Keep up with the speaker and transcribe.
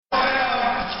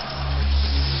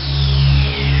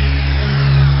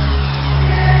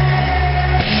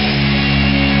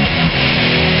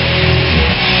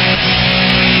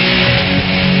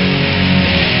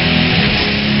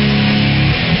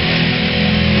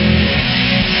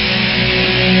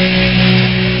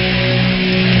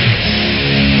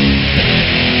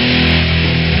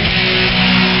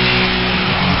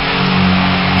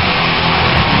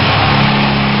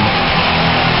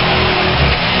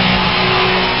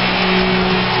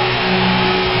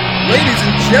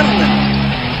Gentlemen,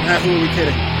 who are we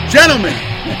kidding? Gentlemen,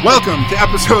 welcome to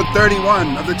episode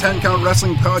 31 of the 10 Count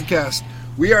Wrestling Podcast.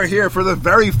 We are here for the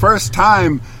very first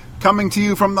time, coming to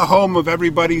you from the home of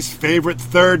everybody's favorite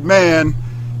third man.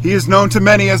 He is known to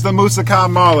many as the Musaka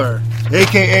Mauler,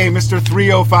 a.k.a. Mr.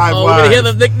 305 Live. We're going to hear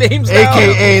the nicknames now.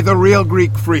 A.k.a. the Real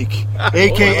Greek Freak,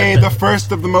 a.k.a. the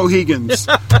First of the Mohegans,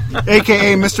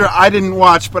 a.k.a. Mr. I didn't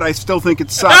watch, but I still think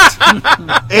it sucked,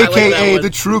 a.k.a.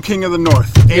 the True King of the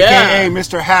North, a.k.a.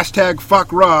 Mr. Hashtag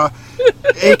Fuck Raw,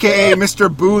 a.k.a. Mr.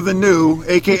 Boo the New,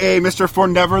 a.k.a. Mr. For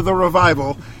Never the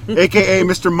Revival, a.k.a.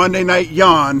 Mr. Monday Night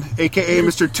Yawn, a.k.a.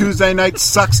 Mr. Tuesday Night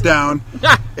Sucks Down,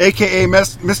 a.k.a.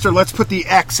 Mr. Let's Put the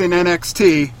X in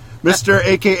NXT, Mr.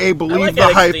 a.k.a. Believe the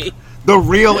NXT. Hype, the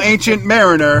Real Ancient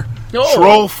Mariner,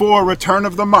 Troll 4 Return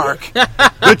of the Mark,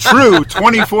 the true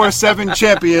 24/7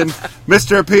 champion,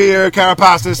 Mr. Peter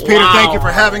Carapacis. Peter, thank you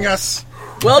for having us.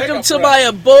 Welcome to my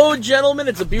abode, gentlemen.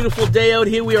 It's a beautiful day out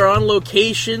here. We are on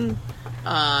location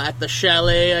at the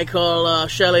chalet I call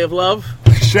Chalet of Love.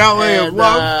 Chalet of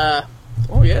Love?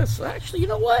 Oh, yes. Actually, you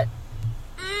know what?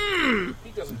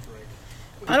 He doesn't drink.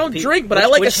 I don't drink, but I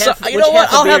like you know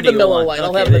what? I'll have the Miller Lite.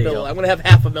 I'll have the Miller Lite. I'm going to have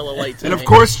half a Miller Lite today. And, of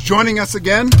course, joining us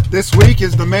again this week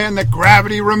is the man that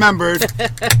gravity remembered.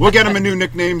 We'll get him a new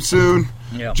nickname soon.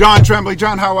 Yeah. John Tremblay.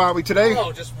 John, how are we today?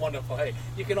 Oh, just wonderful. Hey,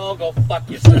 you can all go fuck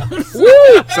yourselves.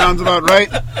 Woo! Sounds about right.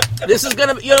 This is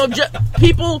going to,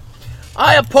 people,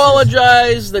 I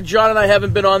apologize that John and I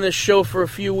haven't been on this show for a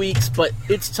few weeks, but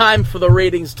it's time for the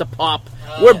ratings to pop.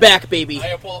 We're back, baby.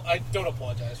 I don't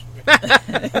apologize for me.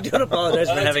 I don't apologize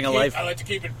for having a life. I like to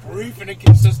keep it brief and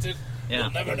inconsistent. Yeah.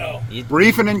 You'll never know.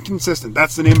 Brief and inconsistent.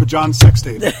 That's the name of John's sex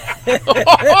tape.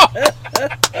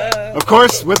 Of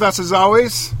course, with us as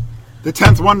always, the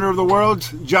 10th wonder of the world,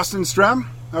 Justin Strem.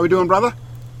 How we doing, brother?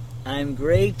 I'm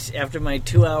great. After my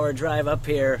 2-hour drive up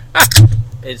here,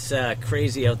 it's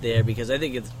crazy out there because I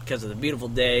think it's because of the beautiful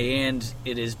day and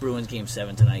it is Bruins Game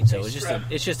 7 tonight. So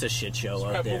it's just a shit show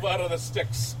out there. Move out of the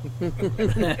sticks.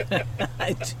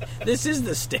 This is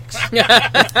the sticks.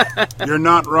 You're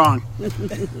not wrong.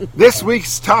 This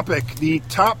week's topic, the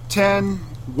top 10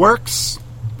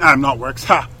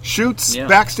 shoots,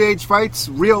 backstage fights,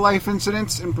 real-life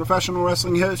incidents in professional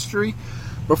wrestling history.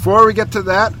 Before we get to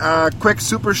that, quick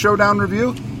Super Showdown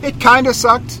review. It kind of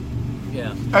sucked.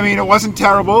 Yeah. I mean, it wasn't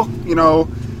terrible, you know.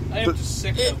 I am just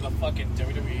sick of the fucking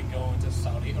WWE going to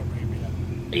Saudi Arabia.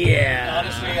 Yeah.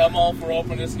 Honestly, I'm all for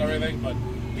openness and everything, but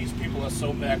these people are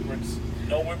so backwards.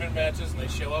 No women matches, and they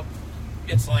show up.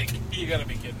 It's like, you gotta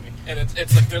be kidding me. And it's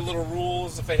like their little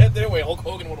rules. If they had their way, Hulk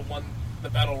Hogan would have won the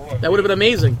Battle Royal. That would have been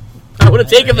amazing. I would have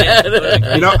taken that.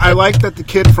 You know, I like that the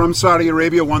kid from Saudi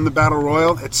Arabia won the Battle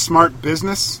Royal. It's smart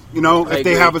business. You know, if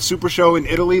they have a Super Show in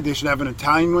Italy, they should have an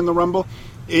Italian win the Rumble.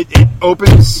 It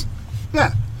opens,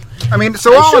 yeah. I mean,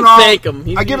 so all in all, thank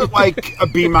him. I give it like a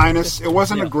B-. It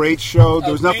wasn't a great show.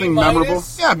 There was nothing memorable.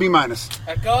 Yeah, B-.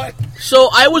 So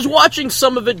I was watching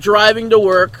some of it driving to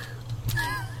work.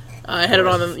 I had it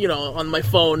on my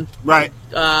phone. Right.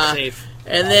 Safe.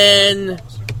 And then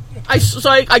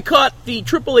I caught the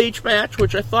Triple H match,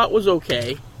 which I thought was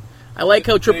okay. I like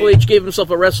how Triple H gave himself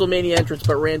a WrestleMania entrance,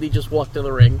 but Randy just walked in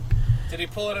the ring. Did he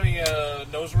pull out any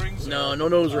nose rings? No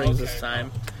nose rings this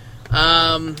time.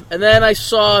 And then I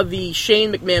saw the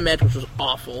Shane McMahon match, which was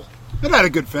awful. It had a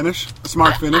good finish, a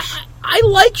smart finish. I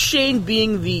like Shane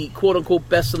being the quote-unquote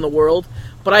best in the world,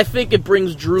 but I think it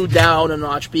brings Drew down a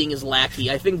notch being his lackey.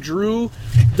 I think Drew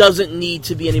doesn't need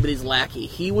to be anybody's lackey.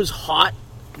 He was hot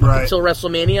until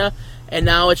WrestleMania, and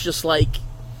now it's just like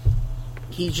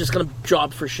he's just going to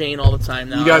job for Shane all the time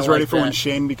now. You guys ready for when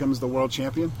Shane becomes the world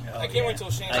champion? I can't wait till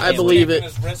Shane. I believe it.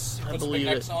 His wrists, he puts big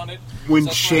X on it. When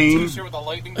Shane, T-shirt with a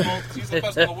lightning bolt. He's the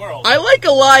best in the world. I like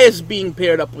Elias being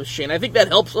paired up with Shane. I think that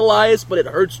helps Elias, but it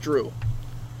hurts Drew.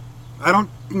 I don't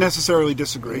necessarily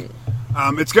disagree.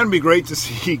 It's going to be great to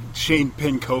see Shane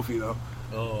pin Kofi, though.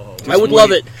 Oh, I would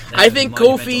love it. That's I think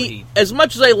monumental Kofi, heat. as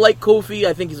much as I like Kofi,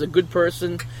 I think he's a good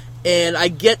person. And I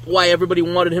get why everybody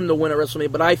wanted him to win at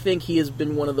WrestleMania, but I think he has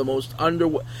been one of the most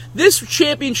This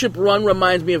championship run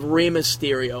reminds me of Rey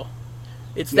Mysterio.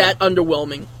 It's that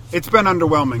underwhelming. It's been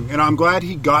underwhelming, and I'm glad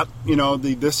he got,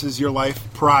 the This Is Your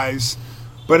Life prize,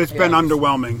 but it's been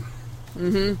underwhelming.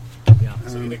 Mm-hmm. Yeah.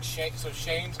 So you think Shane's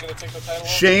going to take the title off?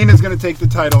 Shane is going to take the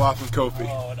title off of Kofi.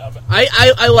 Oh, no,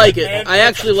 I like it. I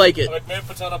actually like it. McMahon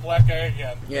puts on a black guy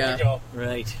again. Yeah. Here we go.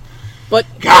 Right. But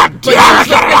God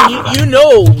damn it! You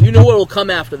know what will come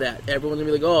after that. Everyone's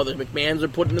gonna be like, "Oh, the McMahons are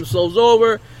putting themselves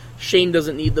over. Shane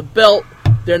doesn't need the belt.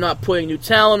 They're not putting new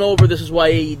talent over. This is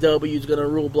why AEW is gonna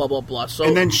rule." Blah blah blah. So,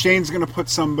 and then Shane's gonna put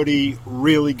somebody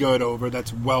really good over.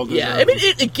 That's well deserved. yeah, I mean,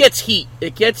 it gets heat.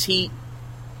 It gets heat.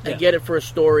 I get it for a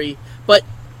story. But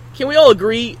can we all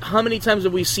agree, how many times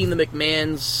have we seen the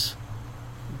McMahons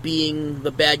being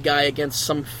the bad guy against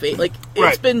some fate? Like,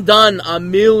 it's been done a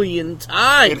million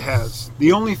times. It has.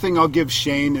 The only thing I'll give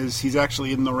Shane is he's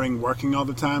actually in the ring working all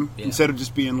the time instead of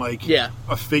just being like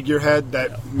a figurehead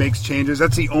that makes changes.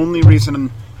 That's the only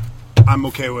reason I'm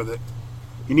okay with it.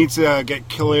 He needs to get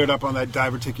cleared up on that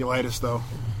diverticulitis, though.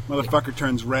 Motherfucker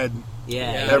turns red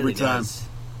every time.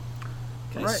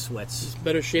 Guy sweats. He's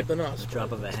better shape than us. A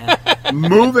drop of a hat.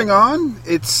 Moving on,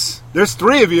 there's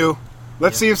 3 of you.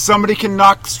 Let's see if somebody can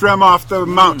knock Strem off the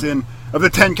mountain of the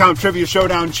 10-count Trivia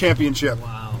Showdown Championship.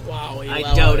 Wow. Wowie, I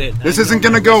doubt it. This isn't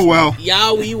going to go well.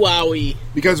 Yowie wowie.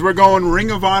 Because we're going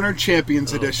Ring of Honor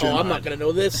Champions Edition. Oh, I'm not going to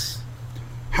know this.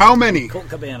 How many Colt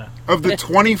Cabana of the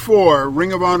 24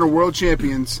 Ring of Honor World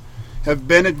Champions have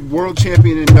been a World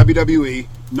Champion in WWE,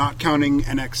 not counting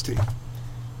NXT?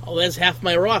 Oh, that's half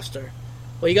my roster.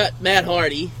 Well, you got Matt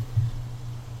Hardy.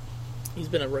 He's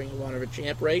been a Ring of Honor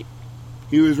champ, right?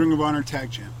 He was Ring of Honor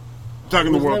Tag Champ.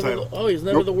 Talking the world title. He's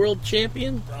never the world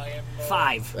champion?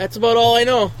 5. That's about all I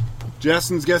know.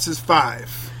 Justin's guess is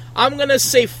 5. I'm going to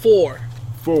say 4.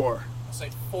 4. I'll say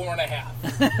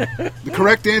 4.5. The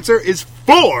correct answer is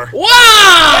 4. Wow!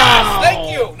 Yes,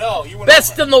 thank you. No, you went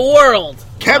Best over. in the world.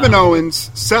 Kevin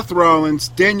Owens, Seth Rollins,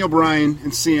 Daniel Bryan,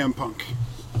 and CM Punk.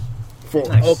 4.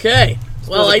 Nice. Okay.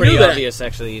 Well, I pretty knew that. obvious,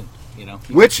 actually. You know.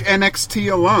 Which NXT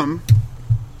alum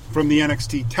from the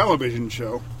NXT television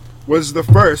show was the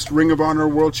first Ring of Honor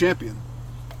World Champion?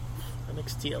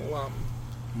 NXT alum.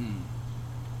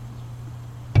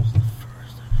 Is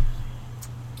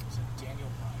it Daniel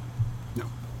Bryan? No.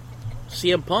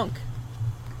 CM Punk.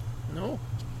 No.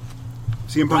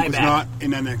 CM Punk was Ryback. not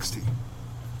in NXT.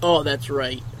 Oh, that's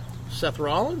right. Seth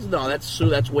Rollins? No,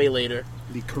 that's way later.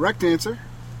 The correct answer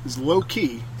is Low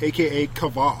Key, a.k.a.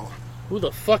 Kaval. Who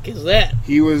the fuck is that?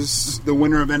 He was the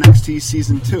winner of NXT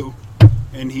Season 2,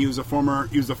 and he was the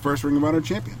first Ring of Honor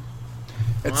champion.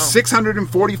 At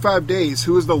 645 days,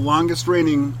 who is the longest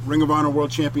reigning Ring of Honor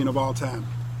World Champion of all time?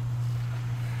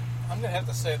 I'm going to have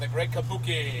to say the Great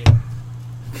Kabuki.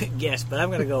 Yes, but I'm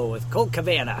going to go with Colt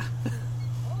Cabana.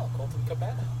 Oh, Colton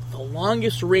Cabana. The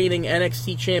longest reigning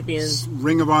NXT champion.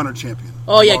 Ring of Honor champion.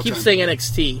 Oh, yeah, of all keep time. saying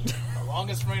NXT. The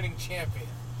longest reigning champion.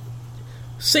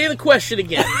 Say the question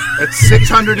again. At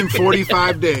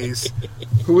 645 days,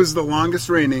 who is the longest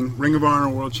reigning Ring of Honor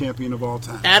World Champion of all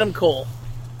time? Adam Cole.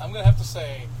 I'm going to have to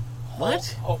say What?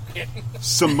 Hulk Hogan.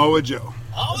 Samoa Joe.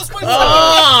 Oh, this might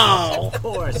Oh! Of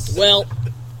course. Well,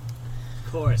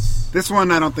 Of course. This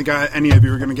one I don't think any of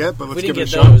you are going to get, but let's We didn't give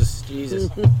it get a shot. those. Jesus.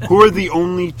 Who are the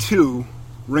only 2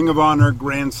 Ring of Honor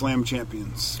Grand Slam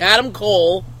champions? Adam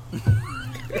Cole.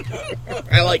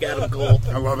 I like Adam Cole.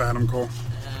 I love Adam Cole.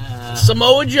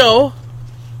 Samoa Joe.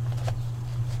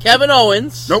 Kevin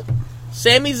Owens. Nope.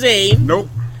 Sami Zayn. Nope.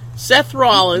 Seth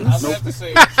Rollins. I'm going to have to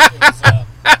say it was,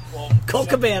 Colt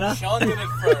Cabana. Sean did it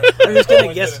first. I'm just gonna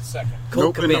Owen guess. did it second.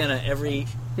 Colt Nope, and Cabana every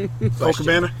Colt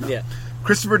Cabana? Yeah.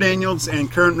 Christopher Daniels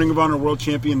and current Ring of Honor World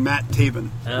Champion Matt Taven.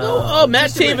 Oh,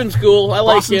 Matt Taven's cool. I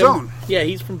like Boston's him. own. Yeah,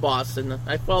 he's from Boston.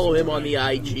 I follow him on the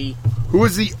IG. Who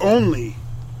is the only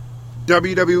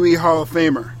WWE Hall of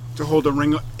Famer to hold a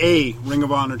Ring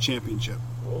of Honor championship?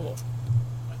 Oh,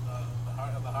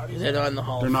 The Hardys. they're not in the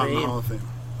Hall They're of not in Fame. the Hall of Fame.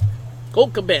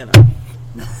 Colt Cabana.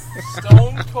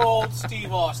 Stone Cold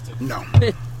Steve Austin. No.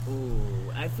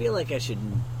 Ooh, I feel like I should.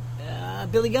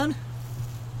 Billy Gunn?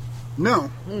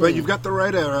 No. But you've got the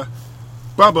right era.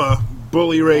 Bubba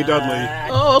Bully Ray Dudley.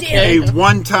 Oh, okay. A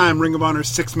one-time Ring of Honor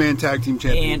 6-man tag team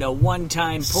champion. And a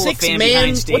one-time pull a fan Six-man.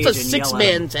 behind stage What's a and yell at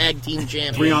six-man him. tag team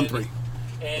champion? 3-on-3.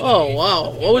 And Oh,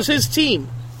 wow. What was his team?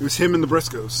 It was him and the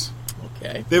Briscoes.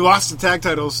 Okay. They lost the tag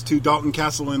titles to Dalton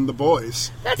Castle and the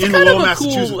Boys That's in kind of Lowell, a cool-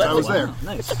 Massachusetts. I was wow. there.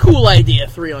 Nice. It's a cool idea,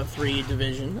 3-on-3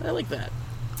 division. I like that.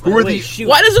 Who are Wait, the? shoot.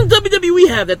 Why doesn't WWE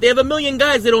have that? They have a million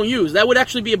guys they don't use. That would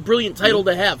actually be a brilliant title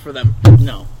to have for them.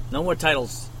 No. No more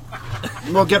titles.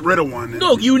 Well, get rid of one.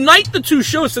 No, unite the two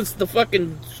shows since the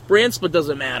fucking brand split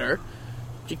doesn't matter.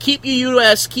 You keep your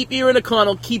US, keep your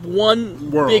Intercontinental, keep one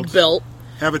World. big belt.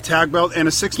 Have a tag belt and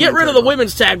a 6-man. Get rid of the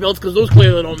women's tag belts because those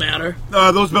clearly don't matter.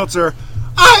 Those belts are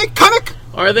iconic.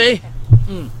 Are they?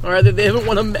 Are they? They haven't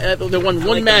won they won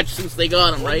one match since they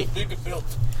got them, right? big built.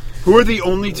 Who are the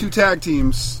only 2 tag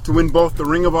teams to win both the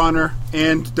Ring of Honor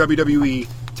and WWE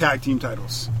tag team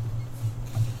titles?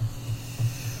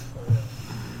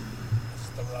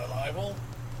 The Revival.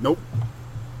 Nope.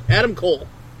 Adam Cole.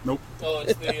 Nope. Oh,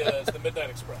 it's the Midnight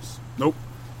Express. Nope.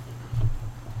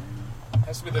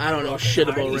 Has to be the I don't New know Rock shit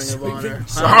and about Hardys. Ring of Honor.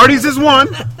 The Hardys is one.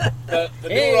 The New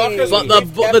Hey. Rockers But with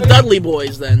Keith the Kevin. Dudley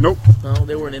Boys then. Nope. No,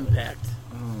 they were an Impact.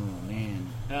 Oh, man.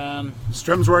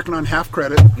 Strem's working on half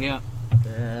credit. Yeah.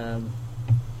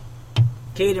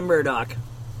 Caden Murdoch.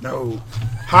 No.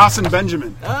 Haas and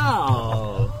Benjamin.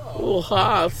 Oh. Oh,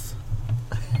 Haas.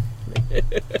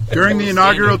 During the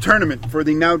inaugural tournament for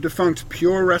the now defunct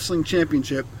Pure Wrestling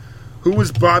Championship, who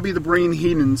was Bobby the Brain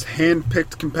Heenan's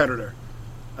hand-picked competitor?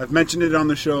 I've mentioned it on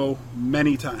the show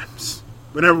many times.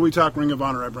 Whenever we talk Ring of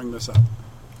Honor, I bring this up.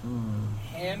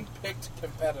 Hand-picked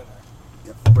competitor.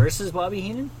 Versus Bobby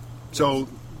Heenan? So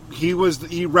he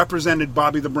represented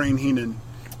Bobby the Brain Heenan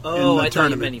Oh, in the I thought you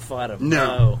tournament. meant he fought him.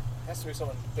 No. Has to be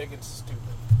someone big and stupid.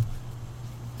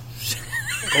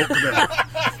 Colt Cabana.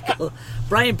 Oh.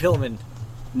 Brian Pillman.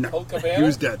 No, Colt Cabana? he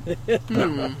was dead.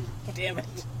 Damn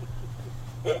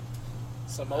it.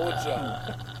 Samoa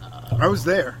Joe. I was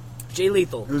there. Jay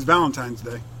Lethal. It was Valentine's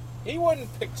Day. He wouldn't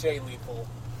pick Jay Lethal.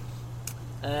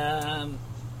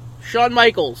 Shawn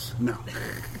Michaels. No.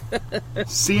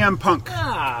 CM Punk.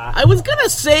 I was gonna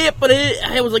say it, but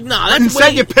I was like, nah, that's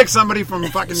Instead, way... you pick somebody from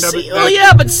fucking WWE. Oh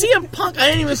yeah, but CM Punk, I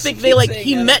didn't even think Keep saying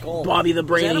he Adam met Cole. Bobby the Was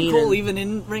Brain Adam Heenan. Cole even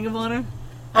in Ring of Honor?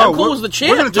 Adam Cole we're- was the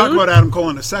champ, We're going to talk dude. about Adam Cole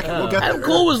in a second. We'll get Adam there.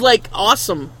 Cole was like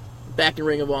awesome back in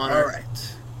Ring of Honor. All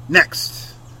right.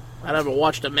 Next. I never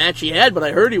watched a match he had, but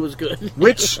I heard he was good.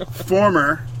 Which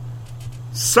former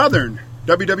Southern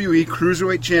WWE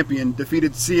Cruiserweight Champion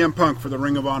defeated CM Punk for the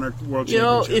Ring of Honor World You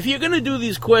know, Championship? if you're gonna do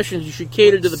these questions, you should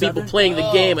cater to the people Southern? playing the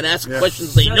game and ask Yeah.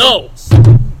 questions they know.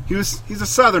 He's a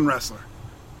Southern wrestler.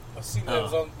 I've seen that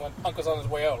was when Punk was on his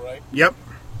way out, right? Yep.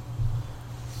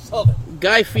 Southern.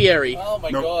 Guy Fieri. Oh my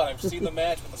Nope. god, I've seen the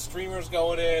match with the streamers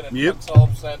going in and Yep. Punk's all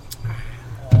upset.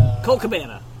 Colt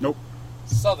Cabana. Nope.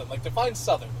 Southern, like define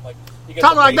Southern. Like you got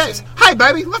Talk the like Mason- this. Hi,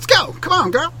 baby. Let's go. Come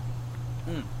on, girl.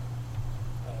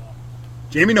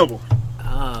 Jamie Noble.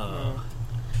 Oh.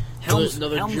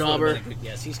 Another Helms jobber. would've been a good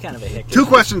guess. He's kind of a hick. 2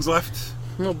 questions left.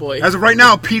 Oh boy, As of right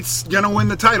now, Pete's going to win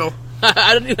the title.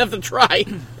 I didn't even have to try.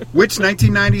 Which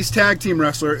 1990s tag team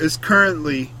wrestler is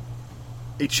currently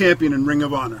a champion in Ring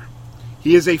of Honor?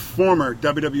 He is a former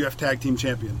WWF tag team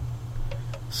champion.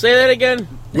 Say that again.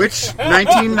 Which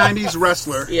 1990s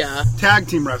wrestler, Yeah. tag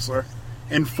team wrestler,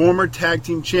 and former tag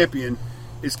team champion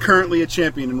is currently a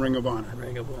champion in Ring of Honor?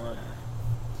 Ring of Honor.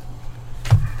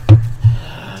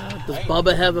 Does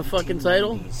Bubba have a fucking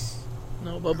title?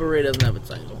 No, Bubba Ray doesn't have a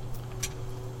title.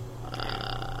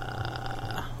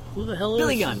 Who the hell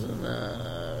Billy is Gunn.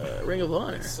 in Ring of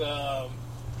Honor? It's, I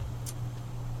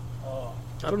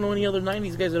don't know any other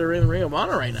 90s guys that are in Ring of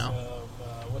Honor right now.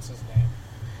 what's his name?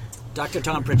 Dr.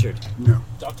 Tom Pritchard. No,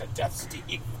 Dr. Death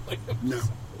Steve Williams. no.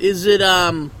 Is it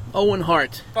Owen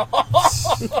Hart? Come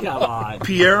on.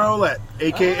 Pierre Ouellette,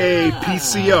 a.k.a.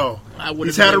 PCO. I would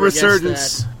He's have had a never guessed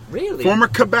resurgence. that. Really? Former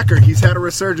Quebecer. He's had a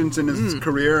resurgence in his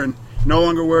career and no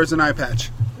longer wears an eye patch.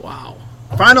 Wow.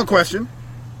 Final question.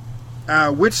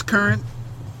 Which current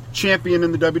champion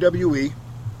in the WWE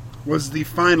was the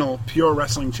final Pure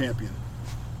Wrestling champion?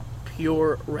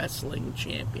 Pure Wrestling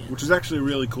Champion. Which is actually a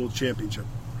really cool championship.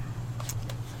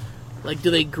 Like,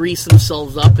 do they grease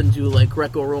themselves up and do, like,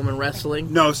 Greco-Roman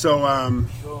wrestling? No, so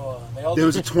Sure. They all there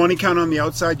was do- a 20 count on the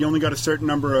outside. You only got a certain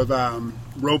number of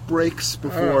rope breaks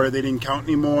before they didn't count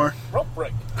anymore. rope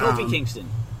break. Kofi Kingston.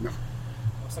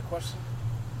 What's the question?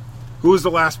 Who was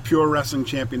the last Pure Wrestling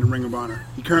champion in Ring of Honor?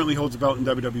 He currently holds a belt in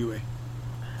WWE.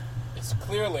 It's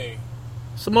clearly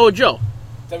Samoa Joe.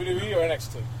 WWE or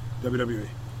NXT. WWE.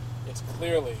 It's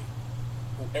clearly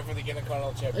whoever the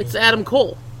Intercontinental Champion. It's Adam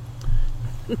Cole.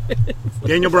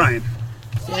 Daniel Bryan.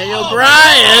 Daniel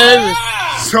Bryan.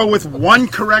 So with one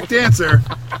correct answer,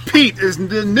 Pete is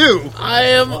the new I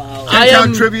am 10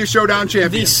 Count Trivia Showdown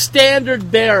champion. the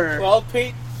standard bearer. Well,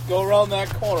 Pete, go around that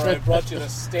corner. I brought you the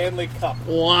Stanley Cup.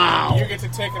 Wow. You get to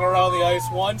take it around the ice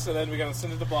once, and then we're going to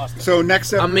send it to Boston. So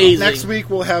Amazing. next week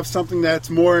we'll have something that's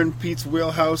more in Pete's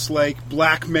wheelhouse, like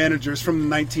black managers from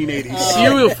the 1980s.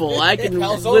 Beautiful. I can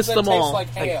Calzones list that them taste all. like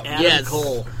ham. Adam Yes.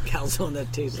 Cole. Calzone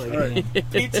that tastes like ham.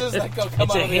 Pizzas that go come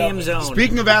It's out a of the ham oven. zone.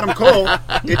 Speaking of Adam Cole,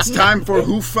 it's time for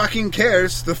Who Fucking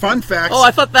Cares? The fun facts. Oh,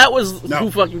 I thought that was No.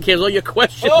 who fucking cares. All your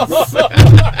questions.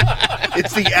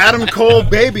 It's the Adam Cole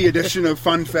baby edition of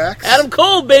fun facts. Adam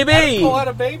Cole, baby. Cole had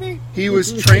a baby? He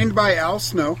was trained by Al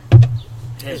Snow.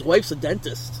 His wife's a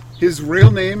dentist. His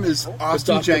real name is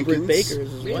Austin Dr. Jenkins. Britt Baker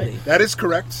is his wife. That is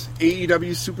correct.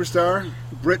 AEW superstar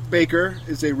Britt Baker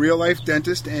is a real life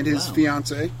dentist and his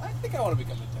fiance. I think I want to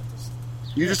become a dentist.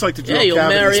 You just like to drill Yeah, you'll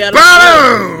cavities. marry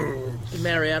Adam Boom! You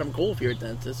marry Adam Cole if you're a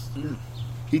dentist.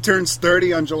 He turns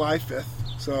 30 on July 5th,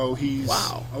 so he's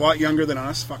Wow. a lot younger than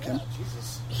us. Fuck him.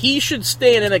 Jesus. He should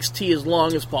stay in NXT as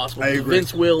long as possible. I because agree.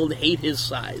 Vince will hate his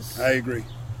size. I agree.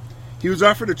 He was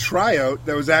offered a tryout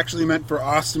that was actually meant for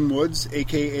Austin Woods,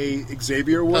 a.k.a.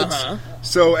 Xavier Woods. Uh-huh.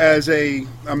 So as a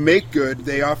make-good,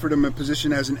 they offered him a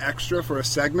position as an extra for a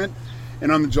segment.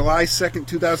 And on the July 2nd,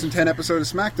 2010 episode of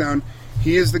SmackDown,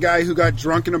 he is the guy who got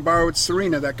drunk in a bar with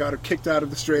Serena that got her kicked out of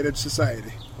the Straight Edge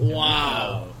Society.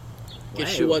 Wow. Guess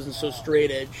she wasn't so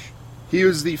straight edge. He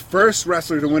was the first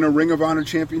wrestler to win a Ring of Honor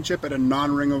championship at a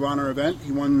non-Ring of Honor event.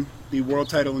 He won the world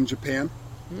title in Japan.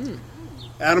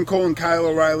 Adam Cole and Kyle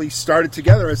O'Reilly started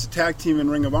together as a tag team in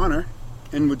Ring of Honor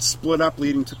and would split up,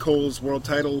 leading to Cole's world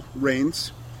title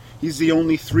reigns. He's the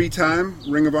only 3-time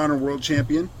Ring of Honor world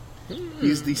champion.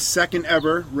 He's the second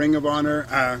ever Ring of Honor,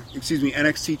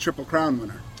 NXT Triple Crown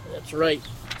winner. That's right.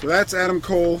 So that's Adam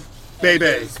Cole, baby.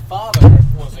 His father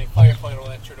was a firefighter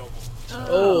at Chernobyl.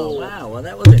 Oh. Wow. Well,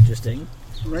 that was interesting.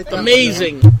 Right there.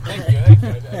 Amazing. Thank you.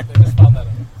 I just found that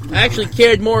out. I actually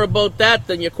cared more about that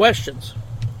than your questions.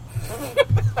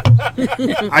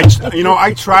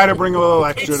 I try to bring a little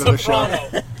extra to the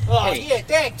show. Oh, yeah,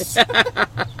 thanks.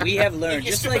 We have learned,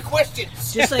 Your just stupid like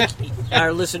questions.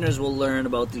 our listeners will learn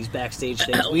about these backstage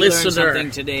things. We Listener. learned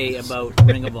something today about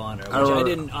Ring of Honor, which I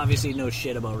didn't obviously know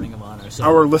shit about Ring of Honor. So.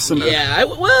 Our listener. Yeah,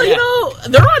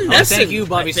 they're on Nessun. Thank you,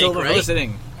 Bobby I think, Silver, for right?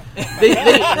 listening.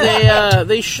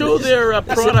 They show their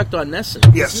product on Nessun.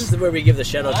 Yes. This is where we give the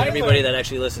shout out to I everybody learned- that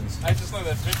actually listens. I just know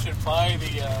that Vince should buy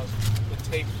the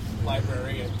tape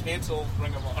library and cancel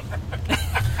Ring of Honor.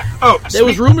 Oh, There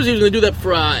was rumors he was going to do that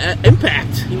for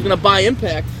Impact. He was going to buy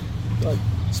Impact.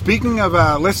 speaking of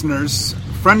listeners,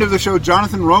 friend of the show,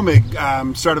 Jonathan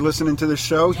Romig, started listening to the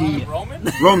show. Roman?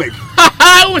 Romig.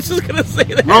 I was just going to say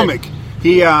that. Romig.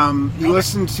 He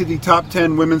listened to the top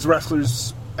 10 women's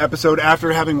wrestlers episode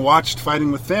after having watched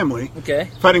Fighting with Family. Okay.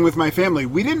 Fighting with My Family.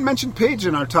 We didn't mention Paige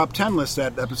in our top 10 list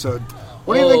that episode.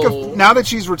 What do you think of, now that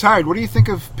she's retired, what do you think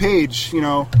of Paige,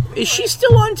 Is she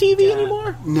still on TV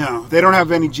anymore? No, they don't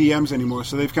have any GMs anymore,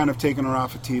 so they've kind of taken her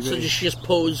off of TV. So she just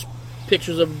pose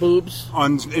pictures of boobs?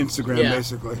 On Instagram, Yeah.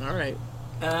 basically. All right.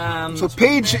 So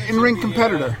Paige, in-ring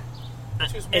competitor.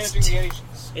 She was It's managing the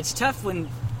Asians. It's tough when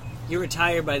you're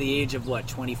retired by the age of,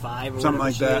 25 or Something whatever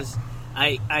like she that. is.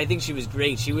 I think she was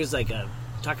great. She was like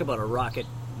talk about a rocket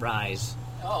rise.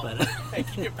 Oh, But,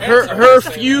 thank you. Your parents Her are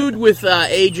saying feud with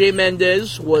AJ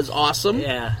Mendez was awesome.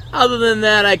 yeah. Other than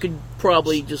that, I could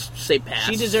probably just say pass.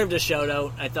 She deserved a shout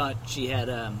out. I thought she had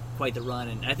quite the run,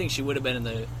 and I think she would have been in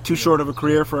the. Too short of a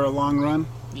career for a long run.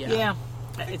 Yeah,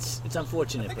 it's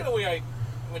unfortunate. I think in But a way,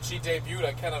 when she debuted,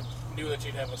 I kind of knew that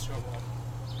she'd have a short run.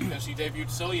 Because she debuted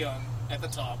so young at the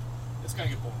top. It's going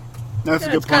to get boring. That's a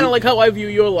Yeah, good it's kind of point. like how I view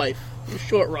your life. A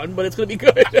short run, but it's going to be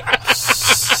good.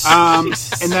 And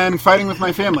then Fighting with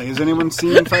My Family. Has anyone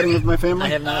seen Fighting with My Family? I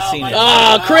have not seen it.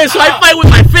 Oh, Chris, I fight with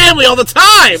my family all the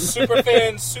time.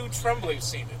 Superfan Sue Tremblay's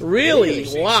seen it. Really?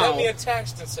 She sent Wow. me a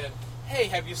text and said, "Hey,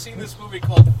 have you seen this movie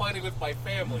called Fighting with My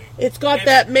Family?" It's got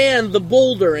that man, the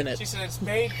boulder, in She it. said, "It's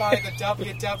made by the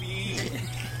WWE."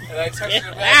 And I texted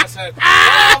her back and said,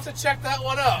 "I'll have to check that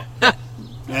one out."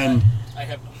 And I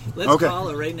have Let's Okay. call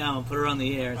her right now and put her on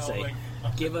the air and say, like,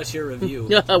 "Give us your review."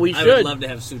 Yeah, we I should. would love to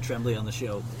have Sue Tremblay on the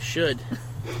show. Should.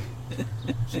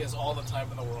 she has all the time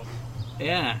in the world.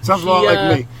 Yeah. sounds a lot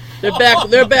like me.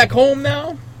 They're back home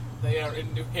now? They are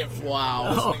in New Hampshire.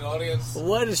 Wow. Listening audience,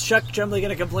 What is Chuck Tremblay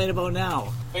going to complain about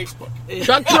now? Facebook.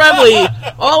 Chuck Tremblay,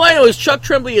 all I know is Chuck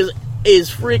Tremblay is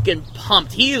freaking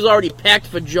pumped. He is already packed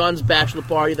for John's bachelor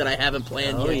party that I haven't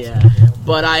planned Oh yet. yeah.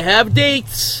 But I have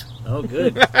dates. Oh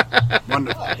good.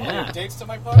 Wonderful. Yeah. Dates to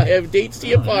my I party. have dates to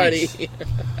your Oh, party. nice.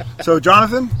 So,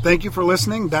 Jonathan, thank you for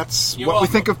listening. That's You're what welcome.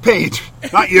 we think of Paige.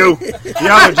 Not you. The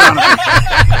other Jonathan.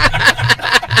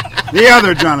 The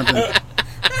other Jonathan.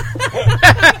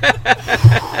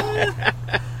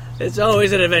 It's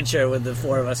always an adventure when the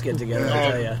four of us get together. I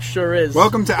tell ya. Sure is.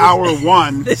 Welcome to hour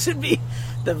one. This would be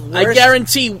the worst. I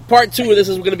guarantee part 2 of this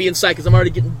is going to be inside because I'm already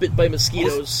getting bit by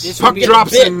mosquitoes. This Puck would be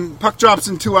drops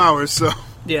in 2 hours, so.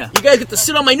 Yeah. You guys get to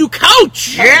sit on my new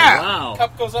couch. Yeah! Wow.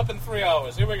 Cup goes up in 3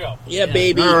 hours. Here we go. Yeah, Yeah.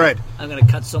 baby. All right. I'm gonna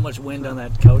cut so much wind on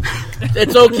that couch.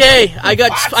 It's okay. I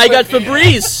got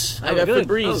Febreze. I got good.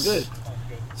 Febreze. Oh, good.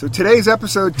 So today's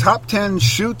episode, Top 10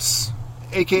 Shoots,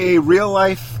 a.k.a.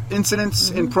 real-life incidents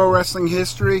in pro wrestling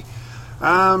history.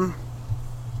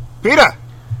 Peter!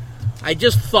 I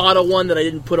just thought of one that I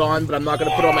didn't put on, but I'm not going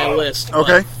to put on my list. But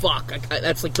Okay. fuck.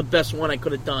 That's like the best one I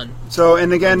could have done. So,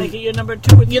 and Make again, it your number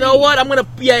 2 or 3. You know what? I'm going to...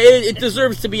 Yeah, it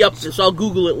deserves to be up there, so I'll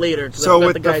Google it later. 'Cause so I've got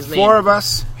with the the guy's four name. of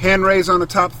us, hand raise on the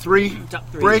top three. Top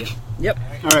 3. Break. Yeah. Yep.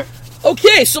 All right.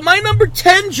 Okay, so my number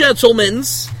 10,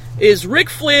 gentlemens, is Ric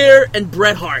Flair and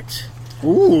Bret Hart.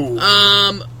 Ooh.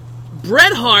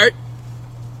 Bret Hart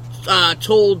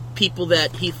told people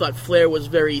that he thought Flair was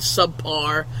very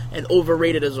subpar and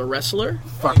overrated as a wrestler.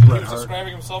 Fuck He Bret was Hart.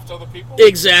 describing himself to other people.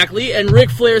 Exactly, and Ric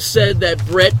Flair said that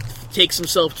Bret takes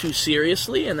himself too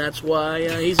seriously, and that's why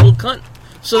he's a little cunt.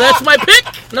 So that's my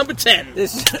pick, number 10. The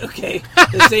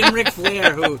same Ric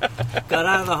Flair who got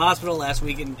out of the hospital last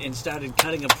week and started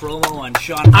cutting a promo on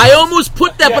Shawn. I almost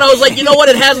put that, but I was like, you know what?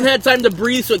 It hasn't had time to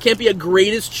breathe, so it can't be a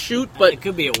greatest shoot. But it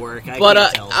could be at work. I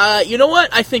can't tell. You know what?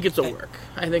 I think it's a work.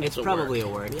 I think it's a probably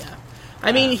work. a work. Yeah.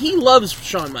 I mean, he loves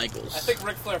Shawn Michaels. I think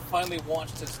Ric Flair finally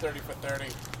watched his 30 for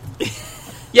 30.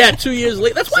 Yeah, 2 years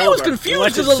late. That's why I was Sober. confused, He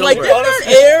watched because it I was like, sober. did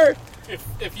that air?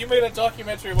 If you made a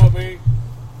documentary about me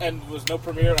and was no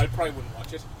premiere, I probably wouldn't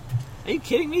watch it. Are you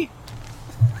kidding me?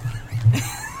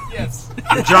 Yes.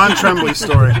 The John Tremblay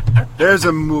story. There's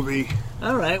a movie.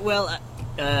 All right. Well,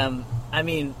 I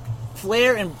mean,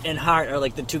 Flair and Hart are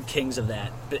like the two kings of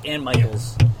that, and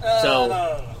Michaels. So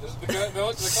No. There can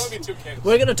only be two kings.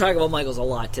 we're gonna talk about Michaels a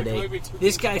lot today. only be two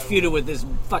This kings, guy by the feuded with his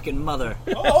fucking mother.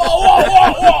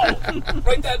 Whoa!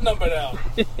 Write that number down.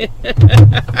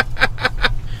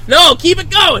 No, keep it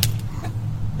going.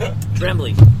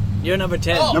 Tremblay, you're number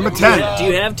 10. Oh, Number it was, 10. Do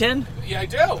you have 10? Yeah, I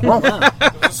do. Oh,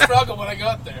 It was a struggle when I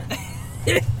got there.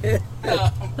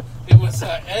 It was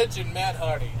Edge and Matt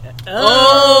Hardy.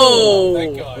 Oh.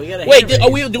 Thank God. We got a Wait,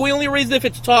 hand raise. do we only raise it if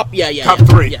it's top? Yeah. Top yeah.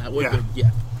 3. Yeah, we're Yeah. good. Yeah.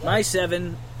 My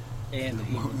 7, and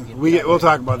we'll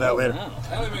talk about that later. Wow.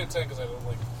 I only made it 10 because I don't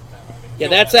like Matt Hardy. Yeah,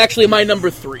 that's actually my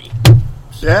number 3.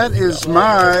 That is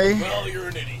my. Well, you're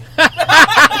an idiot.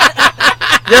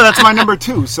 Yeah, that's my number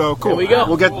 2. So cool. There we go.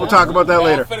 We'll talk about that I'll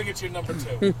later. fit it to your number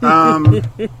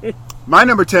 2. My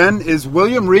number 10 is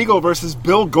William Regal versus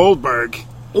Bill Goldberg.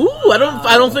 Ooh, I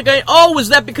don't think I. Oh, was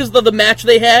that because of the match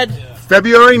they had?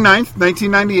 February 9th,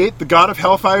 1998, the God of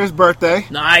Hellfire's birthday.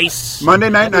 Nice. Monday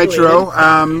Night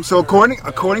Nitro. So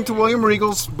according to William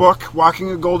Regal's book,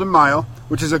 Walking a Golden Mile,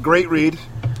 which is a great read,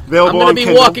 I'm available going on to be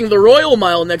Kindle. walking the Royal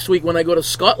Mile next week when I go to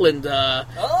Scotland to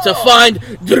find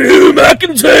Drew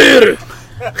McIntyre.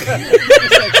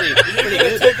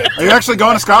 Are you actually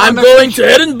going to Scotland? I'm going to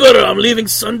Edinburgh. I'm leaving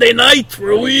Sunday night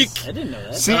for a week. I didn't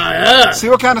know that. See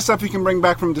what kind of stuff you can bring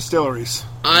back from distilleries.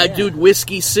 Dude,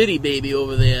 Whiskey City, baby,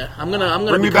 over there. I'm gonna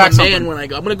Bring me become back a man something. when I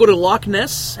go. I'm gonna go to Loch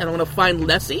Ness and I'm gonna find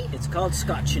Nessie. It's called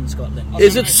Scotch in Scotland.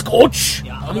 Is it Scotch?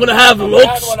 I'm gonna have I'm looks,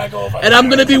 mad when I go over and I'm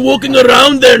gonna be walking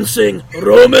around there and saying,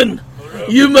 Roman,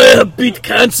 you may have beat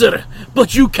cancer,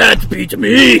 but you can't beat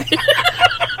me.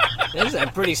 That's a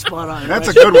pretty spot on. That's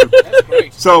a good one. That's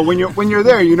great. So when you're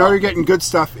there, you know you're getting good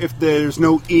stuff if there's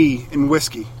no E in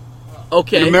whiskey. In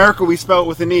Okay. America, we spell it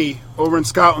with an E. Over in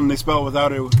Scotland, they spell it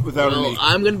without an Well, E.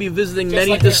 I'm going to be visiting Just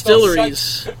many like they spell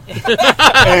distilleries.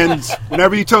 And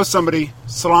whenever you toast somebody,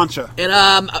 Sláinte.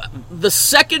 And the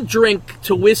second drink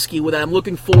to whiskey that I'm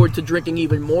looking forward to drinking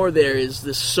even more there is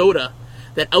this soda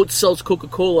that outsells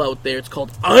Coca-Cola out there. It's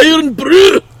called Iron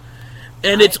Brew.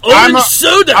 And it's orange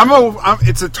soda.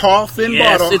 It's a tall, thin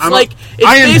Yes, bottle. it's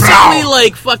Iron basically Brow.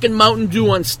 like fucking Mountain Dew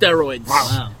on steroids.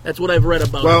 Wow. That's what I've read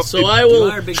about Well, it. So it- I You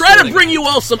will are a big try soda to bring you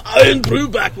all some Iron Brew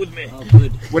back with me. Oh,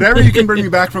 good. Whatever you can bring me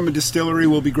back from a distillery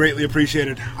will be greatly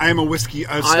appreciated. I am a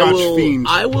Scotch fiend.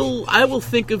 I will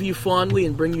think of you fondly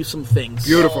and bring you some things.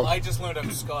 Beautiful. Well, I just learned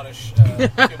I'm Scottish.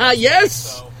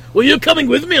 Yes. So Well, you're coming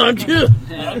with me, aren't you?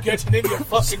 I'm getting in your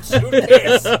fucking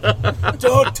suitcase.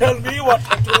 Don't tell me what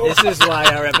to do. This is why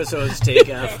our episodes take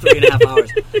 3.5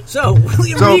 hours. So,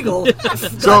 William Regal.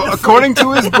 So, according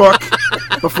to his book,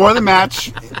 before the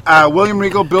match, William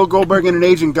Regal, Bill Goldberg, and an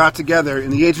agent got together,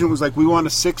 and the agent was like, we want a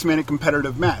 6-minute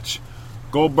competitive match.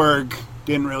 Goldberg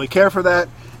didn't really care for that,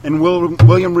 and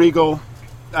William Regal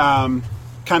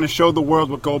kind of showed the world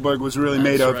what Goldberg was really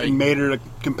made of right. and made it a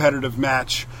competitive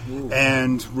match.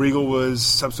 And Regal was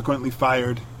subsequently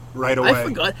fired right away. I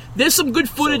forgot. There's some good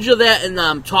footage of that,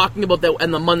 and talking about that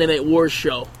in the Monday Night Wars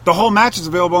show. The whole match is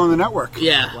available on the network.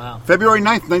 Yeah. Wow. February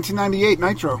 9th, 1998,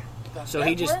 Nitro. So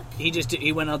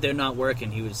he went out there not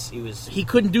working. He was. He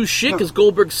couldn't do shit because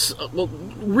Goldberg's.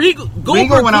 Regal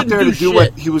went out there to couldn't do shit.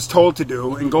 what he was told to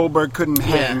do, and Goldberg couldn't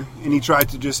hang, and he tried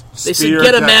to just They steer said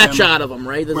get a at match him. out of him,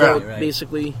 right? That's Yeah. what Right.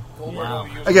 basically. Wow.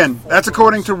 Again, that's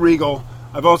according to Regal.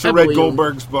 I've also I read believe him.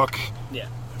 Goldberg's book. Yeah.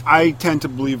 I tend to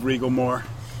believe Regal more.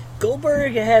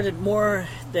 Goldberg had more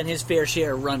than his fair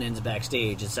share of run-ins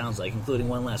backstage, it sounds like, including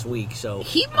one last week. So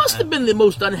He must have been the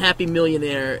most unhappy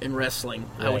millionaire in wrestling,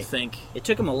 I would Right. think. It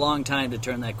took him a long time to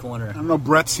turn that corner. I don't know,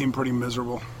 Brett seemed pretty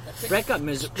miserable. Brett got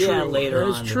miserable true. later That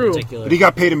is on. true. In particular. But he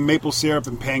got paid in maple syrup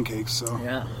and pancakes, so...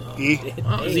 Yeah.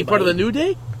 Oh, is he part of the New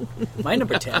Day? My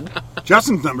number 10.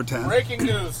 Justin's number 10. Breaking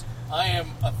news. I am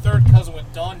a third cousin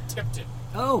with Don Tipton.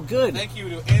 Oh, good. Thank you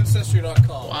to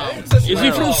Ancestry.com. Wow. Ancestry.com. Is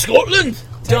he from Scotland?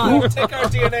 Take our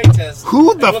DNA test.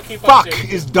 Who the We'll keep up fuck to-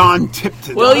 is Don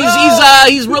Tipton? Well,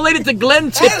 he's related to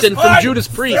Glenn Tipton from Judas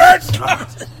Priest.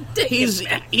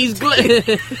 He's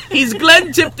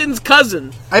Glenn Tipton's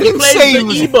cousin. I didn't plays say the he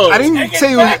was. Ebo. I didn't Take say. it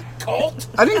He was, back, Colt.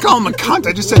 I didn't call him a cunt.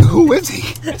 I just said, who is he?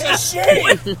 It's a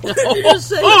shame.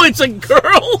 Oh, it's a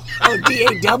girl. Oh,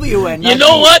 D-A-W-N. You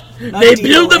know what? They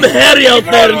build them hairy out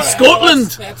there in Scotland.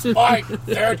 That's my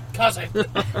third cousin.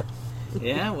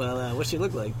 Yeah, well, what's she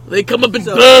look like? They come up in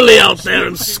burly out there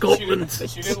in Scotland.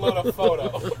 She didn't load a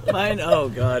photo. Mine, oh,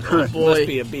 God. boy. Must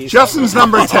be a beast. Justin's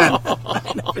number 10.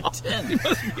 Number 10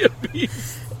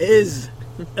 is,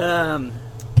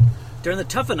 during the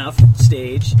Tough Enough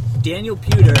stage, Daniel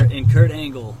Puder and Kurt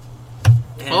Angle.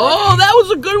 Oh, that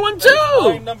was a good one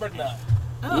My too. number 9.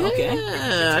 Oh, okay.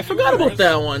 Yeah, I forgot about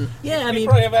that one. Yeah, I You mean,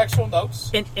 probably have actual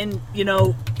notes. and you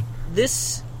know,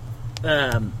 this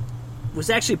was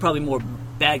actually probably more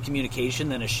bad communication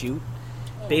than a shoot.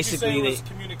 Basically, Would you say it was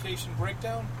communication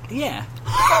breakdown? yeah,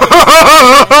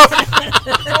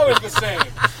 It's always the same.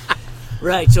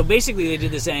 right. So basically, they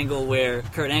did this angle where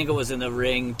Kurt Angle was in the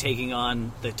ring taking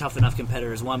on the Tough Enough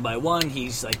competitors one by one.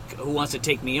 He's like, "Who wants to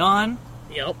take me on?"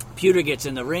 Yep. Puder gets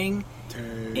in the ring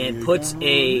and puts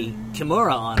a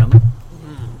Kimura on him,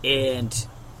 and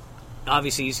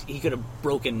obviously he could have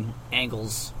broken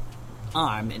Angle's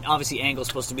arm, and obviously Angle's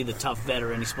supposed to be the tough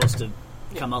veteran. He's supposed to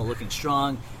come out looking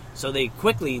strong. So they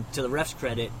quickly, to the ref's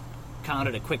credit,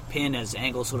 counted a quick pin as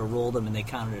Angle sort of rolled him, and they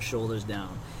counted his shoulders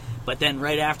down. But then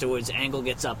right afterwards, Angle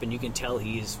gets up, and you can tell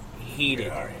he's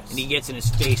heated, Furious. and he gets in his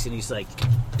face, and he's like,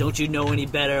 "Don't you know any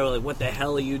better? Like, what the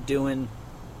hell are you doing?"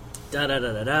 Da da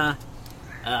da da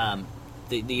da.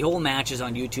 The whole match is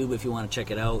on YouTube if you want to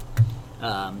check it out.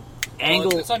 Angle,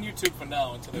 Well, it's on YouTube for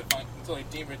now until they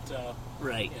deem it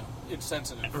right,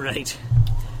 insensitive. right.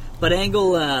 But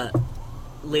Angle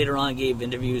later on gave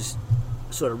interviews,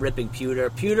 sort of ripping Puder.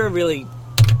 Puder really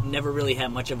never really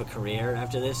had much of a career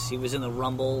after this. He was in the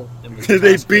Rumble. And was They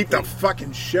tossed beat the quickly.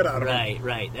 fucking shit out of him. Right,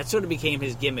 right. That sort of became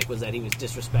his gimmick, was that he was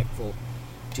disrespectful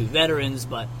to veterans.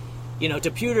 But, you know,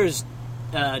 to Puder's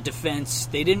defense,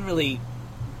 they didn't really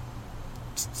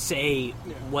say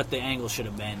what the angle should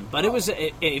have been. But it was,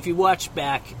 if you watch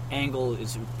back, Angle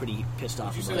is pretty pissed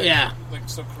off Did you about say it. Yeah. like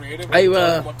so creative? I, and tell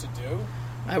them what to do.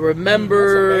 I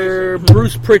remember That's amazing.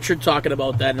 Bruce Pritchard talking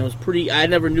about that, and it was pretty. I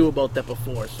never knew about that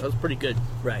before, so that was pretty good.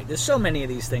 Right. There's so many of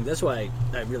these things. That's why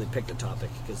I really picked a topic,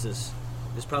 because there's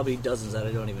probably dozens that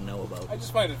I don't even know about. I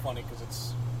just find it funny because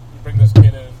it's you bring this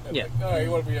kid in and Yeah. like, all right, you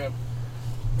want to be a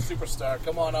superstar?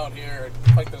 Come on out here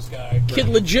and fight this guy. Kid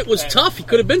legit was And- tough. He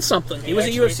could have been something. He was a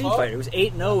actually UFC fought? fighter. He was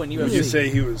 8-0 in UFC. You say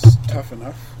he was tough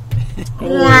enough.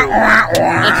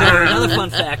 Another fun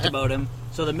fact about him.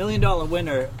 So the $1 Million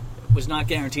winner was not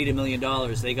guaranteed $1 million.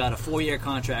 They got a 4-year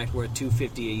contract worth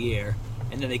 $250 a year,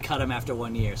 and then they cut him after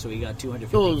 1 year, so he got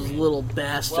 $250. Those little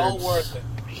bastards. Well worth it.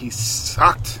 He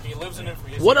sucked. He lives in it.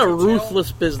 He has What a YouTube channel. ruthless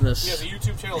He has business. a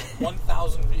YouTube channel with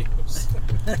 1,000 views.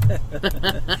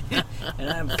 And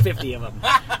I'm 50 of them.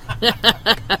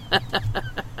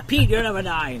 Pete, you're number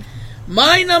 9.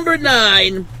 My number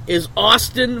 9 is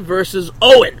Austin versus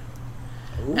Owen.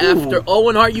 After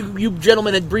Owen Hart, you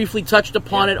gentlemen had briefly touched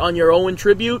upon it on your Owen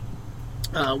tribute.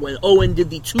 When Owen did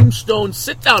the Tombstone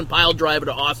sit-down pile driver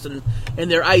to Austin in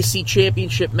their IC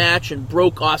championship match and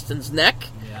broke Austin's neck.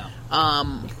 Yeah.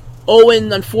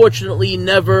 Owen, unfortunately,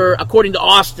 never, according to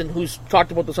Austin, who's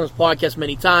talked about this on his podcast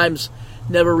many times,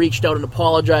 never reached out and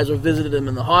apologized or visited him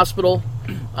in the hospital.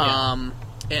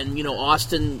 And, you know,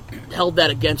 Austin held that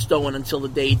against Owen until the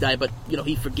day he died, but, you know,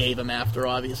 he forgave him after,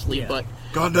 obviously. Yeah. But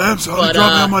Goddamn, son, But, he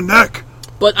dropped me on my neck.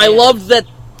 I loved that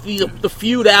the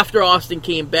feud after Austin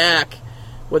came back,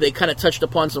 where they kind of touched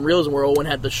upon some realism, where Owen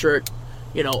had the shirt,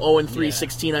 you know, Owen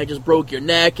 316, I just broke your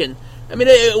neck, and I mean,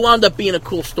 it wound up being a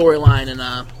cool storyline,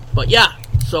 and but yeah,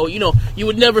 so you know, you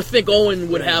would never think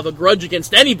Owen would have a grudge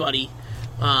against anybody,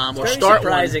 or Very start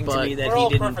surprising one, to but me that We're he all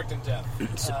didn't. perfect in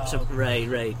death.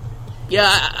 Right.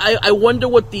 yeah, I wonder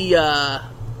what the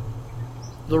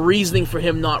reasoning for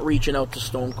him not reaching out to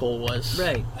Stone Cold was.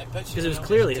 Right. I bet you 'Cause it was know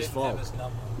clearly he his didn't have fault. his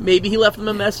number. Maybe he left him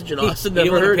a message, and Austin He didn't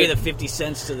never want to heard pay it. the 50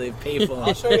 cents to the I'll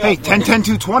payphone. show you. Hey,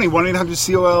 10-10-220,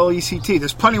 1-800-COLECT.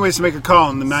 There's plenty of ways to make a call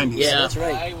in the 90s. Yeah. That's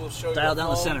right. I will show Dial you a down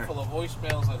the phone center. full of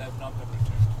voicemails that have not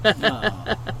been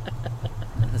returned.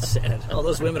 That's sad. All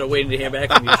those women are waiting to hear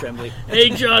back from you, Tremblay. Hey,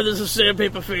 John, this is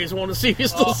Sandpaper Face. I want to see if you're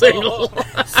still single.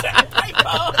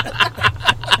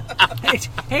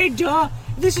 Hey, Don.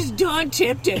 This is Don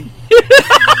Tipton.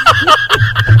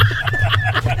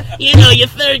 You know, your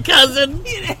third cousin.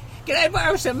 Can I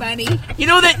borrow some money? You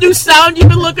know that new sound you've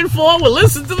been looking for? Well,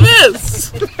 listen to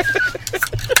this.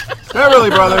 Beverly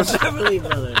Brothers. Beverly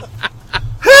Brothers.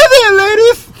 Hey there,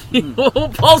 ladies.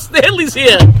 Paul Stanley's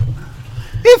here.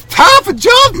 It's time for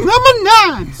Job number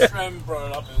 9. Trem brought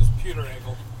it up in his pewter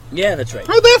angle. Yeah, that's right.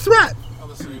 Oh, that's right.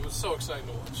 Honestly, it was so exciting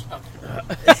to watch.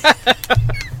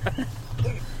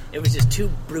 It was just two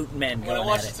brute men When I going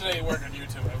watched at it it. today, working on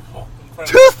YouTube, I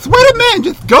Two sweaty men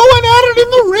just going at it in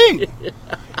the ring.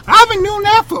 I've been doing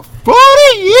that for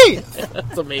 40 years.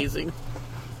 That's amazing.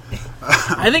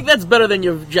 I think that's better than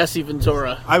your Jesse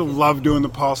Ventura. I love doing the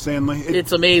Paul Stanley.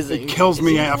 It's amazing. It kills Is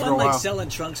me he the after a one, while. like selling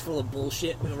trunks full of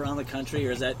bullshit around the country,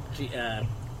 or is that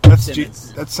That's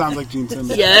Simmons? that sounds like Gene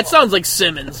Simmons. Yeah, that sounds like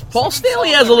Simmons. Paul Stanley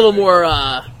has a little more,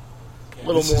 class.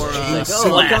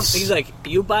 He's like,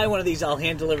 you buy one of these, I'll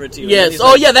hand deliver it to you. And Yes. he's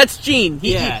Oh, like, yeah, that's Gene.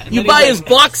 Yeah, and You then buy he's his like-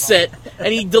 box set,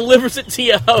 and he delivers it to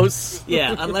your house.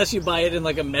 Yeah, unless you buy it in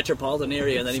like a metropolitan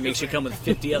area, and then he makes you come with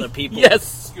 50 other people.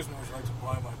 Yes. Excuse me, would you like to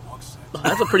buy my box set?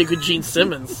 That's a pretty good Gene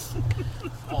Simmons.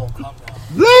 Oh, calm down.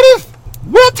 Ladies,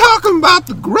 we're talking about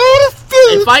the greatest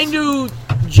feud. If I knew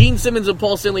Gene Simmons and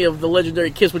Paul Stanley of the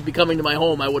legendary Kiss would be coming to my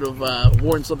home, I would have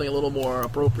worn something a little more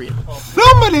appropriate.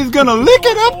 Somebody's gonna lick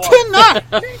it up tonight.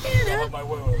 I'll have my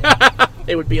way with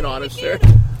It would be an honor, sir.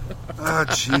 Oh,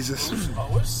 Jesus.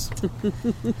 Lois.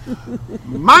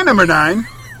 My number 9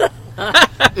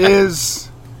 is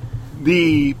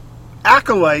the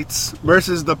Acolytes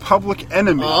versus the Public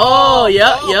Enemy. Oh,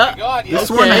 yeah, Oh, yeah. my God, yeah.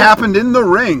 This okay. one happened in the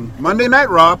ring. Monday Night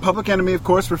Raw. Public Enemy, of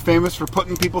course, were famous for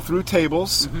putting people through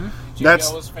tables.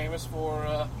 That's JBL was famous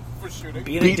for shooting.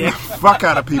 Being a beating the dick. fuck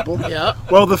out of people. Yeah.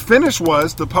 Well, the finish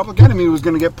was the Public Enemy was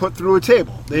going to get put through a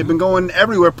table. They've been going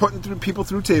everywhere putting through people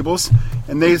through tables,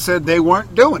 and they said they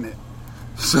weren't doing it.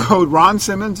 So Ron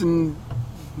Simmons and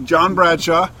John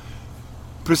Bradshaw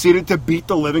proceeded to beat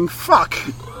the living fuck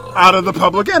out of the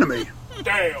Public Enemy.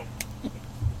 Damn.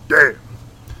 Damn.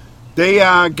 They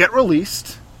get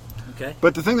released. Okay.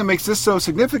 But the thing that makes this so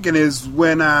significant is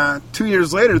when 2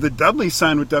 years later the Dudleys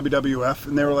signed with WWF,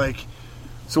 and they were like,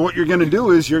 so what you're going to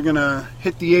do is you're going to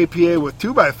hit the APA with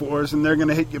 2x4s, and they're going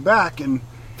to hit you back. And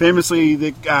famously,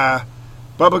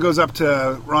 Bubba goes up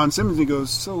to Ron Simmons and he goes,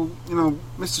 so,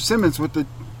 Mr. Simmons, with the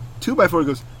 2x4, he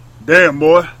goes, damn,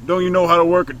 boy, don't you know how to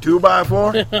work a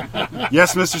 2x4?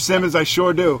 Yes, Mr. Simmons, I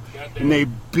sure do. And they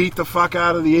beat the fuck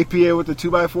out of the APA with the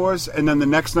 2x4s, and then the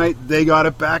next night they got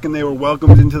it back and they were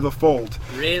welcomed into the fold.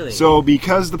 Really? So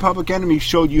because the Public Enemy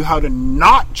showed you how to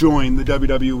not join the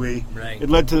WWE, Right.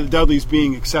 it led to the Dudleys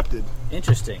being accepted.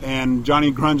 Interesting. And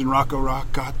Johnny Grunge and Rocco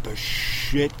Rock got the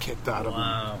shit kicked out of them.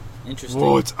 Wow. Interesting.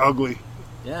 Oh, it's ugly.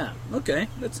 Yeah. Okay.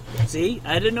 Let's see.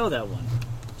 I didn't know that one.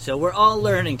 So we're all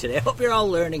learning today. I hope you're all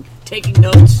learning, taking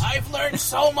notes. I've learned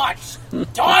so much.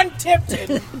 Don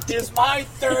Tipton is my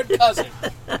third cousin.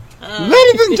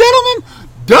 Ladies and gentlemen,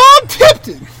 Don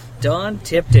Tipton. Don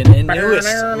Tipton, and newest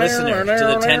listener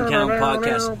to the 10 Count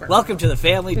podcast. Welcome to the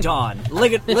family, Don.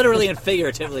 Literally and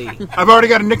figuratively. I've already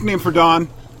got a nickname for Don.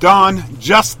 Don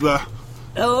Just the.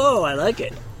 Oh, I like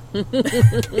it. You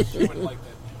wouldn't like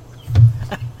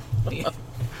that. Yeah,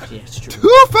 it's true.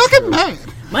 Too fucking mad.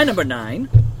 My number 9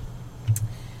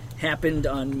 happened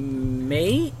on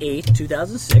May 8th,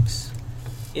 2006.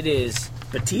 It is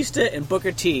Batista and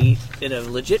Booker T in a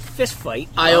legit fist fight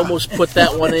I almost put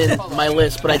that one in my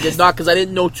list, but I did not because I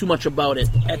didn't know too much about it.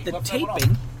 at the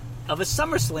taping of a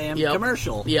SummerSlam Yep.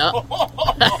 commercial Yeah.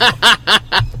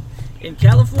 in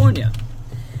California.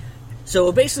 So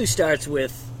it basically starts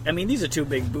with, I mean, these are two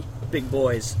big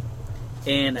boys,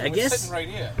 and I We're guess sitting right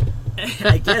here.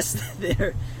 I guess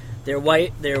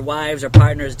their wives or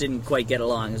partners didn't quite get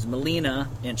along. It was Melina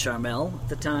and Charmel at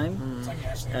the time. It's like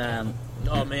Ashley.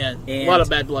 Oh, man. And- a lot of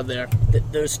bad blood there.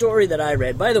 The story that I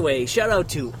read, by the way, shout out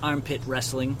to Armpit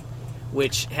Wrestling,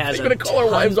 which has They're going to call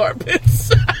our wives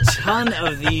armpits. ton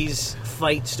of these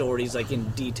fight stories, like in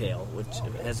detail, which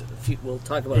has a few, we'll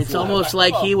talk about. a It's few. almost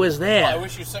like he was I there.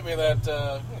 wish you sent me that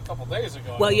a couple days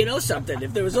ago. Well, you know something.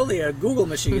 If there was only a Google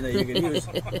machine that you could use,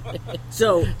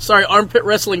 so Sorry, armpit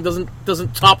wrestling doesn't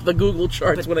top the Google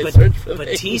charts when I but search for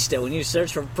things. Batista, when you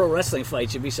search for pro wrestling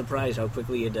fights, you'd be surprised how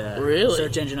quickly you'd Really?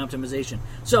 search engine optimization.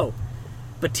 So,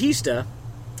 Batista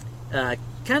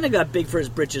kind of got big for his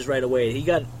britches right away. He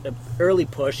got an early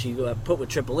push. He got put with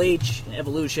Triple H,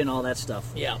 Evolution, all that stuff.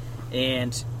 Yeah.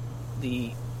 And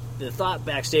the thought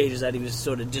backstage is that he was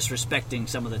sort of disrespecting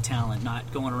some of the talent,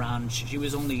 not going around. She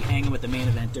was only hanging with the main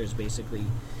eventers, basically.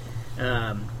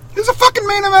 He's a fucking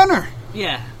main eventer.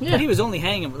 Yeah, Yeah. but he was only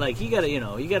hanging. Like you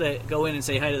gotta go in and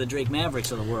say hi to the Drake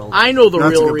Mavericks of the world. I know the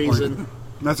That's a real good point. reason.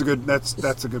 That's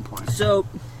a good point. So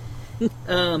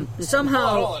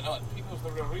somehow, Hold on. People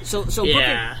knows the real reason. So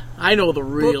Yeah, I know the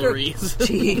real Booker reason.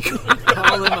 T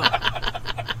called him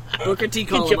out. Booker T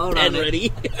called Get him your out pen on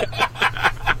ready. it.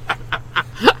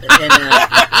 And,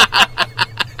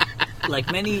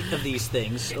 like many of these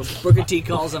things, so Booker T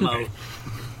calls him out.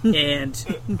 And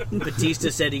Batista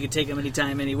said he could take him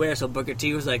anytime, anywhere. So Booker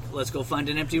T was like, let's go find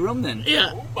an empty room then.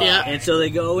 Yeah, yeah. And so they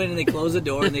go in and they close the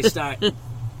door and they start.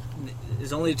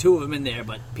 There's only two of them in there,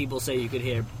 but people say you could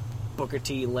hear Booker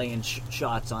T laying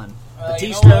shots on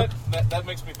Batista. You know what? That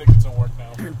makes me think it's a work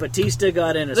now. Batista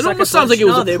got in a It sucker almost sounds punch. like it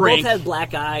was No, a they prank. both had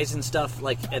black eyes and stuff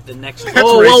like at the next.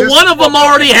 Oh, well, racist. one of them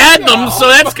already had them, so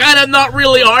that's kind of not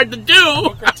really hard to do.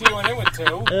 Booker T went in with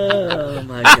two. Oh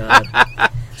my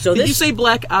god! So Did this you say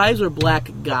black eyes or black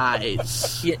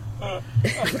guys? Yeah,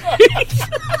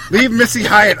 Leave Missy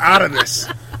Hyatt out of this.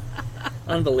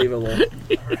 unbelievable.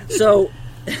 So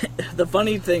the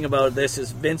funny thing about this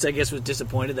is Vince, I guess, was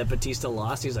disappointed that Batista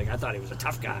lost. He's like, I thought he was a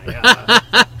tough guy.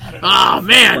 Oh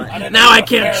man, now I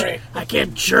can't Barry. I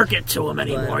can't jerk it to him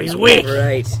anymore. He's weak.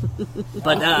 Right.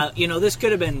 But this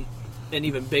could have been an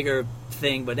even bigger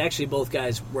thing. But actually, both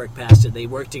guys worked past it. They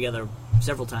worked together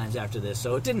several times after this,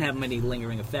 so it didn't have many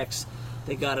lingering effects.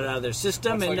 They got it out of their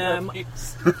system, Looks and like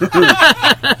herpes.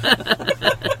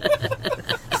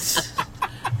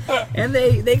 and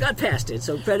they got past it.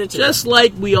 So credit to Just them.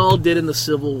 like we all did in the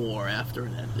Civil War after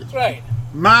it ended. That's right.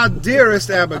 My dearest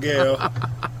Abigail,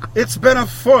 it's been a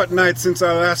fortnight since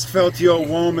I last felt your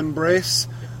warm embrace.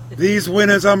 These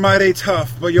winters are mighty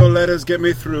tough, but your letters get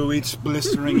me through each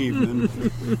blistering evening.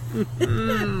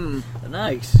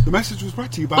 Nice. The message was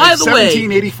brought to you by, By the way-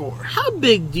 1784. How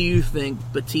big do you think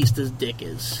Batista's dick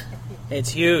is? It's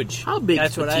huge. How big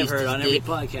That's is what I've heard Batista's on every dick?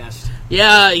 podcast.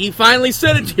 Yeah, he finally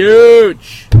said it's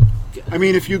huge. I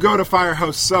mean, if you go to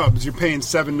Firehouse Subs, you're paying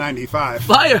 $7.95.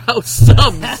 Firehouse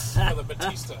subs. For the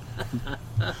Batista.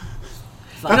 That's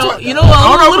what- You know,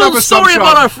 I'll a open little up a sub story shop.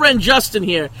 about our friend Justin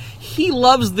here. He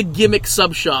loves the gimmick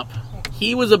sub shop.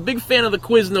 He was a big fan of the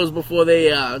Quiznos before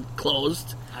they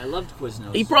closed. I loved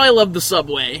Quiznos. He probably loved the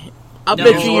Subway. I No,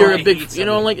 bet you you're I a big, hate you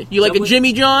know, Subway. like you like a Subway-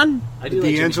 Jimmy John. I do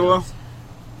like D'Angelo?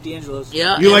 D'Angelo's.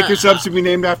 Yeah, You like yeah. your subs to be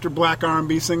named after black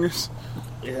R&B singers?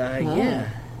 Yeah.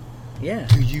 Yeah.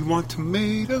 Do you want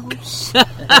tomatoes?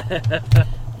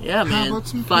 Yeah, man. about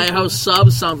some Firehouse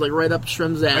subs sounds like right up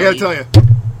Shrim's alley. I gotta tell you,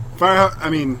 Firehouse,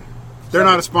 I mean, they're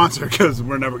not a sponsor because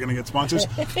we're never gonna get sponsors.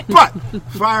 But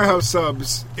Firehouse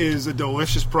Subs is a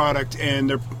delicious product,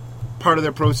 and part of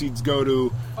their proceeds go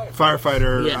to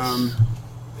firefighter. Yes.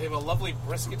 They have a lovely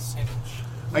brisket sandwich.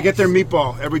 I get their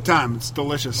meatball every time. It's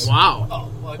delicious. Wow. Oh,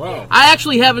 well, Wow. I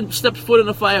actually haven't stepped foot in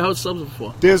a Firehouse subs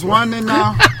before. There's one in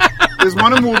there's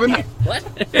one in Woburn, What?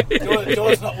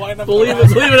 Door's not wide enough. Believe to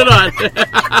it or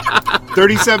not.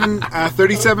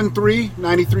 37-3,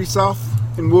 93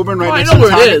 South in Woburn, right Oh, I next know to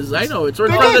where it Target. is. I know. It's right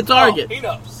in Big front of the Oh, Target. he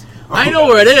knows. I know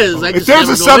where it is. I If just there's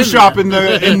a never go sub in shop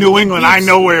there. in New England, I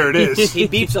know where it is. He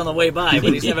beeps on the way by,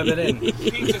 but he's never been in. He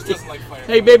just doesn't like fire.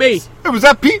 Hey, baby. Hey, was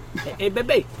that Pete? Hey,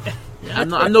 baby. I'm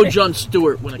no Jon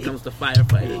Stewart when it comes to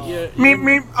firefighting. Meep,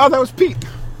 meep. Oh, that was Pete.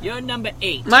 You're number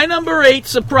 8. My number 8,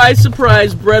 surprise,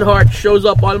 surprise, Bret Hart shows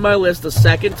up on my list a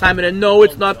second time, and no,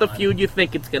 it's not the feud you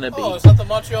think it's going to be. Oh, is that the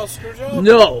Montreal Screwjob?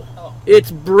 No, it's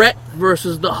Bret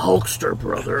versus the Hulkster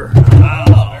brother.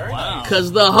 Oh, very nice.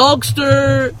 Because the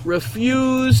Hulkster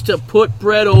refused to put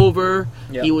Bret over.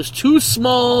 Yep. He was too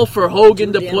small for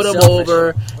Hogan Too to damn put him selfish.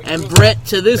 over. And Bret,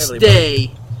 to this Really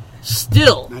day,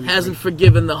 still hasn't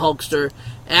forgiven the Hulkster.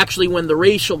 Actually, when the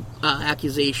racial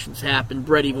accusations happened,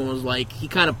 Bret even was like, he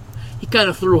kind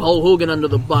of threw Hulk Hogan under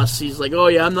the bus. He's like, oh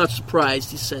yeah, I'm not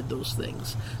surprised he said those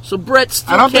things. So Bret's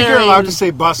still I don't think you're carrying- allowed to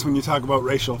say bus when you talk about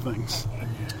racial things.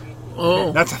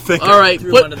 Oh, That's a thing. all right.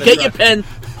 Threw him under the Get your truck. pen.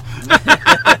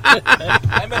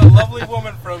 I met a lovely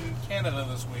woman from Canada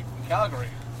this week, from Calgary.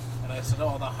 And I said,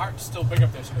 oh, the Hart's still big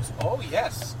up there. She goes, oh,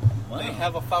 yes. Wow. They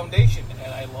have a foundation.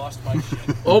 And I lost my shit.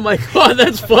 Oh my God,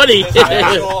 that's funny. There's an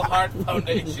actual Hart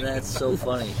foundation. That's so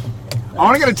funny. I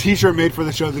want to get a T-shirt made for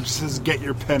the show that just says "Get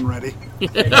your pen ready."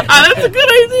 That's a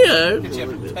good idea. Get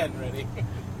your pen ready.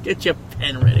 Get your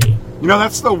pen ready. You know,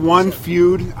 that's the one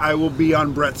feud I will be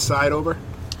on Bret's side over.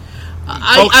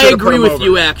 I should've agree put him with over.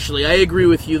 you, actually. I agree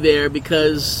with you there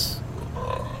because,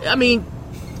 I mean,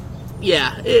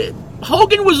 yeah,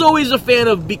 Hogan was always a fan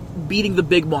of beating the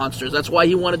big monsters. That's why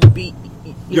he wanted to beat,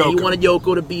 he Yoko. wanted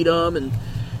Yoko to beat him, and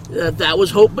that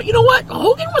was hope. But you know what?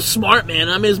 Hogan was smart, man.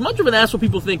 I mean, as much of an asshole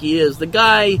people think he is, the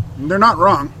guy, They're not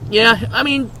wrong. yeah, I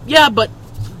mean, yeah, but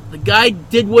the guy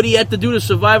did what he had to do to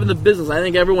survive in the business. I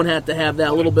think everyone had to have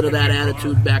that little bit of that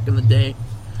attitude back in the day.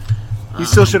 He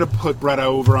still should have put Bret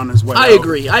over on his way. I out.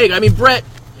 agree. I mean, Bret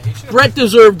Yeah, he should've-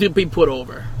 deserved to be put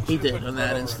over. He did Stupid in that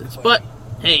Color instance. Clay. But,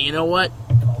 hey, you know what?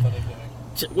 Called it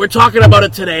a day. We're talking about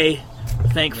it today,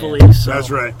 thankfully. So. That's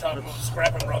right. Talking about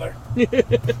scrapping, brother.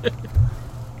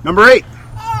 Number 8.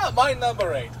 My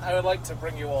number 8. I would like to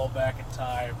bring you all back in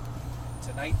time to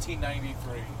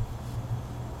 1993 in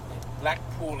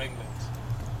Blackpool, England.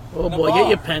 Oh, The boy, bar, get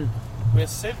your pen. where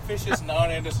Sid Vicious and Arn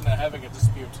Anderson are having a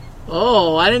dispute.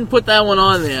 Oh, I didn't put that one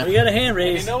on there. We got a hand And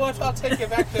raised. you know what? I'll take you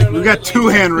back there a We little got bit 2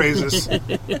 later. hand raises.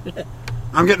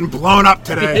 I'm getting blown up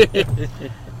today.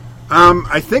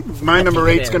 I think my number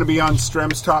 8 is going to be on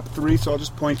Strem's top 3, so I'll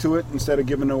just point to it instead of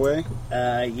giving away.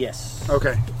 Yes.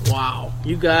 Okay. Wow.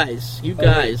 You guys.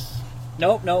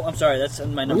 Nope, no, I'm sorry. That's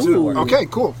my number Ooh. 4. Okay,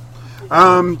 cool.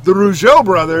 The Rougeau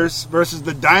brothers versus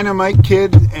the Dynamite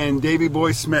Kid and Davey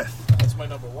Boy Smith. That's my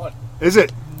number 1. Is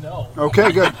it? No.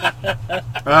 Okay, good.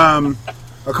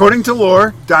 According to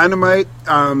lore, Dynamite,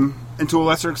 and to a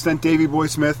lesser extent Davey Boy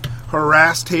Smith,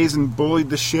 harassed, hazed, and bullied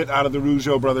the shit out of the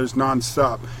Rougeau brothers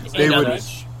nonstop. They And would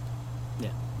others.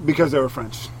 because they were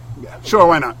French. Yeah, sure,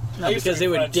 why not? No, I used to because be they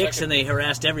were French, dicks I and they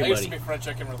harassed I used to everybody. be French,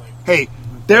 I can relate. Hey,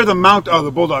 they're the Mount. Oh,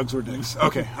 the Bulldogs were dicks.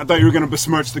 Okay, I thought you were going to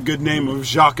besmirch the good name of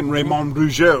Jacques and Raymond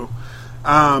Rougeau.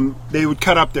 They would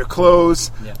cut up their clothes,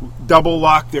 Yeah. double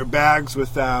lock their bags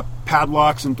with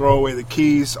padlocks and throw away the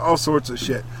keys, all sorts of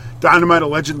shit. Dynamite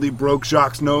allegedly broke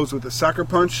Jacques' nose with a sucker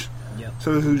punch. Yep.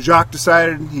 So Jacques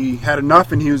decided he had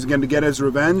enough and he was going to get his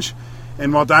revenge.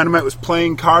 And while Dynamite was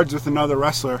playing cards with another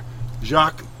wrestler,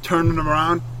 Jacques turned him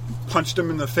around and punched him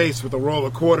in the face with a roll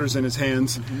of quarters in his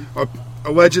hands,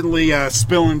 allegedly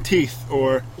spilling teeth,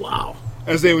 or Wow.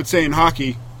 as they would say in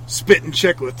hockey, spitting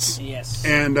chiclets. Yes.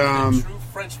 And, In true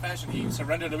French fashion, he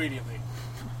surrendered immediately.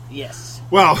 Yes.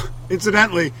 well,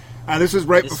 incidentally, this was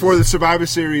right This before is- the Survivor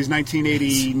Series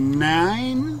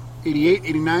 1989, 88,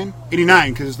 89?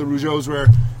 89, because the Rougeaus were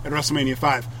at WrestleMania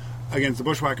 5 against the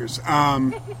Bushwhackers.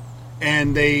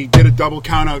 And they did a double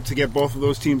count-out to get both of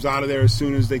those teams out of there as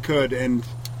soon as they could. And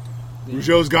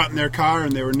Rougeaus got in their car,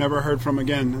 and they were never heard from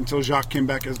again until Jacques came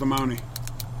back as the Mountie.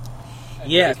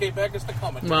 And Yeah. he came back as the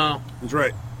commentator. Wow. That's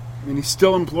right. And he's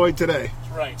still employed today.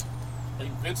 That's right. And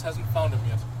Vince hasn't found him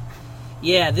yet.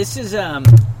 Yeah, this is Yeah.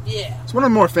 It's one of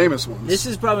the more famous ones. this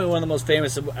is probably one of the most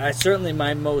famous. Certainly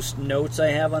my most notes I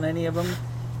have on any of them,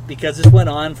 because this went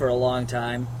on for a long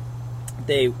time.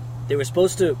 They were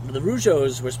supposed to. The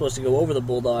Rougeaus were supposed to go over the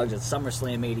Bulldogs at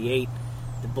SummerSlam '88.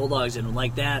 The Bulldogs didn't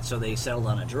like that, so they settled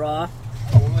on a draw.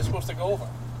 Oh, what were they supposed to go over?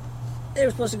 They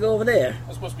were supposed to go over there.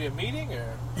 Was supposed to be a meeting, or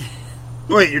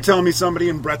Wait, you're telling me somebody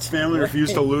in Brett's family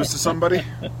refused to lose to somebody?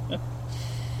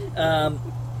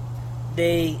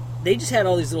 They just had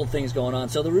all these little things going on.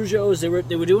 So the Rougeaus,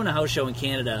 they were doing a house show in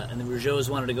Canada, and the Rougeaus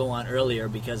wanted to go on earlier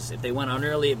because if they went on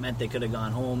early, it meant they could have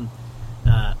gone home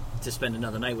to spend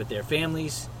another night with their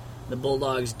families. The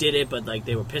Bulldogs did it, but like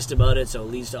they were pissed about it, so it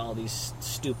leads to all these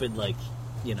stupid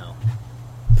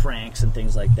pranks and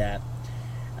things like that.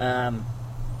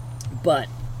 But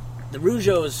the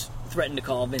Rougeaus threatened to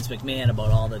call Vince McMahon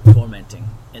about all the tormenting,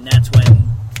 and that's when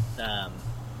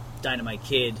Dynamite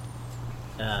Kid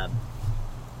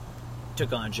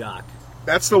took on Jacques.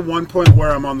 That's the one point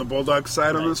where I'm on the Bulldog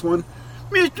side on this one.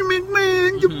 Mr.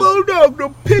 McMahon, the Bulldogs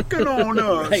are picking on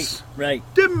us. Right.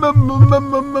 They're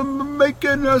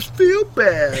making us feel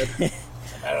bad.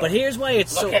 But here's why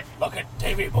it's look so at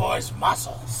Davey Boy's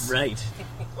muscles. right.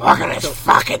 Look at his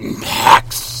fucking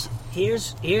pecs.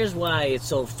 Here's why it's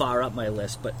so far up my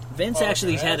list. But Vince Oh,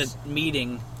 actually yes. had a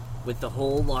meeting with the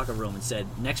whole locker room and said,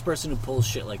 "Next person who pulls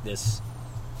shit like this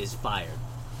is fired."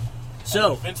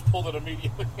 So Vince pulled it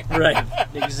immediately. right,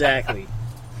 exactly.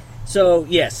 So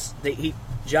yes,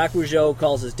 Jacques Rougeau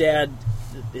calls his dad.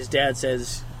 His dad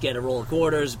says, "Get a roll of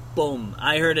quarters." Boom.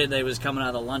 I heard it. They was coming out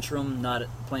of the lunchroom, not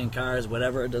playing cards,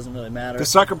 whatever. It doesn't really matter. The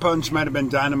sucker punch might have been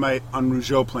Dynamite on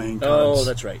Rougeau playing cards. Oh,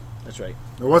 that's right. That's right.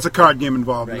 There was a card game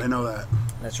involved, Right. I know that.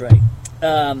 That's right.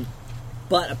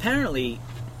 But apparently,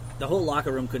 the whole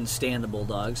locker room couldn't stand the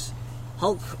Bulldogs.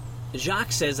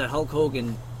 Jacques says that Hulk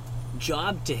Hogan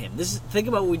jobbed to him. Think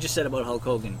about what we just said about Hulk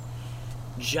Hogan.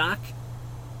 Jacques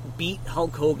beat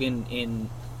Hulk Hogan in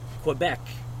Quebec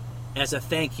as a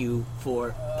thank you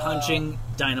for punching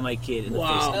Dynamite Kid in the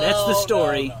Wow. face. That's the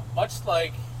story. No. Much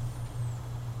like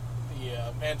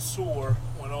the Mansoor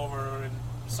went over in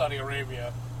Saudi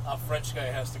Arabia, a French guy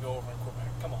has to go over in Quebec.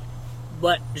 Come on.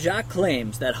 But Jacques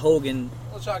claims that Hogan...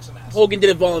 Well, Jacques an ass. Hogan did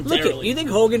it Look voluntarily. you think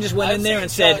Hogan just went I've in there seen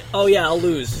and said, Jacques- "Oh yeah, I'll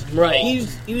lose"? Right.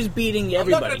 He was beating I'm not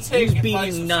everybody. going to take He was advice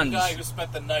beating from nuns. some guy who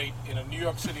spent the night in a New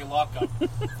York City lockup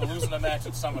for losing a match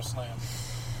at SummerSlam.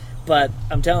 But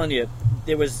I'm telling you,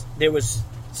 there was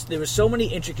there were so many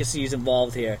intricacies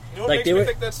involved here. You know what Like makes they me were.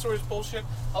 think that story's bullshit?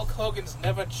 Hulk Hogan's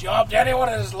never jobbed anyone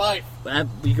in his life.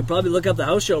 You could probably look up the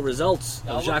house show results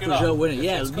I'll of look Jacques it up. Rougeau winning.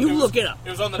 Yeah, It's 'cause you look it up. It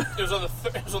was on the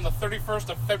 31st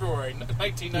of February,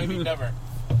 1990. Never.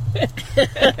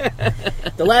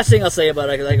 The last thing I'll say about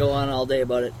it, because I go on all day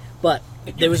about it, but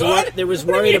there was What? there was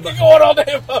What do you worried mean about you go on all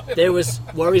day about it? there was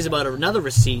worries about another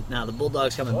receipt. Now the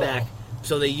Bulldogs coming back,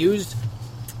 so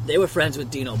they were friends with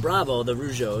Dino Bravo, the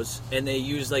Rougeaus, and they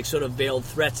used like sort of veiled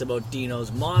threats about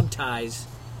Dino's mob ties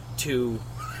to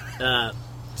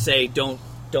say don't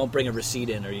bring a receipt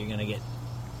in or you're gonna get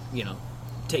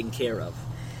taken care of.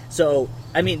 So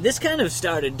I mean, this kind of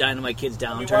started Dynamite Kid's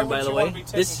downturn. Why By would the you way, want to be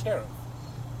taken this care of?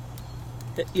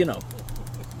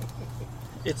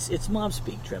 it's mob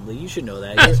speak, Tremblay. You should know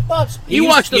that. It's Bob's. You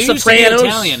watched The you used to be Sopranos.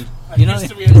 Italian. I You know, used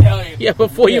to be Italian. Yeah,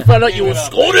 before you Yeah. found out you Give were it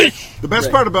up. Scottish. The best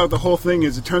Right. part about the whole thing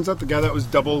is it turns out the guy that was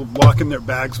double locking their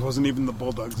bags wasn't even the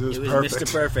Bulldogs. It was, it was perfect.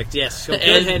 Mr. Perfect. Yes, so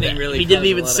And Kurt Hennig really. he didn't caused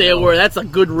even lot say of a word. That's a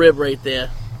good rib right there.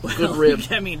 Good rib.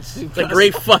 I mean, It's a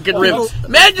great fucking rib. Well,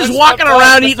 Man, just let's walking not talk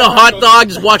around about eating a the hot Broncos. dog,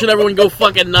 just watching everyone go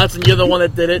fucking nuts, and you're the one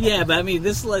that did it. Yeah, but I mean,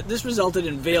 this resulted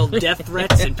in veiled death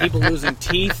threats and people losing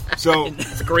teeth. So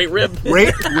It's a great rib.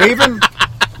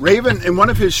 Raven, in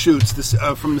one of his shoots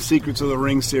from the Secrets of the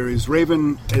Ring series,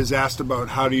 Raven is asked about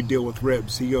how do you deal with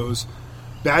ribs. He goes,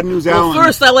 "Bad News Well, Allen."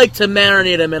 first I like to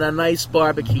marinate them in a nice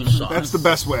barbecue sauce. That's the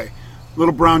best way.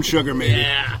 Little brown sugar, maybe.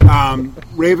 Yeah.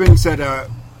 Raven said,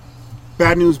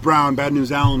 Bad News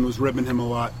Allen was ribbing him a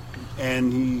lot.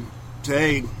 And he said,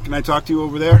 "Hey, can I talk to you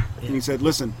over there?" And he said,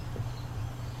 "Listen,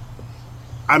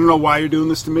 I don't know why you're doing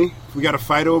this to me. If we got to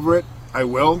fight over it, I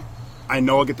will. I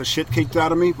know I'll get the shit kicked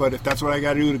out of me, but if that's what I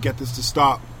got to do to get this to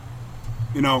stop,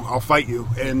 I'll fight you."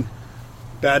 And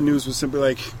Bad News was simply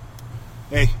like,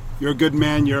 "Hey, you're a good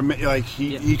man.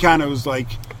 He kind of was like,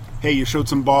 hey, you showed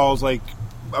some balls, like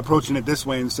approaching it this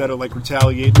way instead of like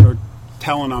retaliating or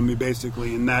telling on me,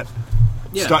 basically." And that,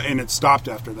 and it stopped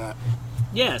after that.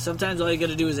 Yeah, sometimes all you got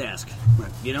to do is ask.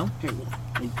 Right. You know? Hey,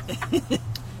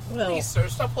 Well, Please, sir,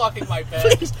 stop blocking my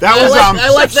bag. that was I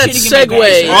like that shitting in my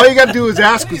segue. all you got to do is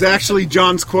ask was actually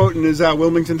John's quote in his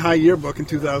Wilmington High yearbook in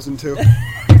 2002.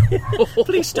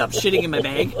 please stop shitting in my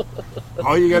bag.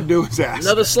 All you got to do is ask.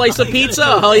 Another slice of pizza?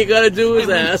 All you gotta do is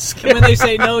ask. And when they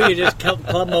say no, you just club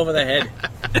them over the head.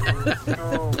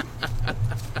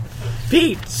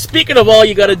 Pete, speaking of all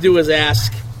you gotta do is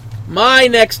ask, my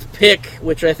next pick,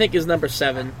 which I think is number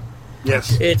 7,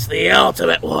 Yes. it's the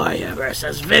Ultimate Warrior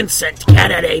versus Vincent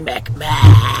Kennedy McMahon.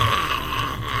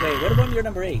 Wait, what about your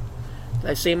number 8? Did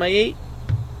I say my 8?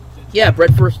 Yeah, Brett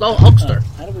Hulkster.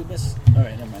 How did we miss? All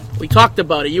right, never mind. We talked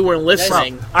about it. You weren't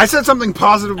listening. I said something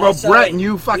positive about Sorry. Brett, and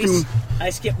you fucking. I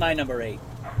skipped my number 8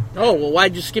 Oh, well,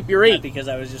 why'd you skip your 8? because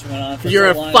I was just went on. For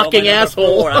You're so a long about fucking my number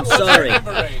asshole. 4. I'm sorry.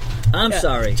 Number 8. I'm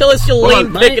sorry. Tell us your Hold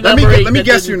lame on, pick at let number 8. me that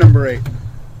guess your didn't- number 8.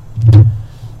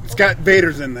 It's got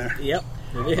Vader's in there. Yep.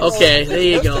 It is. Okay, there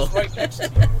you List go. is right next to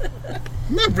you.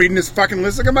 I'm not reading this fucking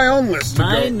list. I got my own list. To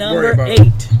My worry number about.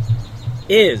 8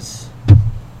 is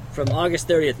from August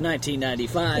 30th,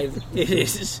 1995. It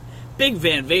is Big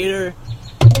Van Vader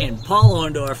and Paul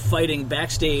Orndorff fighting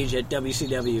backstage at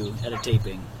WCW at a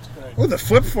taping. Oh, the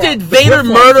flip flop. Did the Vader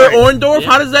flip-flop murder fight. Orndorff? Yeah.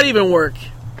 How does that even work?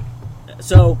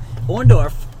 So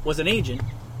Orndorff was an agent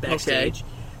backstage.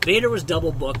 Vader was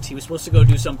double booked. He was supposed to go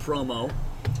do some promo,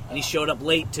 and he showed up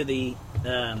late to the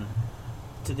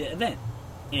event.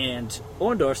 And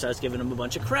Orndorff starts giving him a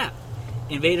bunch of crap.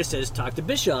 And Vader says, "Talk to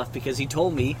Bischoff because he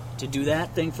told me to do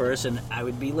that thing first, and I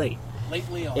would be late."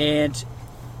 Lately on. And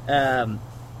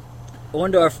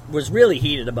Orndorff was really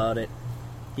heated about it.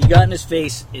 He got in his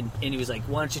face, and he was like,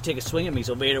 "Why don't you take a swing at me?"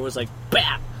 So Vader was like,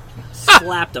 "Bap!"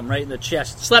 Slapped him right in the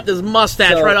chest. Slapped his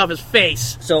mustache So- right off his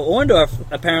face. So Orndorff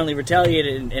apparently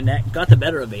retaliated and that got the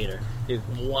better of Vader. It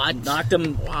What? knocked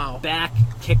him Wow. back,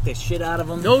 kicked the shit out of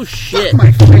him. No shit.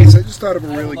 My face. I just thought of a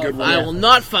really good one. I will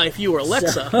not fight if you were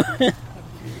Alexa.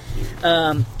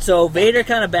 So Vader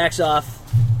kind of backs off.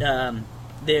 And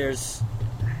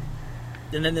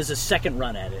then there's a second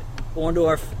run at it.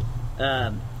 Orndorff,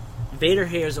 Vader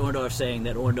hears Orndorff saying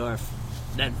that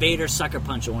Vader sucker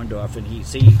punched Orndorff, and he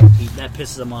that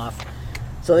pisses him off.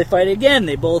 So they fight again.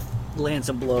 They both land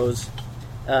some blows,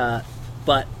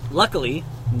 but luckily,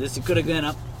 this could have gone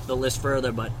up the list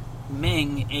further. But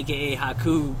Meng, aka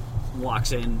Haku,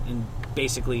 walks in and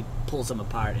basically pulls them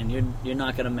apart, and you're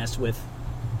not going to mess with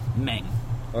Meng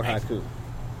or Haku.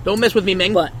 Don't mess with me,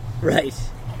 Meng. But right,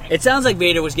 it sounds like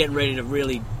Vader was getting ready to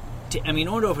really.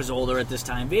 Orndorff was older at this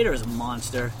time. Vader is a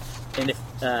monster, and if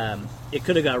it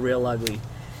could have got real ugly.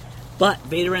 But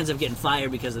Vader ends up getting fired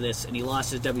because of this, and he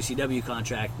lost his WCW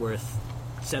contract worth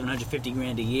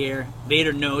 $750,000 a year.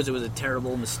 Vader knows it was a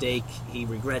terrible mistake. He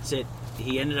regrets it.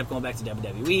 He ended up going back to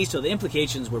WWE, so the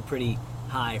implications were pretty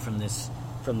high from this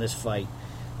fight.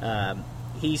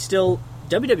 He still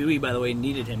WWE, by the way,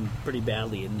 needed him pretty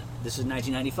badly, and this is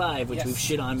 1995, which we've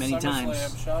shit on many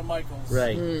times. Shawn Michaels.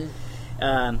 Right.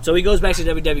 So he goes back to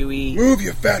WWE. Move,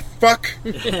 you fat fuck!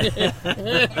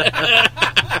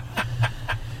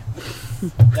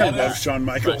 I love Shawn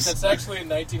Michaels. That's actually in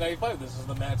 1995. This is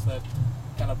the match that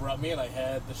kind of brought me in. I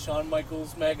had the Shawn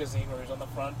Michaels magazine where he was on the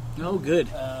front. Oh, good.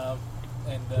 I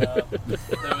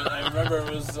remember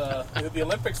it was the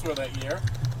Olympics were that year.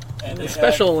 And The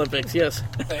Special Olympics, yes.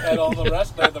 They had all the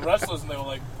wrestlers, and they were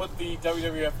like, put the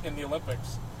WWF in the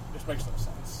Olympics, which makes no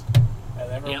sense.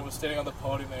 And everyone was standing on the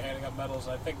podium, they're handing out medals.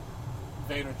 I think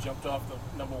Vader jumped off the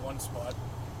 #1 spot,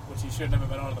 which he should have never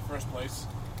been on in the first place.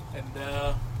 And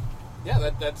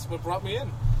that's what brought me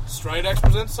in. Stridex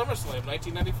presents SummerSlam,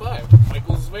 1995.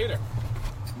 Michaels Vader.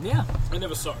 Yeah. I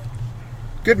never saw it.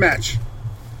 Good match.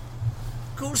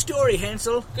 Cool story,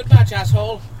 Hansel. Good match,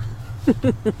 asshole.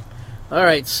 All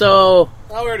right, so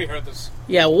I already heard this.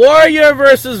 yeah, Warrior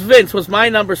versus Vince was my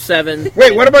number 7.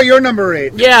 Wait, what about your number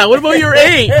 8? Yeah, what about your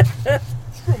 8?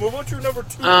 Screw, move on to your number 2.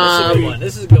 This is a good one.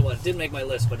 This is a good one. Didn't make my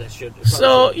list, but it should.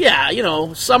 So yeah,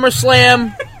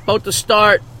 SummerSlam about to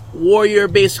start. Warrior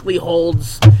basically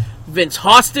holds Vince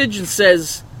hostage and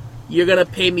says, "You're gonna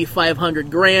pay me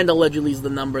 $500,000." Allegedly, is the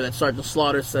number that Sergeant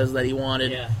Slaughter says that he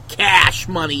wanted. Yeah. Cash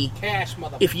money. Cash,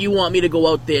 motherfucker. If you want me to go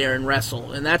out there and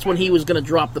wrestle, and that's when he was gonna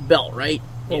drop the belt, right?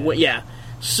 Yeah.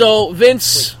 So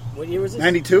Vince, What year was this?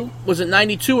 92? was it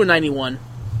 92 or 91?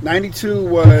 92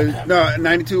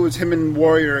 was him and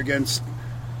Warrior against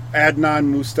Adnan,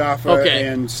 Mustafa,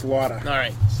 and Slaughter. All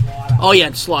right. Slaughter. Oh yeah,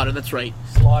 and Slaughter. That's right.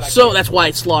 Slaughter. So that's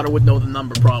why Slaughter would know the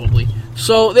number probably.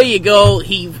 So there you go.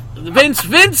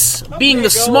 Vince, being the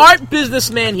smart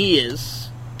businessman he is,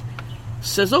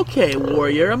 says, "Okay,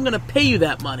 Warrior, I'm going to pay you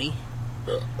that money.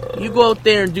 You go out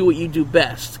there and do what you do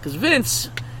best." Because Vince,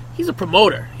 he's a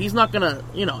promoter. He's not going to,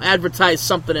 advertise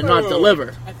something and not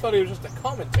deliver. I thought he was just a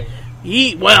commentator.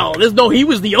 He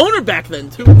was the owner back then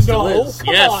too. Still is.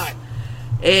 Come on.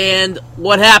 And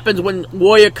what happens when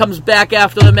Warrior comes back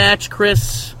after the match,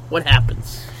 Chris? What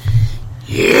happens?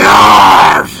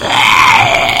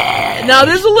 Now,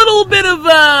 there's a little bit of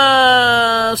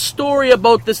a story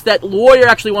about this that Warrior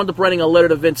actually wound up writing a letter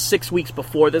to Vince 6 weeks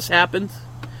before this happened,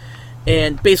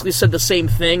 and basically said the same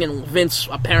thing, and Vince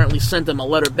apparently sent him a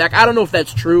letter back. I don't know if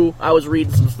that's true. I was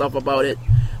reading some stuff about it.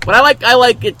 But I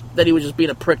like it that he was just being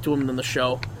a prick to him in the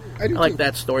show. I like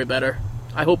that story better.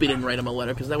 I hope he didn't write him a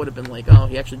letter, because that would have been like, oh,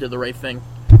 he actually did the right thing.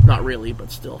 Not really,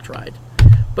 but still tried.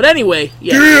 But anyway,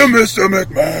 yeah. Dear Mr.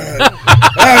 McMahon,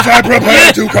 as I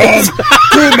prepare to come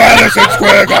to Madison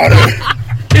Square Garden,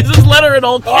 Is this letter in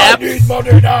all caps? I need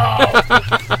money now.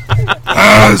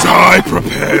 as I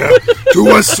prepare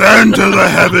to ascend to the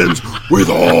heavens with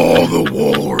all the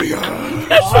warriors.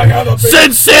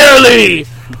 Sincerely,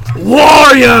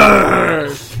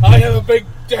 Warrior! I have a big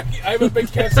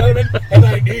cash settlement, and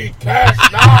I need cash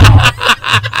now.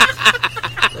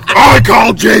 I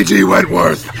called J.G.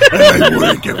 Wentworth, and they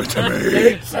wouldn't give it to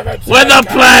me. When the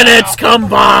planets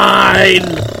combine!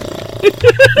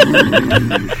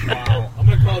 Wow. I'm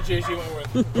going to call J.G.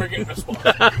 Wentworth. We're getting a response.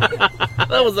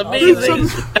 That was amazing.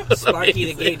 Sparky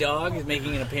the gay dog is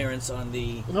making an appearance on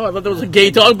the... No, I thought there was a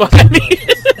gay dog behind me.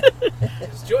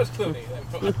 It's George Clooney.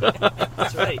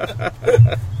 That's right.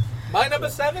 My number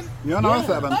 7? You're number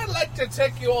 7. I'd like to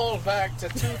take you all back to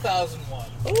 2001.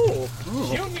 Oh.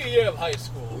 Junior year of high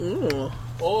school. Ooh.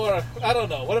 Or, I don't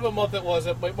know, whatever month it was,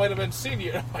 it might have been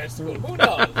senior year of high school. Who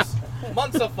knows?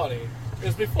 Months are funny. It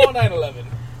was before 9/11.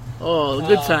 Oh, the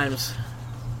good times.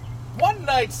 One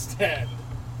Night Stand.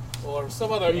 Or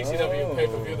some other ECW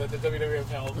pay-per-view that the WWF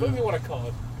held. Whatever you want to call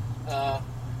it.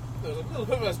 There was a little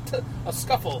bit of a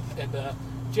scuffle, and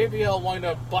JBL wound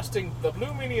up busting the Blue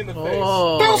Meanie in the face.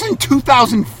 That was in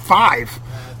 2005.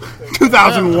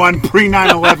 2001,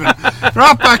 pre-9/11. They're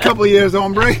off by a couple of years,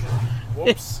 hombre.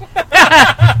 Whoops.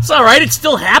 It's alright, it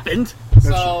still happened.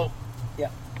 So,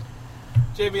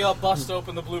 JBL busts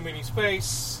open the Blue Meanie's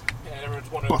face, and everyone's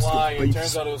wondering Busted why. It face.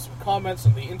 turns out it was some comments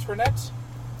on the internet.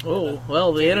 Oh,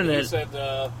 well, the He internet. said,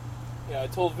 I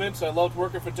told Vince I loved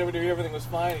working for WWE, everything was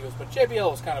fine. He goes, but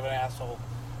JBL was kind of an asshole.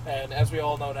 And as we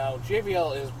all know now,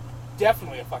 JBL is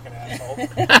definitely a fucking asshole.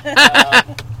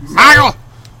 Michael!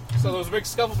 So there was a big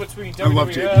scuffle between I love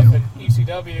WWF JBL. and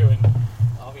ECW, and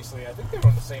obviously I think they were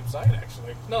on the same side,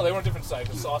 actually. No, they were on different sides,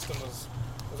 because Austin was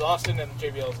Austin and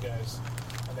JBL's guys.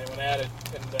 And they went at it,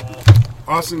 and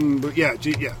Austin,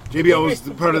 JBL was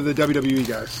part of the WWE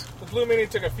guys. The Blue Meanie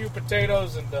took a few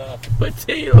potatoes and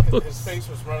Potatoes. his face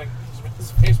was running.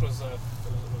 His face was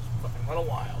fucking running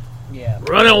wild. Yeah.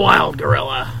 Running wild,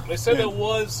 gorilla. They said there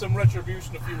was some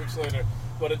retribution a few weeks later,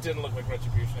 but it didn't look like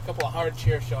retribution. A couple of hard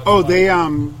chair shots. Oh,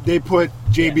 they put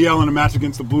JBL in a match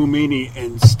against the Blue Meanie,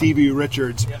 and Stevie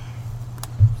Richards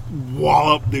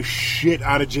walloped the shit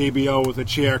out of JBL with a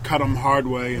chair, cut him hard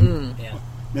way, and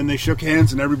then they shook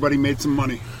hands, and everybody made some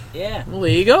money. Yeah. Well, there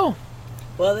you go.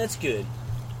 Well, that's good.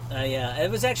 It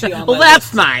was actually on Well, my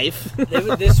that's list.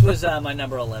 nice. This was my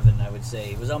number 11, I would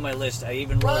say. It was on my list. I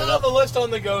even wrote it Well, up. the list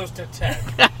only goes to 10.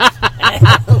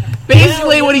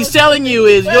 Basically, what he's telling you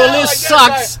is your Well, list I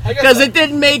sucks guess because it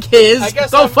didn't make his. I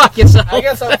guess Go I'm- fuck yourself. I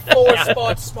guess I'm 4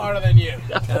 spots smarter than you.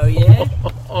 Oh, yeah?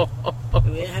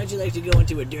 How'd you like to go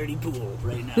into a dirty pool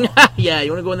right now? Yeah,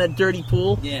 you want to go in that dirty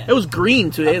pool? Yeah. It was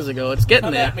green 2 days ago. It's getting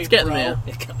Come there. at me, It's getting bro. there.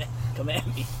 Come at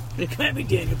me. Come at me,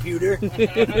 Daniel Pewter.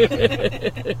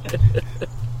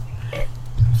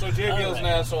 So JBL's an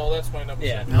asshole. That's my number.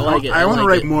 Yeah. 7. I like it. I want to like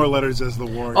write it. more letters as the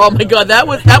Warrior. Oh my god, that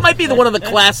might be one of the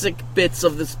classic bits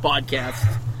of this podcast.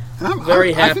 And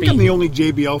very I think happy. I'm the only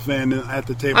JBL fan at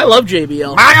the table. I love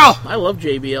JBL. Michael! I love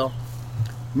JBL.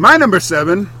 My number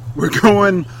 7, we're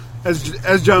going,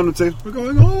 as John would say, we're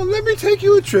going, let me take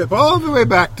you a trip all the way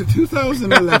back to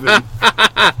 2011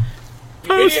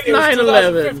 Post Idiot, it was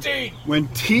 9/11. 2015. when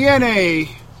TNA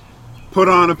put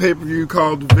on a pay-per-view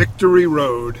called Victory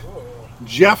Road.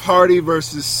 Jeff Hardy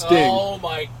versus Sting. Oh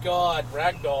my God,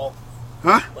 Ragdoll.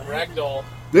 Huh? Ragdoll.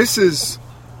 This is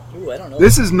Ooh, I don't know.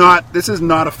 this is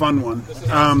not a fun one. This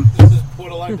is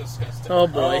borderline disgusting. Oh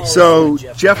boy. So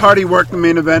Jeff Jeff Hardy worked the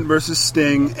main event versus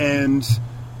Sting, and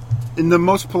in the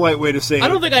most polite way to say I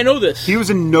don't it, think I know this. he was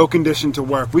in no condition to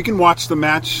work. We can watch the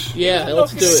match Yeah,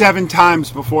 let's do it. 7 times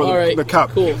before All right, the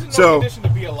cup. cool. He's in no So condition to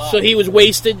be alive. So he was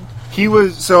wasted. he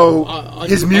was On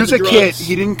his the music drugs. hit.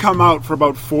 He didn't come out for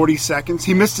about 40 seconds.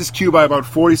 He missed his cue by about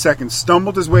 40 seconds.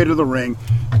 Stumbled his way to the ring.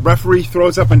 Referee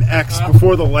throws up an X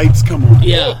before the lights come on.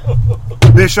 Yeah.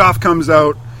 Bischoff comes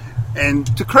out, and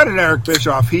to credit Eric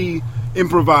Bischoff, he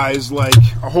improvised like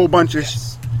a whole bunch of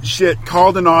shit,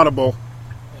 called an audible,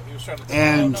 He was trying to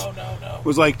and no.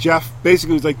 was like, Jeff,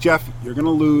 basically was like, Jeff, you're going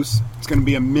to lose. It's going to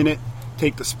be a minute.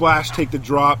 Take the splash, take the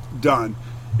drop, done.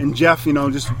 And Jeff, he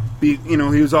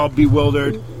was all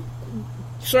bewildered.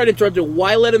 Sorry to interrupt you.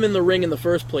 Why let him in the ring in the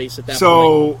first place at that point?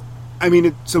 So, I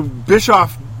mean, so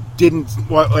Bischoff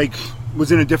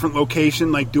was in a different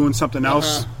location, like doing something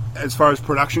else as far as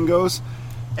production goes.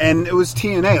 And it was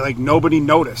TNA, like nobody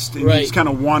noticed. And Right. he just kind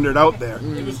of wandered out there.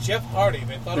 It was Jeff Hardy.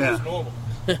 They thought Yeah. it was normal.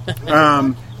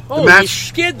 The Oh, match- you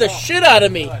scared the shit out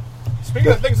of me.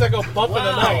 Speaking of things that go bump in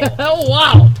the night, Oh,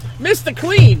 wow. Mr.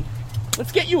 Clean.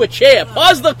 Let's get you a chair.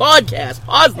 Pause the podcast.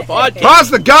 Pause the podcast. Pause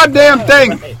the goddamn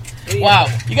thing! Wow.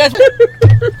 You guys...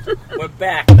 We're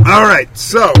back. All right,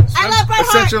 so I love Bret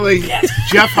Hart. essentially,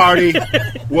 Jeff Hardy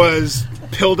was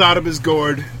pilled out of his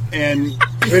gourd, and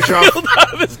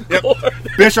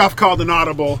Bischoff called an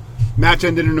audible. Match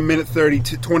ended in a minute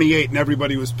 28, and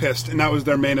everybody was pissed, and that was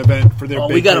their main event for their Oh,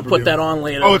 big we got to pay-per-view. put that on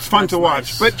later. Oh, it's fun That's to watch.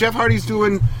 nice. But Jeff Hardy's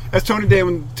doing, as Tony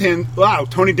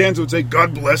Danza would say,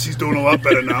 God bless, he's doing a lot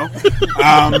better now.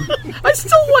 I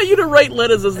still want you to write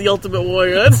letters as the Ultimate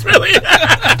Warrior. That's really...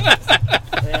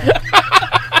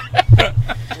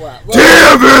 Well,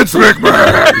 Dear Vince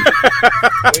McMahon!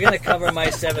 we're going to cover my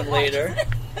 7 later.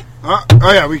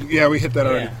 We hit that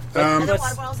already. What's-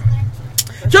 Water bottles in there.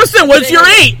 Justin, what's your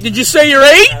 8? Did you say your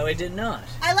 8? No, I did not.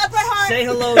 I love Bret Hart. Say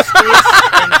hello,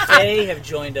 Stace and Faye have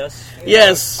joined us.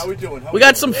 Yes. how we doing? We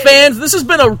got some fans. This has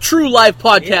been a true live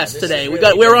podcast Yeah, this today.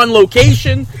 is We're on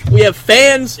location. We have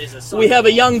fans. There's a soccer We have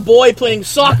a young boy playing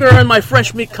soccer on my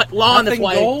freshly cut lawn. That's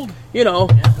why, gold. you know,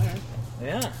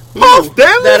 Yeah. Oh,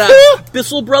 damn that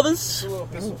Bissell Brothers.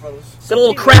 Got a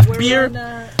little craft beer.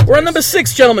 We're on number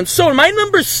 6, gentlemen. So my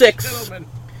number 6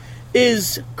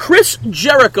 is Chris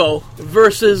Jericho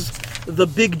versus the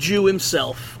Big Jew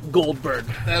himself, Goldberg.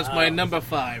 That's my number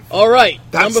 5. All right,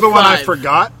 That's number the one I 5.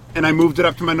 forgot, and I moved it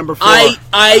up to my number 4. I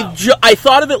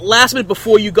thought of it last minute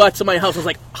before you got to my house. I was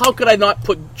like, how could I not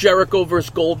put Jericho versus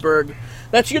Goldberg?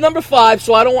 That's your number 5,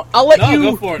 so I'll let you.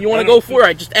 Go for it. You want to No, no. go for it?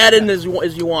 I just add in as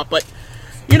you want, but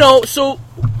so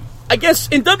I guess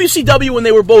in WCW when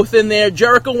they were both in there,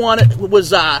 Jericho was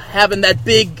having that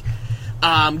big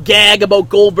gag about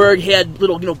Goldberg. He had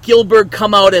little Gilbert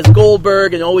come out as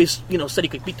Goldberg and always said he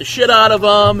could beat the shit out of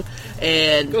him.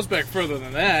 And It goes back further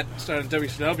than that. Started in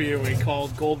WCW when he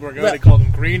called Goldberg out. He called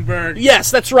him Greenberg.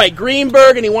 yes, that's right,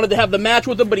 Greenberg, and he wanted to have the match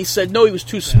with him, but he said no, he was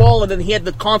too small. And then he had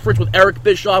the conference with Eric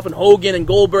Bischoff and Hogan and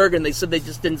Goldberg, and they said they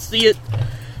just didn't see it.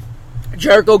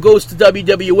 Jericho goes to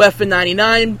WWF in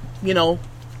 99,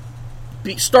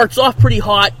 starts off pretty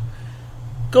hot,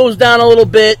 goes down a little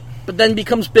bit, but then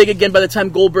becomes big again by the time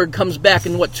Goldberg comes back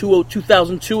in,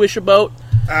 2002-ish about?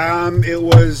 It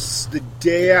was the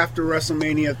day after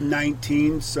WrestleMania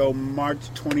 19, so March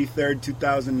 23rd,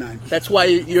 2009. That's why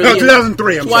you're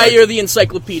 2003, That's why you're the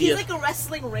encyclopedia. He's like a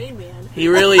wrestling Rain Man. He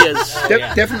really is.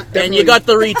 Definitely. And you got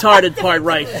the retarded part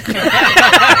right.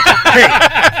 Hey,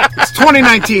 it's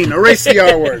 2019. Erase the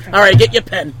R word. All right, get your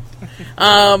pen.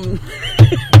 I'm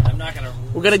not gonna.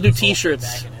 We're gonna do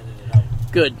T-shirts.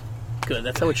 Good.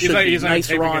 That's how it should be. He's Nice,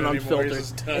 not raw, and taping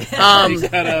it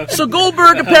unfiltered. So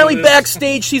Goldberg apparently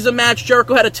backstage sees a match.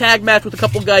 Jericho had a tag match with a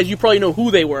couple guys. You probably know who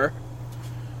they were.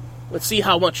 Let's see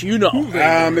how much you know.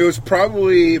 It was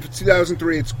probably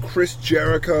 2003. It's Chris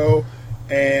Jericho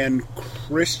and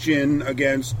Christian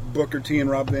against Booker T and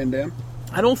Rob Van Dam.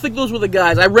 I don't think those were the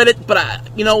guys. I read it, but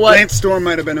you know what? Lance Storm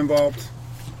might have been involved.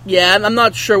 Yeah, I'm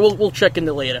not sure. We'll check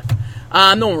into later.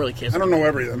 No one really cares. I don't know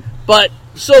everything. But,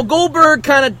 so Goldberg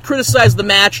kind of criticized the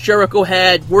match Jericho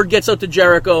had. Word gets out to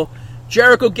Jericho.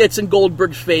 Jericho gets in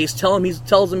Goldberg's face, tells him he's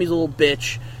a little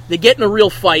bitch. They get in a real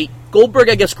fight. Goldberg,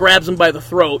 I guess, grabs him by the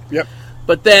throat. Yep.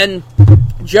 But then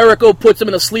Jericho puts him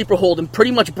in a sleeper hold and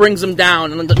pretty much brings him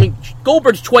down. And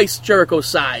Goldberg's twice Jericho's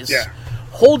size. Yeah.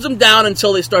 Holds him down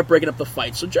until they start breaking up the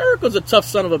fight. So Jericho's a tough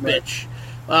son of a bitch.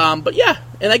 But yeah,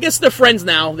 and I guess they're friends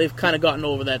now. They've kind of gotten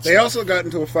over that They also got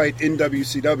into a fight in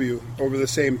WCW over the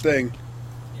same thing.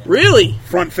 Really?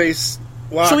 Front face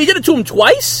lock. So he did it to him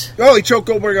twice? Oh, he choked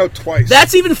Goldberg out twice.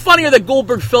 That's even funnier that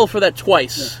Goldberg fell for that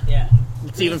twice. Yeah.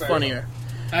 It's even funnier.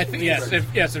 I think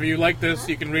if you like this,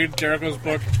 you can read Jericho's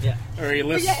book, or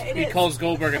he calls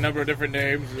Goldberg a number of different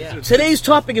names. Yeah. Today's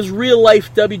topic is real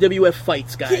life WWF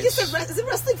fights, guys. He just said, is it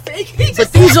wrestling fake?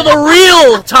 But these are the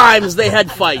real times they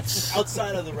had fights.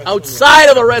 Outside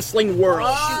of the wrestling world.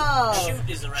 Oh. Shoot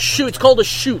is the Shoot, it's called a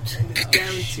shoot. It's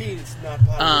guaranteed it's not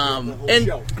part of the whole And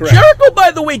show. Correct. Jericho,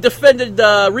 by the way, defended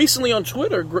recently on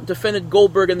Twitter, defended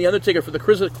Goldberg and The Undertaker for the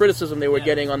criticism they were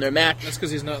getting on their match. That's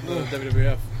because he's not in the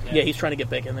WWF. Yeah, he's trying to get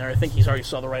back in there. I think he's already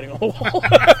saw the writing on the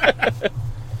wall.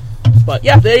 But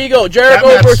yeah, there you go. that Jericho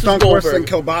match versus stunk worse than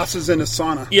Goldberg. kielbasa's in a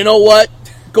sauna. You know what?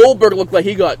 Goldberg looked like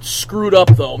he got screwed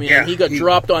up, though. Yeah, He got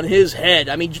dropped on his head.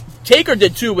 I mean, Taker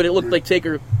did too, but it looked like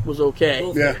Taker was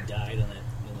okay. Yeah. died in that.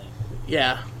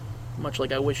 Yeah, much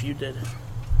like I wish you did.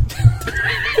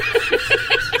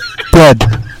 Dead.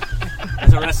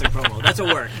 That's a wrestling promo. That's a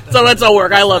work. So that's all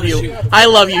work. I love you. I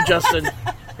love you, Justin.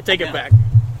 I take it back.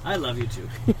 I love you too.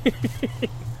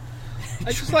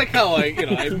 I just like how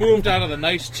I moved out of the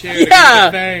nice chair to Yeah. get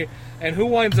the buffet, and who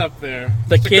winds up there?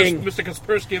 The Mr. king. Mr.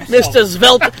 Kaspersky himself. Mr.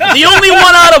 Svelte, the only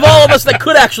one out of all of us that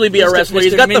could actually be a wrestler.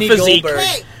 He's got the Mini physique. Goldberg.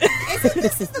 Hey,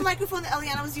 this is the microphone that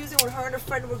Eliana was using when her and her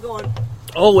friend were going,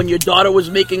 Oh, when your daughter was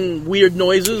making weird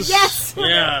noises? yes!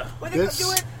 Yeah. When they This-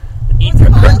 do it,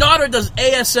 Her daughter does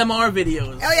ASMR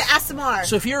videos. oh yeah, ASMR.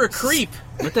 So if you're a creep,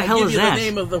 What the I'll hell give is you that? the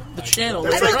name of the channel.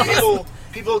 That's like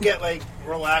people get like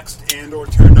relaxed and or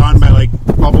turned on by like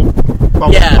bubble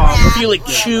Yeah, pop. if you like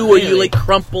chew or you like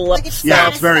crumple up. Like it's Yeah,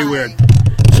 it's very satisfying.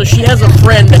 weird. So she has a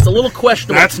friend that's a little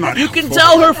questionable. That's not You can helpful.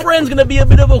 tell her friend's gonna be a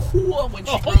bit of a whore when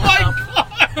she Oh grows my up.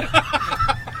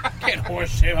 god! Can't horse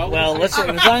shit. Well, let's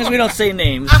as long as we don't say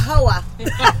names. Ahoa.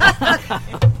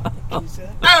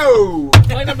 Oh!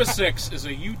 My number 6 is a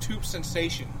YouTube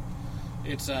sensation.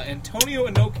 It's Antonio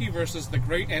Inoki versus the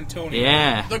Great Antonio.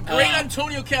 Yeah. The great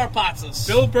Antonio Carapatzis.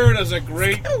 Bill Byrne has a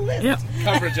great Yeah.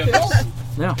 coverage of this.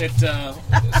 Yeah.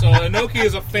 So Inoki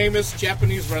is a famous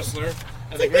Japanese wrestler,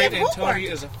 and the Great they have homework.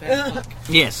 Antonio is a fat fuck.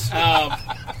 Yes.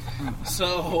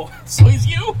 So he's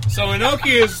you? So Inoki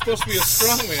is supposed to be a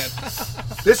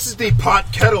strongman. This is the pot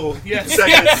kettle Yes.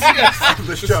 segment Yes. of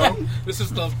the show. This is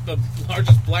the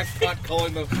largest black pot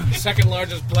calling the second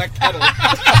largest black kettle.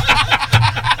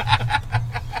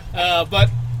 But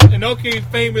Inoki,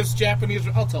 famous Japanese...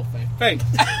 I'll tell Faye.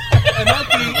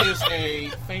 Inoki is a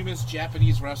famous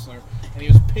Japanese wrestler, and he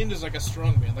was pinned as like a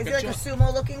strongman. Is he like a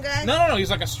sumo-looking guy? No,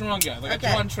 he's like a strong guy, like Okay.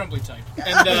 a John Tremblay type.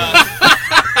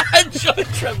 And John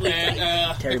Tremblay.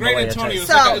 the Great Bollea Antonio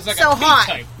type. is like So a Pete hot.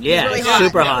 type. Yeah, really it's hot.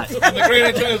 super hot. And the Great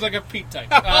Antonio is like a Pete type.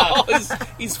 Oh,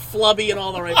 he's flubby in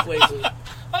all the right places.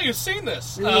 Oh, you've seen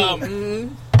this.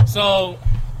 So,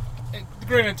 the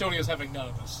Great Antonio is having none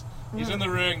of this. He's in the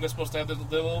ring. They're supposed to have their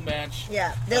little match.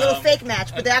 Yeah, their little fake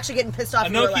match, but they're actually getting pissed off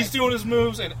in real Inoki's life. doing his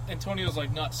moves, and Antonio's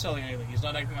like not selling anything. He's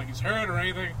not acting like he's hurt or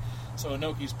anything. So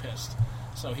Inoki's pissed.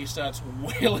 So he starts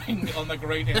wailing on the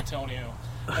Great Antonio.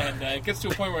 And it gets to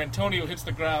a point where Antonio hits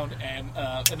the ground, and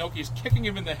Inoki's kicking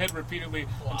him in the head repeatedly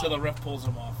until the ref pulls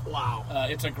him off. Wow.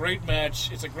 It's a great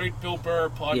match. It's a great Bill Burr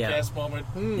podcast moment.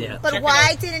 Yeah. But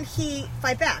why didn't he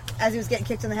fight back as he was getting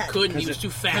kicked in the head? Couldn't. He was too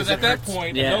fast. Because at that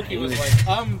point, Inoki was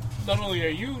like, not only are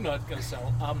you not going to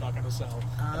sell, I'm not going to sell.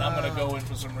 And I'm going to go in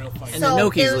for some real fights. And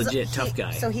Inoki's a legit tough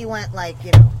guy. So he went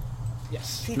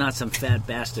Yes. Not some fat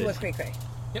bastard. He was cray-cray.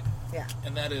 Yep. Yeah.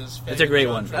 And that is... That's a great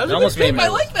one. That was Almost a good made pick. me I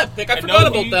like that pick. I forgot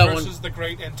about that one. versus the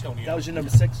great Antonio. That was your number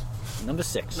 6? Number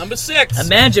 6. Number 6.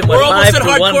 Imagine what We're almost at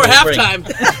 5-1 hardcore will bring. halftime.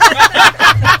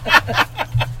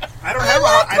 I don't have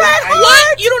a...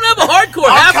 What? You don't have a hardcore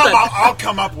halftime? I'll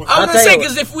come up with I was I'll going to tell say, you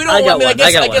because what. if we don't... I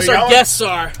guess one. our guests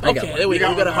are... I got Okay, one. there we go.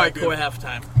 You We got got a one. hardcore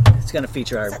halftime. It's going to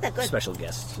feature our not that good. special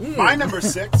guest. My number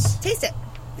 6 Taste it.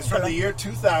 is from the year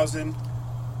 2000.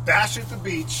 Bash at the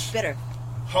Beach. Bitter.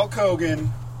 Hulk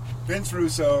Hogan. Vince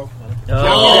Russo.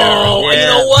 Oh, yeah. you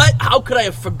know what? How could I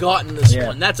have forgotten this Yeah.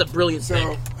 one? That's a brilliant So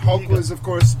thing. Hulk was, of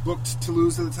course, booked to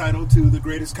lose the title to the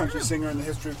greatest country singer in the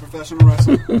history of professional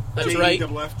wrestling. That's right.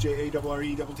 J-E-F-F,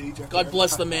 J-A-R-R-E-T-T. God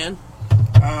bless the man.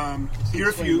 He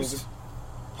refused.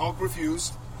 Hulk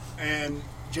refused. And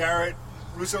Jarrett,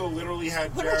 Russo literally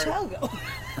had Where did Jarrett child go?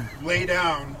 lay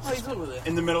down Oh, he's over there.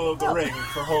 in the middle of the ring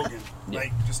for Hogan.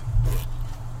 Like, just...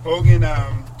 Hogan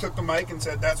took the mic and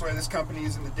said, "That's why this company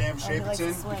is in the damn shape it's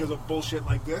in, because of bullshit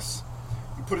like this."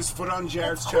 He put his foot on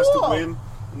Jarrett's chest to win,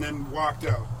 and then walked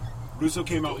out. Russo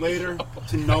came out later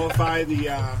to nullify the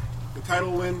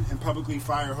title win and publicly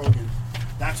fire Hogan.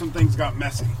 That's when things got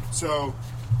messy. So,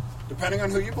 depending on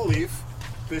who you believe,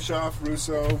 Bischoff,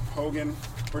 Russo, Hogan,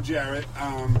 or Jarrett,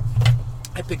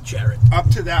 I picked Jarrett. up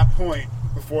to that point,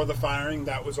 before the firing,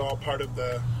 that was all part of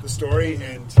the story,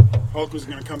 and Hulk was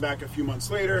going to come back a few months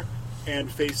later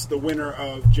and face the winner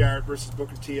of Jarrett versus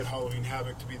Booker T at Halloween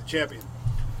Havoc to be the champion.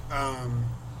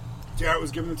 Jarrett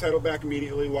was given the title back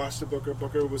immediately, lost to Booker.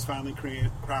 Booker was finally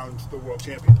crowned the world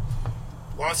champion.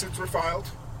 Lawsuits were filed.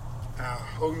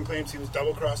 Hogan claims he was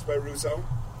double-crossed by Russo.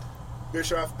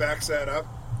 Bischoff backs that up,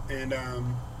 and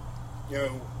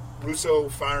Russo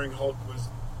firing Hulk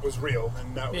was real,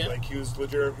 and that was like he was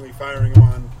legitimately firing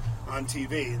him on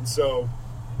TV, and so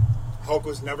Hulk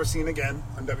was never seen again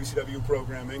on WCW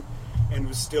programming, and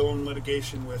was still in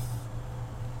litigation with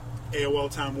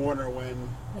AOL Time Warner when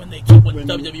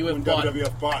WWF bought him.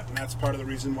 WWF bought, and that's part of the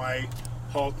reason why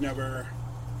Hulk never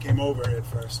came over at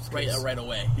first. Right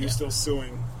away. He was still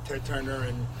suing Ted Turner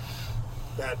and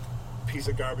that piece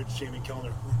of garbage, Jamie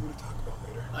Kellner. We're going to talk about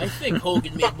later. I think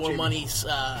Hogan made more money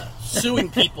suing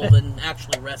people than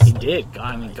actually wrestling. He did.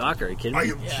 I mean, Gawker, are you kidding I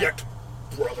me? object,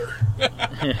 brother.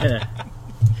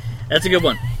 That's a good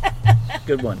one.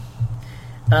 Good one.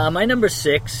 My number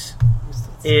 6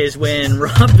 is when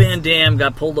Rob Van Dam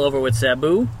got pulled over with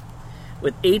Sabu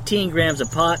with 18 grams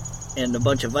of pot and a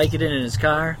bunch of Vicodin in his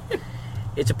car.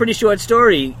 It's a pretty short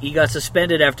story. He got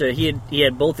suspended after he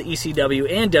had both the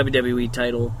ECW and WWE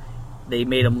title. They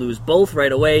made him lose both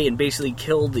right away and basically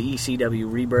killed the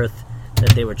ECW rebirth that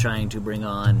they were trying to bring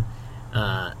on.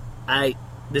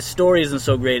 This story isn't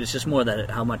so great. It's just more that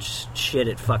how much shit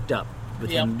it fucked up with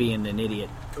him being an idiot.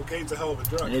 Cocaine's a hell of a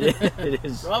drug. It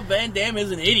is. Rob Van Dam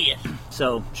is an idiot.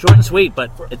 So short and sweet,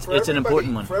 but For it's an everybody-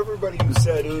 important one. For everybody who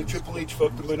said, Triple H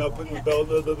fucked him up and blah,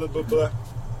 blah, blah, blah, blah, blah.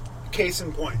 Case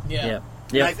in point. Yeah.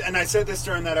 And I said this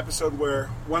during that episode where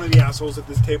one of the assholes at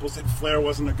this table said Flair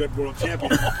wasn't a good world champion.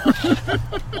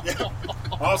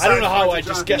 I don't know how I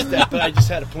just guessed that, but I just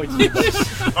had a point to make.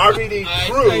 RVD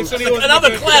proved.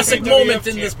 Another classic WWF moment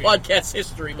in this champion. podcast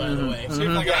history, by the way.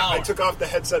 Seemed like an I hour. took off the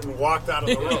headset and walked out of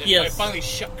the room. Yes. I finally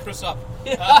shut Chris up.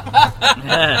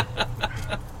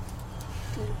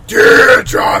 Dear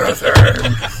Jonathan!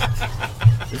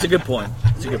 It's a good point.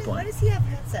 It's a good Why point. does he have a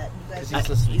headset? You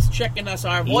guys? He's checking us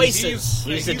our voices.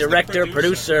 He's the the director,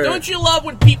 producer. Don't you love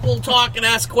when people talk and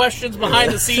ask questions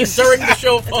behind the scenes during the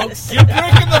show, folks? You're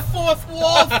breaking the fourth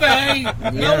wall, Faye.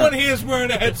 No one here is wearing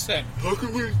a headset. How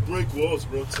can we break walls?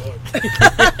 We're outside.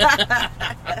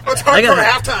 What's hard for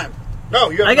halftime? No,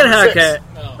 you have I got a number six.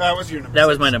 haircut. No. That was your number That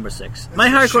was six. my number 6. My a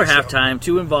hardcore shit show. halftime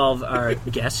to involve our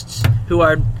guests, who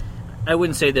are, I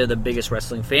wouldn't say they're the biggest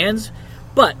wrestling fans,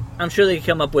 but I'm sure they could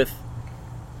come up with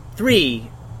 3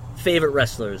 favorite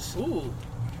wrestlers. Ooh.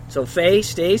 So Faye,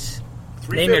 Stace,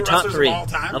 Three name your favorite top wrestlers 3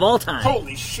 of all time? time.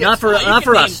 Holy shit. Not for You not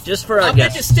can for name- us, just for our I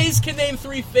bet you guests. Stace can name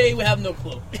 3 Faye. We have no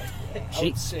clue. I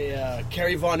would say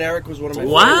Kerry Von Erich was one of my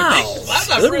Wow. favorites. That's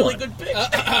a Good really one. good pick.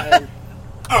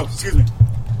 Oh, excuse me.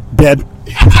 Dead. Is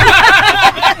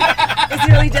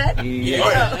he really dead?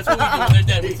 Yeah, that's what we do when they're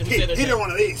dead. We say He they're did dead.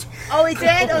 one of these. Oh, he did?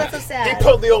 Oh, that's so He sad.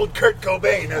 pulled the old Kurt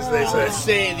Cobain, as they say.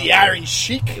 Say the Iron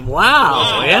Sheik.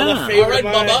 Wow. Yeah. All right,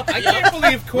 Bubba. I can't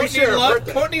believe share a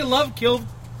birthday. Courtney Love killed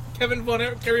Kevin Von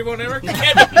Erich, Kerry Von Erich.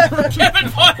 Kevin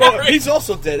Von Well, Erich. he's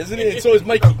also dead, isn't he? And so is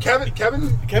Mikey.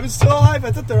 Kevin's still alive?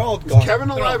 I thought they're all gone.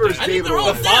 Kevin alive or is I think David they're all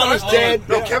alive? dead. Father's dead.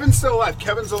 No, Kevin's still alive.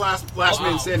 Kevin's the last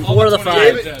man standing. Four of the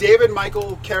five. David,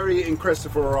 Michael, Kerry, and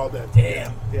Christopher are all dead.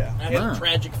 Damn. Yeah. That's a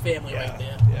tragic family right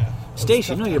there. Yeah. Stace,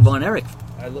 you know you're Von Erich.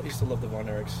 I used to love the Von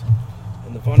Erichs.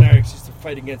 And the Von Erichs used to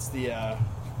fight against the, what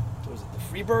was it, the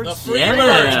Freebirds? The Yeah.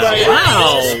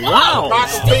 Freebirds. Wow.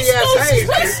 Michael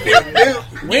P.S.A.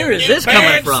 Where is this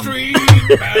coming from?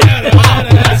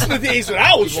 That's the days when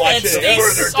I was And watching it.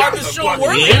 Stace on the show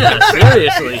working. Yeah,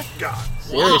 seriously. God.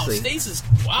 Wow, Seriously. Stace is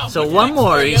wow. So good one next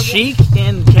more. together. Sheik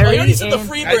and Oh, Kerry. you already said the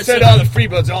and- I Freebirds. said all the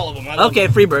Freebirds, all of them. I love Okay,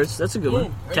 Freebirds. That's a good one.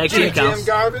 Boom. Tag team Jim counts.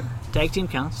 Garvin. Tag team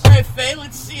counts. All right, Faye,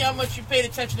 let's see how much you paid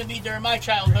attention to me during my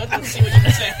childhood. Let's see what you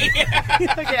can say.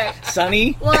 Okay.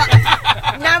 Sonny. Well, okay,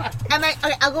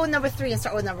 I'll go with number 3 and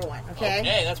start with number 1, okay?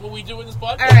 Okay, that's what we do in this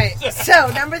podcast. All right. So,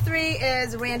 number 3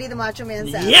 is Randy the Macho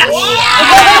Man Savage. Yes. Oh,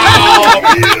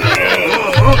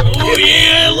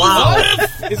 yeah. Wow.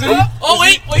 Isn't he? Oh,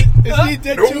 wait. Isn't he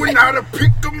dead too? Knowing how to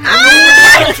pick them.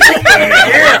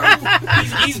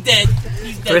 He's dead.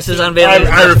 He's dead. Chris is unveiling.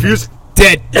 I refuse.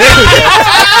 Dead.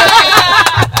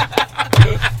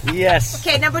 Yes.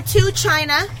 Okay, number 2,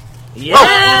 China.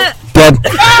 Yeah.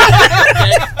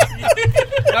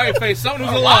 All right, Faye, someone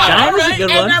who's alive. China's a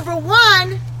good And one. number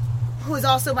 1, who is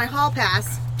also my hall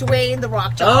pass, Dwayne the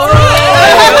Rock Johnson. Oh.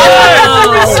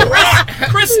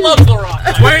 Chris loves The Rock.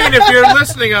 Dwayne, if you're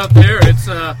listening out there, it's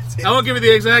I won't give you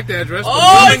the exact address, but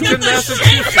Oh, Wilmington,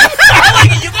 Massachusetts. I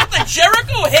like it. You got the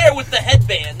Jericho hair with the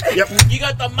headband. Yep. You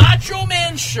got the Macho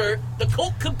Man shirt, the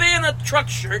Colt Cabana truck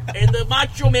shirt, and the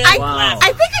Macho Man Wow.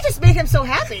 I think I just made him so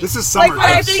happy. This is summer. Like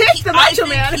when I picked the Macho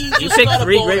Man. You picked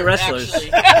 3 great wrestlers.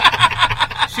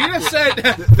 She just said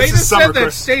they is just summer, said that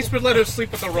Chris. Stace would let her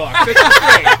sleep with The Rock. This is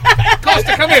great.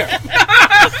 Costa, come here.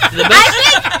 The best,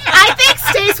 I think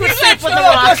Stace would sleep with the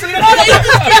Rock.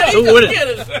 who wouldn't?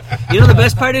 You know the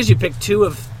best part is you picked 2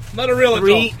 of Not a real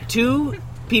adult. 2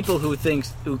 people who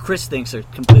Chris thinks are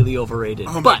completely overrated.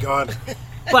 Oh my but God.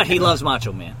 but he loves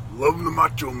Macho Man. Love the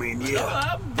Macho Man, yeah.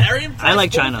 I'm very impressed. I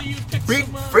like Both China. of you picked Big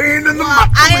some, fan of the Well,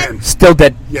 Macho I- Man. Still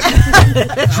dead. Yeah.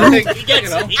 I think, He gets you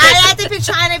know. it. He I gets had to pick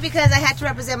China because I had to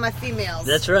represent my females.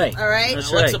 That's right. All right.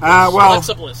 That's Alexa right. Bliss. well-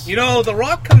 Alexa Bliss. You know, The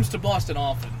Rock comes to Boston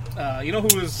often. You know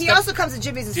who is... He also comes to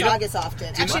Jimmy's and You know- Saugus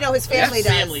often. Actually, no, his family His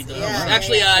does. family does. Yeah,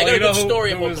 Actually, yeah. I got Well, a you know good who-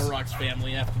 story who about is- The Rock's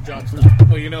family after John stopped.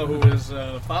 Well, you know who his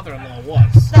father-in-law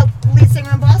was. The lead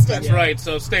singer in Boston. That's right.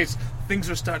 So, Stace, things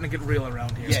are starting to get real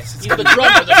around here. Yes. He's the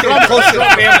drummer. The drummer. Close to the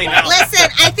family now. Listen,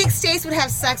 I think Stace would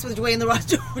have sex with Dwayne the Rock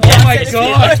Johnson. Oh, my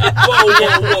God.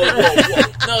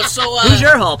 Whoa. No, so, Who's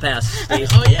your hall pass, Steve?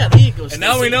 Oh, yeah, there you go. And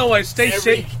now we know why Stace...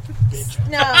 Every-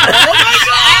 No.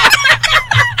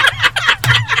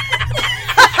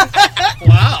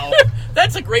 Wow.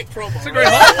 That's a great promo. That's a great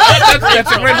hall,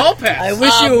 that's a great hall pass. I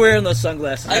wish you were wearing those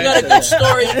sunglasses. I got a good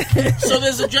story. So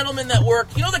there's a gentleman that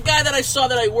worked. You know the guy that I saw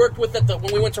that I worked with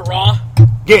when we went to Raw?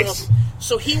 Yes.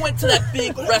 So he went to that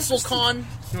big WrestleCon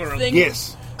thing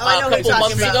Yes. Oh, I know a who you're couple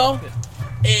talking months about. ago.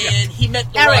 And he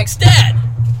met The Eric. Rock's dad.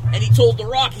 And he told The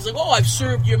Rock, he's like, oh, I've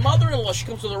served your mother-in-law. She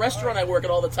comes to the restaurant I work at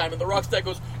all the time. And The Rock's dad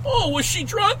goes, oh, was she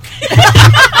drunk?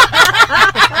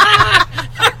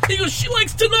 He goes, she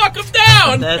likes to knock him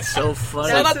down. That's so funny.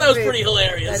 So I thought that was amazing. pretty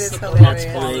hilarious. That is The hilarious.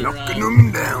 Rock's father, Knocking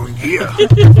them down, yeah.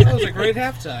 That was a great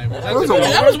halftime. That was a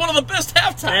That was one of the best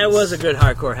halftimes. That was a good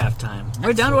hardcore halftime.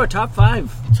 We're down to our top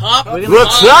 5. top We're The gonna-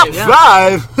 top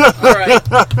Yeah. 5. All right.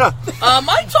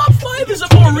 My top 5 is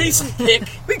a more recent pick.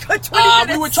 We got 20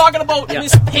 minutes. We were talking about Yeah.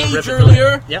 Miss Page Rip it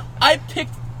earlier. Yep. I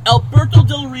picked Alberto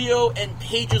Del Rio and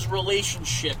Paige's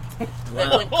relationship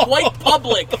that went quite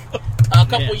public a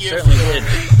couple years certainly ago. did.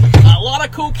 A lot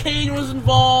of cocaine was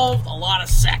involved, a lot of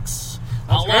sex,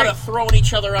 a lot great. of throwing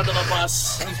each other under the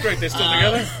bus. That's great. They still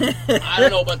together? I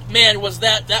don't know, but man, was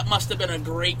that must have been a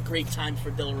great time for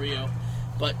Del Rio.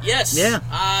 But yes, Yeah.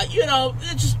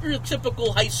 it's just real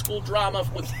typical high school drama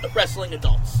with wrestling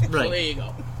adults. So Right. there you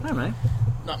go. All right.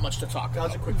 Not much to talk about. That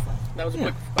was a quick fight. That was a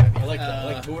quick I like that. I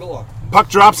like to move it along. Puck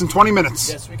drops in 20 minutes.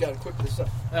 Yes, we got to quick this up.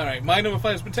 All right. My number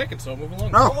 5 has been taken, so move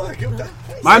along. Oh, Oh, give that.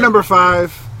 my number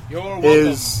 5 You're welcome.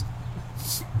 is...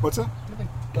 What's that?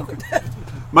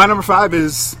 My number 5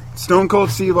 is Stone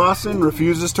Cold Steve Austin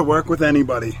refuses to work with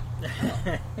anybody.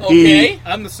 Okay.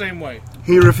 I'm the same way.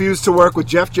 He refused to work with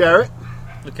Jeff Jarrett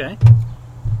Okay.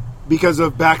 because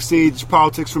of backstage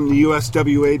politics from the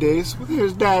USWA days with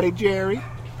his daddy, Jerry.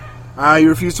 He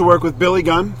refused to work with Billy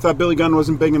Gunn. Thought Billy Gunn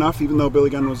wasn't big enough, even though Billy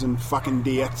Gunn was in fucking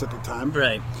DX at the time.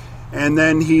 Right. And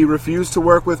then he refused to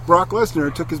work with Brock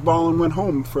Lesnar, took his ball and went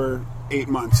home for 8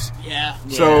 months. Yeah.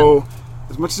 So,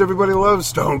 as much as everybody loves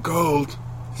Stone Cold,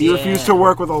 he refused to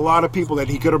work with a lot of people that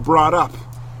he could have brought up.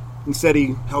 Instead,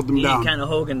 he held them down. He kind of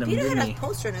Hogan them, Peter didn't had he? a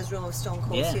poster in his room of Stone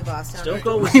Cold Yeah. Steve Austin. Stone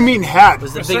Cold What do you mean had?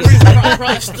 was the For some biggest. reason,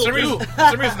 Probably for still some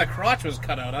do. reason the crotch was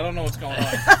cut out. I don't know what's going on.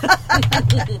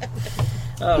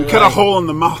 You cut a hole in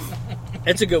the mouth.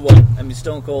 It's a good one. I mean,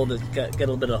 Stone Cold has got a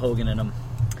little bit of Hogan in him.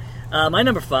 My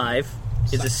number 5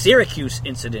 is a Syracuse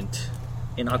incident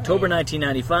in October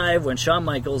 1995 when Shawn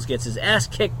Michaels gets his ass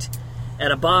kicked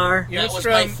at a bar. Yeah, That was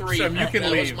my Strum, 3. Strum, you can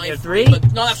that leave. Was my Your 3? 3?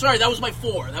 No, I'm sorry. That was my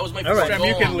 4. That was my 4. All right. Strum, Go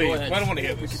you on, can go leave. ahead. I don't want to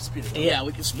hear this. Yeah,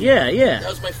 we can speak. Yeah, yeah. That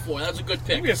was my 4. That was a good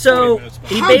We pick. have So 40 minutes, but-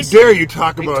 he How basically dare you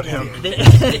talk about him?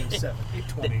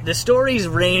 8:20. the stories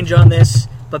range on this,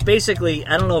 but basically,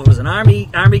 I don't know if it was an army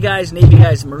guys, Navy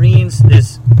guys, Marines.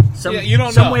 There's some Yeah, you don't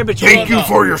know. somewhere between Thank you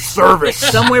for your service.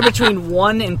 somewhere between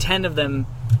 1 and 10 of them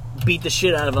beat the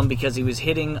shit out of him because he was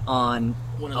hitting on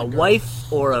One of a the girls.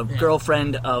 wife or a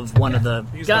girlfriend of one of the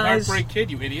He's the guys. heartbreak kid,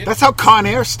 you idiot. That's how Con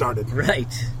Air started. Right.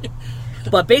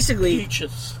 But basically,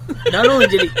 Peaches. not only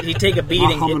did he take a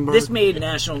beating, hummingbird. this made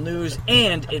national news,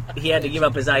 and he had to give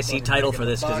up his IC title for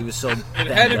this because he was so It banged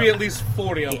had to be up. at least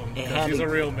 40 of them It because had he's to a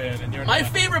real man, and you're My not.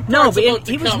 favorite No, part's but about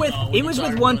to he was come, with though, when he you was talk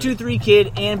with about 1, it. 2, 3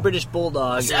 Kid and British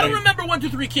Bulldog. See, I don't remember 1, 2,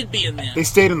 3 Kid being there. They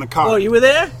stayed in the car. Oh, you were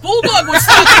there? Bulldog was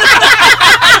still.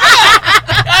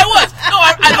 I was. No,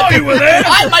 I you were there?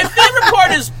 my favorite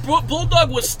part is Bulldog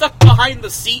was stuck behind the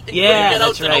seat and Yeah, couldn't get out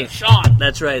that's to right. help Sean.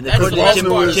 That's right. That's According the to best Jim,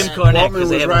 part, Jim man. Cornette, Waltman because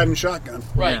they was have riding shotgun.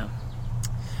 Right. Yeah.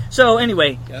 So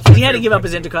anyway, that's he my had to give favorite up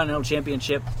his Intercontinental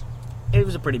Championship. It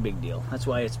was a pretty big deal. That's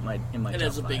why it's in my It top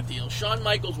is a 5. big deal. Shawn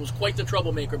Michaels was quite the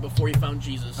troublemaker before he found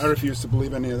Jesus. I refuse to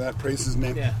believe any of that. Praise his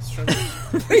name. Yeah, Strum's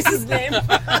What's his name?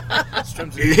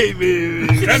 Strum's an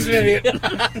idiot.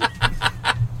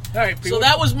 All right, So people.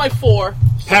 that was my 4.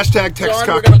 Hashtag text John, we're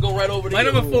cock. going to go right over to My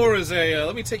you. number 4 is a.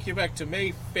 Let me take you back to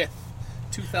May 5th,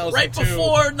 2002. Right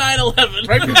before 9/11.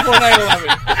 Right before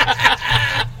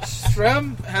 9/11.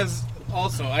 Strum has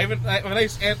also.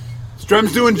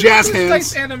 Strum's doing jazz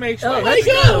Nice hands. animation. Oh, I that's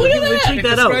like good. Look at We that. check It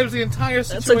that out. describes the entire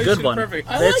situation That's a good one. perfect.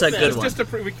 I That's like a that. good It's one.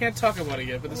 just we can't talk about it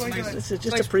yet, but it's nice. This is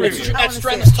just nice a preview. preview. That's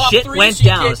Trent's top Shit 3, went so you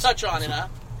down. can't touch on it, huh?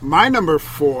 My number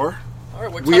 4. All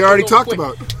right, we're We touching already real talked quick.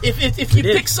 about. If you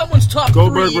did. pick someone's top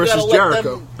Goldberg 3, you gotta versus let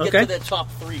Jericho. them get Okay. to their top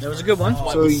 3. That was a good one.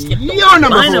 So we skipped your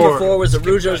number My number 4. 4 was the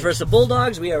Rougeos versus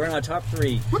Bulldogs. We are in our top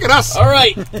 3. Look at us. All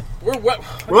right, we're We're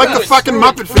like the fucking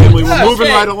Muppet family. We're moving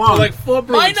right We're along. like full My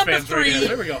Bruins number fans right 3 here.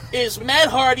 There we go. is Matt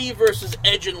Hardy versus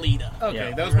Edge and Lita. Okay,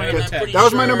 Yeah. that was my number I'm 10. pretty That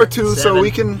was my sure. number 2, so 7.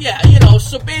 we can. Yeah,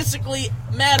 so basically,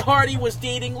 Matt Hardy was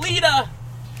dating Lita.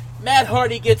 Matt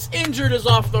Hardy gets injured, is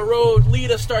off the road.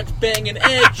 Lita starts banging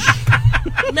Edge.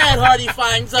 Matt Hardy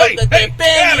finds out that they're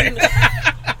banging.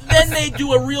 Then they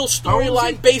do a real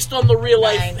storyline based on the real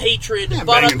life Nine. hatred. Yeah, Bada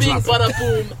banging's bing, nothing. bada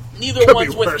boom. Neither Could be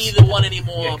one's with worse. either one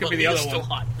anymore, Yeah, it could but be the Lita's other still one.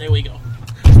 hot. There we go.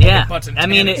 Yeah, Butts and I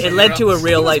mean, tannins it led to a somewhere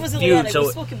real life Wasn't feud. Leanna, it So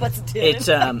was smoking butts and it's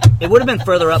tannins. it would have been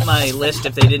further up my list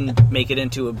if they didn't make it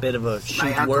into a bit of a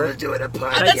shoot word.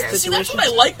 That's what I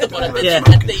liked about it. Yeah.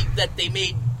 That they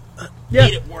made Yeah.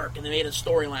 it work and they made a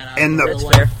storyline out And of the it.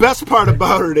 That's fair. best part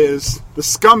about it is the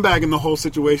scumbag in the whole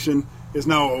situation is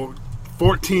now a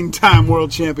 14-time world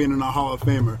champion and a Hall of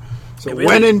Famer. So Really?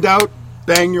 when in doubt,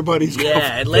 bang your buddy's Yeah,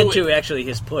 girlfriend. it led Do to actually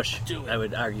his push. Do it. I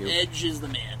would argue. Edge is the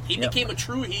man. He Yep. became a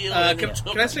true heel. and Can it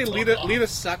took I say him Lita? off. Lita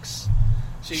sucks.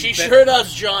 She sure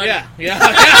does, John. Yeah, yeah.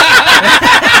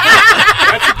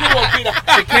 That's a good one, Peter.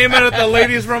 She came in at the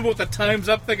ladies' rumble with the times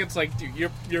up thing. It's like, dude,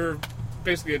 you're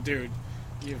basically a dude.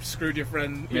 You've screwed your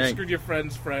friend. You Yeah. screwed your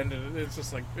friend's friend, and it's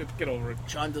just like, get over it.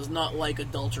 John does not like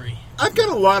adultery. I've got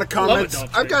a lot of comments.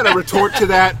 adultery. I've got a retort to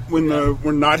that when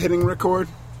we're not hitting record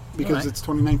because Alright. it's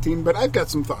 2019, but I've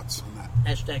got some thoughts on that.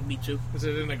 Hashtag me too. Is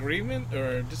it an agreement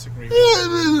or disagreement?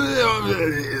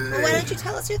 Well, why don't you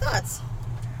tell us your thoughts?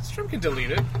 Strum can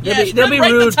delete it. Yeah, They'll be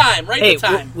write rude. the time. Write Hey, the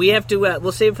time. we have to.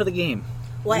 We'll save it for the game.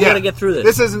 What? We gotta get through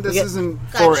this. This We get- isn't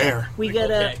for Gotcha. air. We got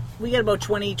Okay. we got about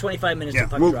 20, 25 minutes Yeah, to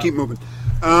puck move, drop. keep moving.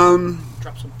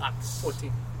 Drop some pots.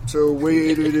 14. So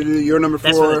you're number 4.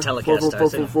 That's when the telecast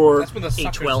starts, That's when the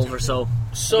suckers 8-12 or so.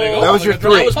 So There you go. That was your Look at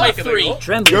three. That was my There you 3. go.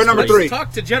 Tremblay's You're number 3.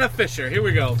 Talk to Jenna Fisher. Here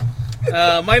we go.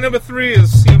 My number 3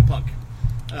 is CM Punk.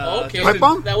 Okay, just Pipe to-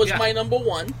 bomb? that was Yeah. my number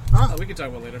 1. We can talk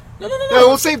about it later. No. Yeah,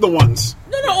 we'll save the ones.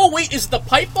 No. Oh, wait. Is it the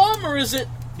pipe bomb or is it?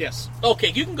 Yes.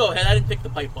 Okay, you can go ahead. I didn't pick the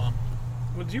pipe bomb.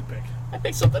 What did you pick? I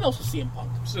picked something else with CM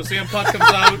Punk. So CM Punk comes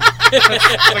out,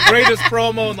 the greatest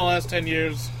promo in the last 10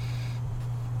 years.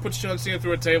 Puts John Cena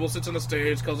through a table, sits on the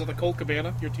stage, calls it the Colt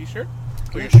Cabana, your T-shirt,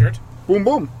 or your shirt. Boom,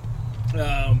 boom.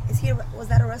 Was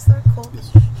that a wrestler? Colt?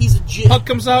 He's a G. Punk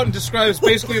comes out and describes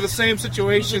basically the same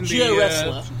situation. He's a G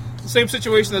wrestler. The same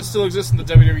situation that still exists in the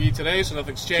WWE today, so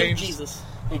nothing's changed. Jesus.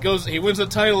 He wins the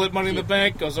title at Money in the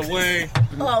Bank, goes away.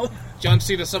 Oh. John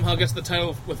Cena somehow gets the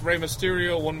title with Rey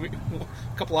Mysterio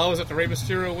a couple hours after Rey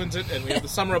Mysterio wins it, and we have the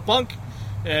Summer of Punk,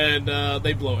 and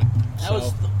they blow it. That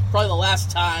was probably the last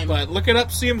time. But look it up,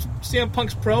 CM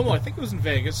Punk's promo. I think it was in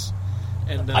Vegas.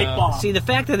 And Pipe bomb. See, the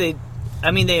fact that they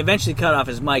eventually cut off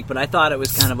his mic, but I thought it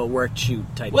was kind of a work shoot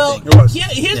type Well, thing. It was.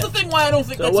 here's the thing why I don't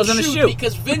think So it that's wasn't a a shoot, shoot.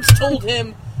 because Vince told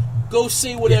him, go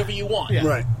say whatever you want. Yeah.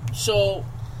 Right. So,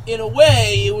 in a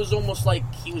way, it was almost like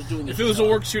he was doing if his it was a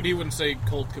job. work shoot, he wouldn't say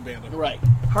Colt Cabana. Right.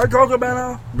 Hardcore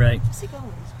Cabana. Right. Where's he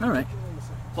going? All right.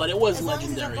 But it was As long as he's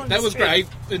not legendary. going That was great.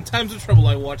 In times of trouble,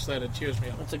 I watched that. It cheers me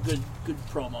up. That's a good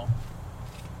promo.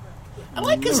 I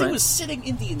like because he Alright. was sitting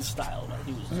Indian style.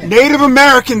 Though. He was, Native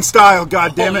American style,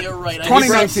 goddammit. you're right. I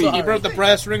 2019. guess He I'm brought the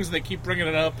brass rings, and they keep bringing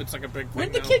it up. It's like a big thing.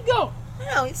 Where'd the now. kid go?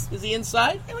 No, he's. Is he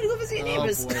inside? I want to go visit your Oh,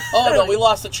 neighbors. boy. Oh no, we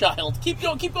lost a child. Keep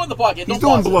going the pocket. He's Don't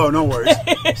doing pause it. blow, no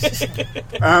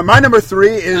worries. My number 3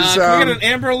 is... Can we get an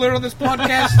Amber Alert on this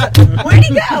podcast? Where'd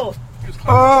he go?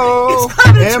 oh, He's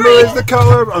climbing a amber tree. is the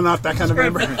color... Oh, not that kind of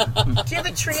amber. Do you have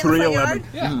a tree in the front 311. yard?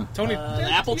 Yeah, Tony.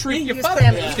 The apple tree? Your He's father,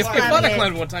 climbing- your he's father climbing it.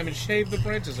 climbed one time and shaved the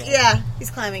branches off. Yeah, he's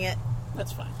climbing it.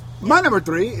 That's fine. My number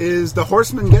 3 is the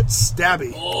Horseman Gets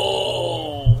Stabby.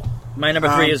 Oh. My number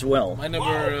 3 as well. My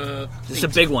number. This is a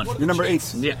big one. Your number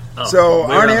 8. Yeah. Oh, So,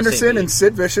 we're Arn on the same Anderson and page.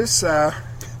 Sid Vicious.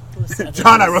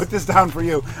 John, I wrote this down for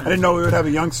you. I didn't know we would have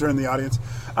a youngster in the audience.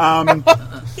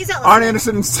 He's not Arn listening.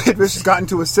 Anderson and Sid Vicious got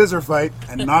into a scissor fight,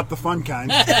 and not the fun kind.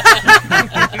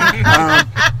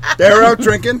 They were out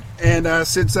drinking, and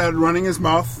Sid started running his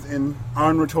mouth, and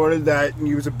Arn retorted that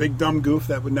he was a big dumb goof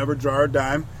that would never draw a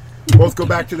dime. Both go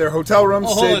back to their hotel rooms.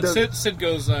 Oh, hold on. Sid, Sid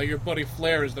goes, your buddy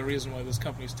Flair is the reason why this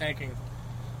company's tanking.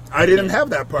 I didn't have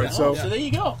that part, So there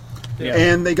you go. Yeah.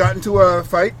 and they got into a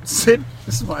fight. Sid,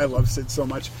 this is why I love Sid so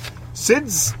much.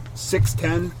 Sid's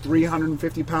 6'10",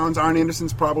 350 pounds. Arn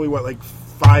Anderson's probably, like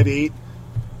 5'8",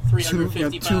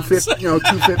 350 pounds. 250,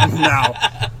 250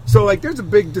 now. So, there's a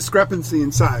big discrepancy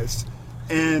in size.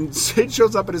 And Sid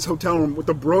shows up at his hotel room with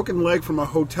a broken leg from a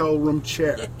hotel room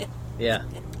chair. Yeah.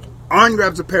 Arn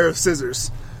grabs a pair of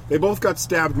scissors. They both got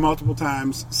stabbed multiple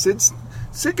times.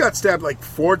 Sid got stabbed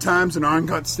 4 times, and Arn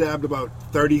got stabbed about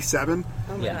 37.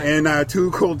 Yeah. And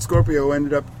Too Cold Scorpio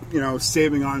ended up,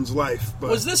 saving Arn's life. But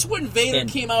Was this when Vader And-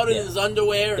 came out in yeah. his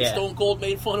underwear and Yeah. Stone Cold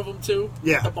made fun of him too?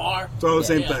 Yeah. At the bar? it's all the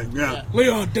same Yeah. thing, yeah.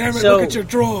 Leon, damn it, So- look at your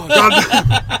drawers.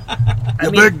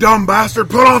 You big dumb bastard,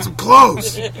 put on some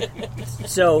clothes.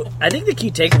 So I think the key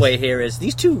takeaway here is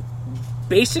these two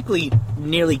basically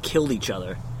nearly killed each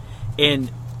other,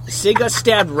 and Sid got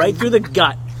stabbed right through the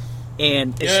gut,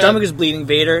 and his Yeah. stomach is bleeding.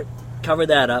 Vader covered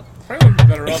that up. Probably would be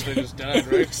better off if they just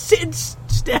died, right? Sid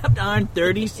stabbed Arn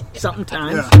 30-something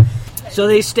times. Yeah. So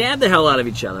they stabbed the hell out of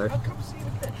each other.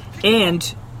 And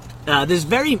there's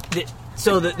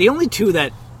the only two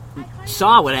that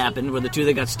saw what happened were the two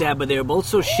that got stabbed, but they were both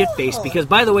so shit-faced because,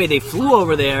 by the way, they flew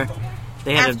over there.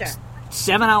 They had After. a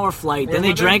 7-hour flight. Where Then they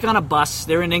were they? drank on a bus.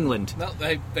 They're in England. No,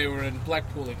 they were in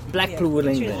Blackpool. England. Blackpool,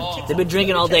 England. Oh. They've been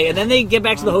drinking all day. And then they get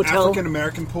back to the hotel. African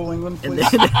American Pool England, And please.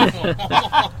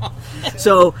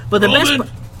 So, but the best Roman.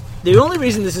 part, the only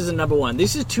reason this isn't number one,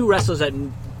 this is two wrestlers that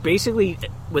basically,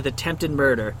 with attempted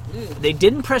murder, they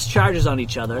didn't press charges on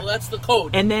each other. Well, that's the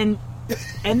code. And then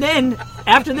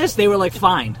after this, they were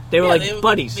fine. They were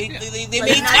buddies. They Like made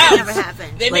that towns. never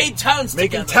happened. They Like, made towns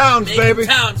making together. towns, Making baby.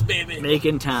 towns, baby.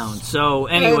 Making town. So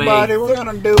Hey, anyway, buddy, we're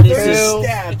gonna do This is- this.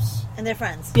 Stabs. And they're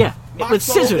friends. yeah, Marked with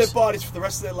all over scissors. their bodies for the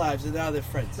rest of their lives, and now they're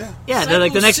friends. Yeah, they're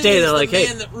like the next day. They're like, the hey,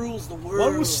 man that rules the world.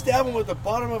 One was stabbing with the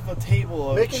bottom of a table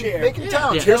or a chair. Making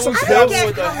towns. Yeah. Here's some I Stab don't stabs. get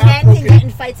with a how half men can broken- get in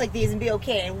fights like these and be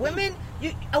okay. And women,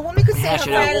 a woman could say her Hash it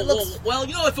friend out. looks. Well,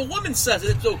 if a woman says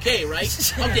it, it's okay,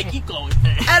 right? Okay, keep going.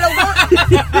 And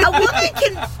a woman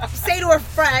can say to her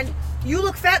friend, "You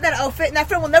look fat in that outfit," and that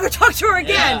friend will never talk to her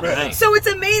again. Yeah, right. So it's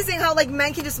amazing how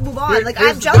men can just move on. Here- Like here's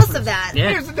I'm the jealous difference. of that. Yeah.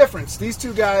 Here's the difference. These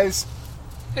two guys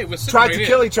Hey, we're sitting tried right to here.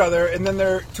 kill each other, and then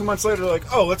they're 2 months later like,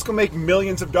 oh, let's go make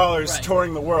millions of dollars Right.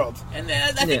 touring the world. And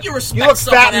I think Yeah. you respect You look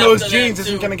someone fat in those after that, jeans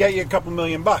isn't too. going to get you a couple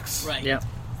 $1,000,000. Right. yeah.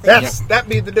 That'd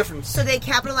be the difference. So they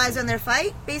capitalize on their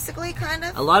fight, basically, kind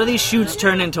of. A lot of these shoots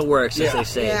turn into works, as Yeah. they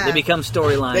say. Yeah. They become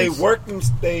storylines.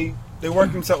 They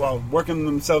work themselves. Working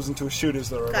themselves into a shoot is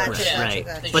the Gotcha. Yeah. Right.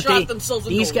 Gotcha. They But shot themselves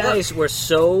into these a guys were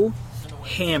so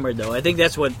hammered, though. I think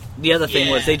that's what the other thing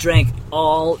was. They drank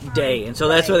all day, and so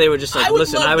that's why they were just like,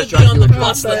 "Listen, I was drunk." I would love to be on the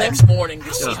bus the next morning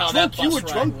to see how that bus You were ride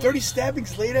drunk. was. 30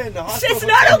 stabbings later in the hospital. It's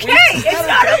not okay. It's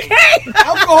not okay.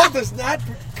 Alcohol does not.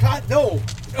 No.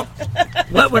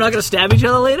 What? We're not going to stab each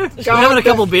other later? We're having a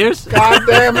couple beers. God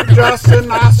damn it,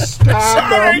 Justin! I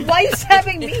stabbed him. Why are you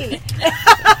stabbing me?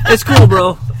 It's cool, bro.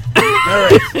 All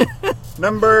right.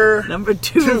 Number Number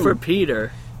two for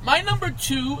Peter. My number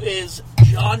 2 is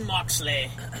John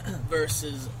Moxley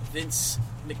versus Vince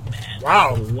McMahon.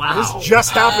 Wow. Wow. This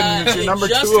just happened. It's your It number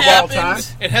 2 just of all happened. time.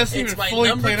 It hasn't It's even my fully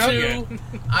number played out 2. yet.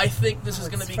 I think this is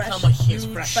going to It's become fresh. a huge.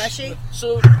 Freshy.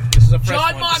 So This is a fresh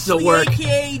John one. Moxley, work.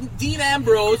 aka Dean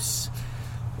Ambrose,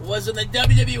 was in the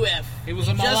WWF. He was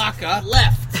a just Malacca.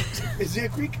 Left. Is he a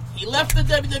Greek? He left the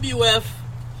WWF.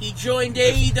 He joined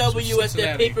AEW at their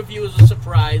Cincinnati. pay-per-view as a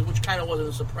surprise, which kind of wasn't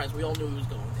a surprise. We all knew he was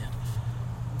going there.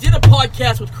 Did a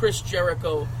podcast with Chris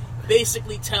Jericho,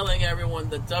 basically telling everyone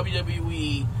that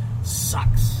WWE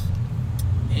sucks.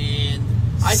 And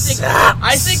I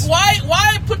think why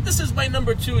I put this as my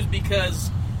number 2 is because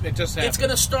It just happened. it's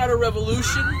going to start a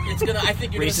revolution. I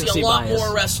think you're going to see Recency a lot bias.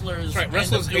 more wrestlers. Right, end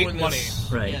wrestlers up doing hate money. this.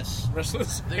 Right. Yes.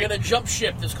 Wrestlers. They're going to jump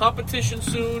ship. There's competition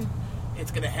soon. It's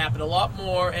going to happen a lot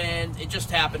more, and it just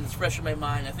happened. It's fresh in my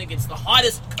mind. I think it's the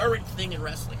hottest current thing in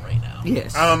wrestling right now.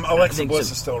 Yes. Alexa think Bliss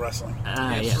so. is still wrestling.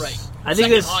 That's Yes. right. I think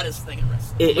Second this. hottest thing in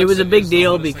wrestling. It was a big Alexa is the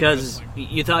deal hottest thing because wrestling.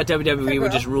 you thought WWE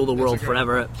would just rule the world a girl.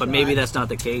 forever, but maybe that's not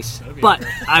the case. be a But girl.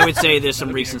 I would say there's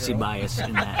some recency bias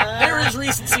in that. There is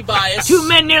recency bias. 2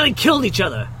 men nearly killed each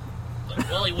other.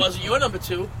 Well, he wasn't your number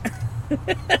 2.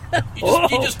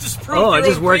 You just disproved Oh, I your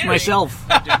just own worked theory. myself.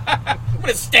 I'm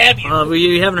going to stab you. Well,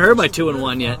 you haven't heard my 2 and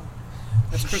 1 yet.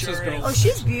 That's Chris's Sure girl. Oh,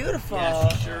 she's beautiful.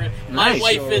 Sure. My Nice.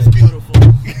 wife is beautiful.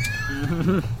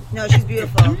 No, she's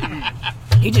beautiful.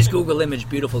 He just Google image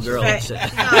beautiful girl. Right. and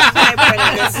said- No, she's very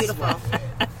pretty. She's beautiful.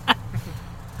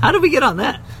 How did we get on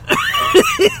that?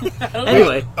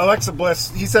 Anyway, Alexa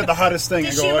Bliss. He said the hottest thing.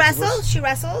 Does I go, she Alexa wrestle? Bliss. She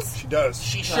wrestles? She does.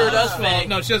 She sure does, Well, Faye.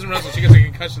 no, she doesn't wrestle. She gets a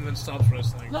concussion and then stops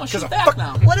wrestling. No, she's Because back fuck-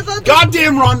 now. What about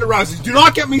Goddamn Ronda Rousey. Do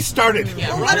not get me started.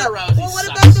 Yeah, what, Ronda Rousey well, what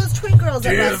sucks. about those twin girls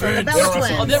that Damn wrestle? it. The They Bella don't twins.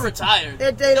 wrestle. Oh, they're retired.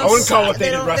 They don't I wouldn't call it suck. they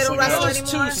did They wrestling. don't wrestle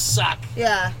Those anymore. two suck.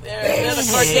 Yeah. They're the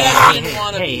Kardashian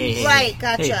wannabes. hey. Right,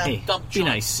 gotcha. Hey, Dump be John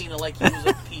nice. Cena like he was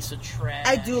a piece of trash.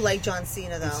 I do like John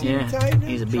Cena though. Yeah,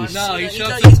 he's a beast. No, he He's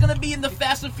shows he's going to be in the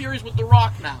Fast and Furious with The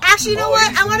Rock now. Actually, you know Oh, what?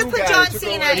 he's I the want to new put guy John that took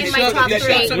Cena over. in He my shows top up at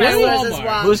 3 Walmart. wrestlers as Walmart.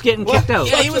 well. Who's getting kicked out?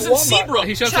 Yeah, he was in Walmart. Seabrook.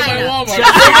 He shows up China. at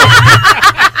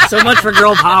Walmart. So much for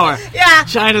girl power. Yeah.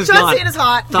 China's John gone. Cena's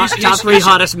hot. Top 3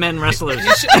 hottest men wrestlers.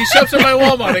 He shows up at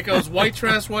Walmart. It goes white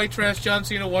trash, John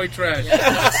Cena, white trash.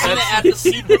 John Cena at the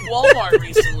Seabrook Walmart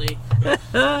recently.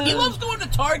 He loves going to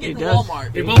Target He and does.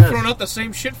 Walmart. They He both does. throwing out the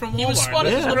same shit from Walmart. He was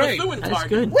spotted as Yeah. number Great. 2 in That's Target.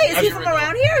 good. Wait, is he His from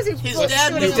around here? Or is he His close dad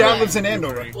to lives His New dad York? lives in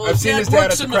Andover. Well, I've seen dad his dad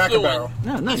works at the in Cracker Methuen. Barrel.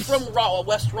 No, nice. He's from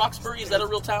West Roxbury. Is that a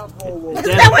real town? Is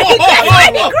that where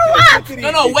he grew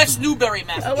up? No, West Newbury,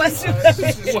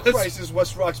 Massachusetts. West Christ, is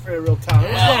West Roxbury a real town?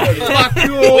 Fuck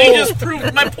you. We just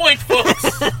proved my point, folks.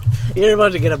 You're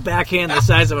about to get a backhand the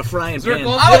size of a frying there a pan.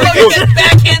 goal? I was going to get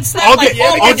backhand slapped I'll by get,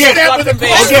 Bobby I'll get, Stabbed with a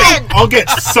base. I'll get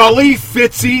Sully,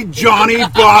 Fitzy, Johnny,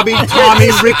 Bobby, Tommy,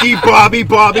 Ricky, Bobby,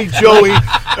 Joey,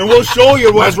 and we'll show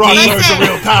you West Roxbury is a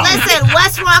real town. Listen,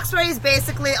 West Roxbury is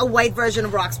basically a white version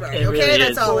of Roxbury. It Okay, really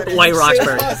that's is. all it is. White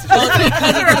Roxbury.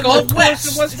 Golf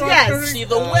West. Yes. See,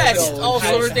 the West no,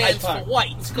 also Hyde stands for Park.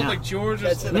 white. It's called like George or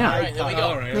That's something. in Yeah. the Right, there we go.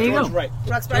 All right. There you George go. Wright.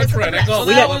 Roxbury's That's the right, I best. go- So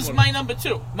We that got was one. my number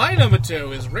 2. My number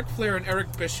 2 is Ric Flair and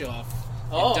Eric Bischoff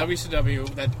Oh. in WCW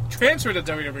that transferred to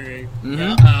WWE.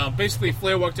 Mm-hmm. Basically,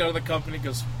 Flair walked out of the company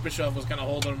because Bischoff was kind of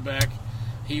holding him back.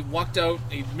 He walked out.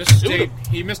 He missed a Sued date. him.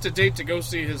 He missed a date to go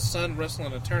see his son wrestle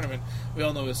in a tournament. We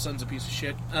all know his son's a piece of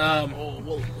shit. Oh,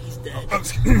 well, he's dead.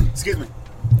 Excuse me.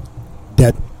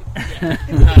 Dead.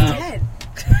 Dead.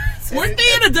 Weren't they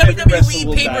in a wrestler WWE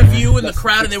will pay-per-view die. in the That's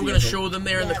crowd, and they were going to 60 show them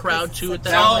there in the Yeah, crowd, that's- too, at that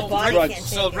that's- time? my body Drugs. can't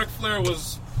So take it. Ric Flair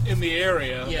was in the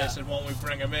area. Yeah. They said, "Why don't we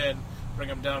bring him in, bring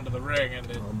him down to the ring?"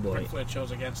 And boy. Ric Flair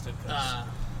chose against it. 'cause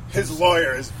His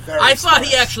lawyer is very I thought he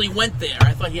smart. actually went there.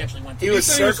 He was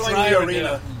said he was circling the driving,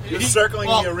 arena. yeah. He was circling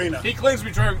well, the arena. He claims to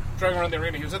be driving around the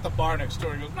arena. He was at the bar next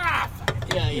door. He goes, "Ah, fuck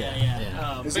it." Yeah.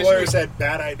 His Basically- lawyer said,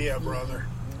 "Bad idea, brother."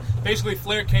 Basically,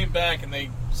 Flair came back and they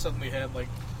suddenly had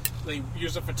they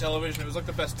used it for television. It was like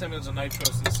the best 10 minutes of Nitro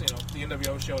since the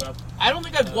NWO showed up. I don't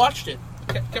think I've watched it.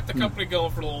 Kept the company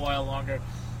going for a little while longer.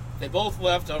 They both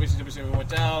left. Obviously, WCW went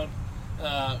down.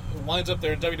 Winds up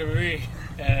there in WWE,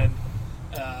 and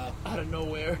Out of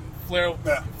nowhere.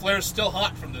 Flair's still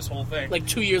hot from this whole thing. Like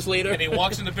 2 years later. And he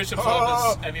walks into Bishop's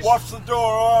office and he's... Watch the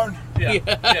door on. Yeah,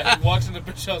 he walks into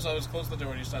Bishop's office, closes the door,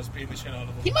 and he starts beating the shit out of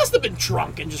him. He must have been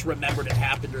drunk and just remembered it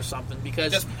happened or something,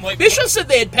 because Just, like, Bishop said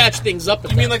they had patched things up.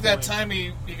 You mean like that time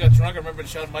he got drunk? I remember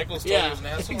Shawn Michaels told he was an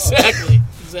asshole? Exactly.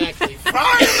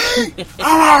 Fire me!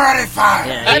 I'm already fired.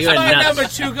 Yeah, That's you are my nuts.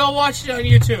 number 2. Go watch it on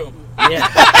YouTube. Yeah.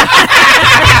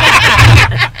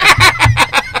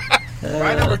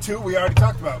 My number 2, we already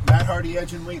talked about. Matt Hardy,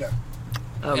 Edge, and Lita.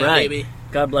 All Yeah, right. baby.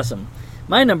 God bless him.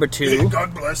 My number 2,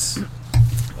 God bless.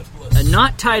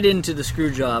 not tied into the screw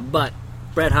job, but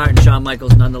Bret Hart and Shawn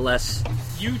Michaels nonetheless,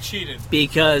 You cheated.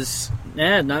 because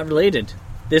not related.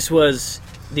 This was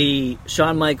the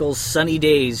Shawn Michaels Sunny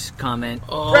Days comment.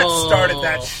 Brett started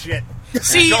that shit.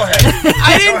 See, Go ahead.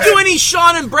 I didn't do any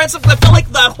Sean and Brett stuff. I felt like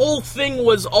that whole thing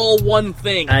was all one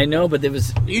thing. I know, but there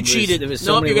was cheated. There was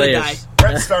so Nope, many you're gonna layers.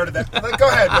 Brett started that. Go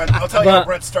ahead, Brett. I'll tell you how But-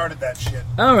 Brett started that shit.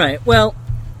 All right. Well,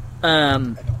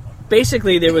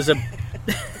 basically there was a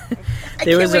I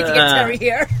can't wait to get Terry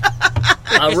here.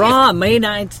 a Raw May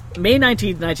 19th,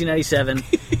 1997.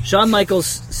 Shawn Michaels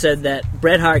said that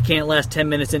Bret Hart can't last 10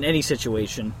 minutes in any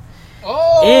situation,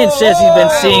 and says he's been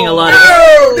seeing a lot of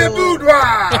Oh, the boudoir!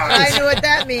 I know what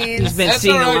that means. he's been That's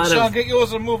seeing all right, a Sean. lot Get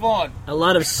yours and move on.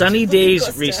 of sunny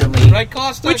days recently. Right,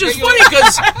 Costa? Which is Get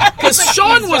yours- funny because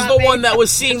Sean was the one that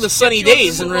was seeing the sunny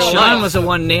days in real Sean life. was the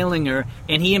one nailing her,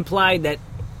 and he implied that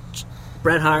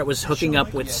Bret Hart was hooking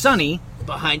up with Sunny,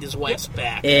 Behind his wife's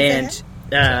back. and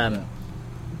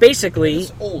basically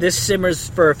this simmers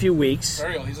for a few weeks,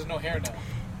 Ariel, he has no hair now.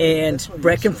 and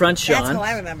Bret confronts That's Shawn. how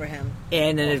I remember him.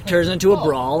 And then it turns into a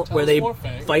brawl tell where us they more,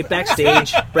 Faye. fight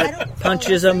backstage. Bret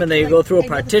punches him, and they go through a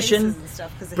partition.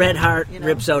 Bret Hart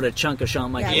rips out a chunk of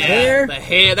Shawn Michaels' Yeah, hair. the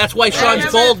hair. That's why Sean's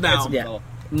remember- bald now. Yeah.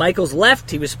 Michaels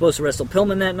left. He was supposed to wrestle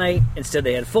Pillman that night. Instead,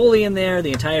 they had Foley in there.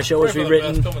 The entire show was Remember the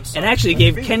rewritten, best Pillman song. and actually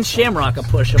gave Ken Shamrock a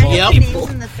push of all Yep. people.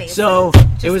 So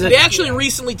it was They a actually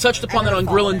recently touched upon that on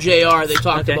Grill and JR. They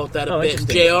talked Okay. about that a Oh, bit.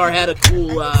 interesting. JR had a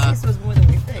cool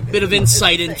bit of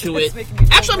insight into it.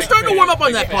 Actually, I'm starting to warm up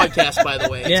on that podcast, by the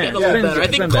way. It's Yeah, getting a little it's been- better. I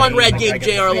it's think been better. Conrad gave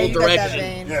JR a little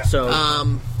direction. Yeah.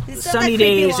 so Sunny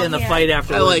Days and the fight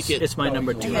afterwards. I like it. It's my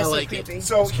number 2. I like it.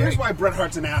 So here's why Bret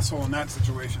Hart's an asshole in that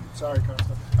situation. Sorry, Costa.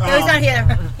 No, he's not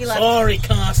here. He left. Sorry,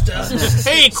 Costa.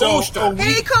 Hey, Costa.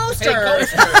 Hey, Coaster.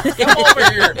 Come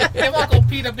over here. Give Uncle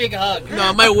Pete a big hug. No,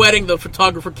 at my wedding, the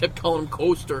photographer kept calling him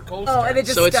Coaster. Oh, and it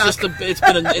just So it's stuck. just it's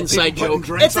been an inside Putting joke.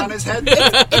 drinks on his head.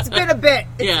 It's been a bit.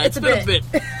 Yeah, it's been a bit.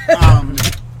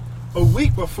 A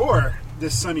week before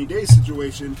this Sunny Day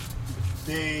situation,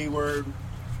 they were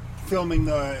filming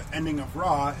the ending of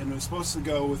Raw, and it was supposed to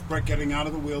go with Bret getting out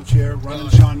of the wheelchair, running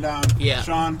Shawn down. Yeah.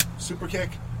 Shawn, super kick,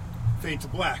 fade to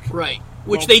black. Right.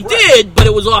 Which Well, they Bret- did, but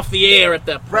it was off the air at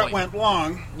that point. Bret went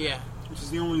long, Yeah. which is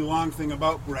the only long thing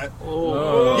about Bret.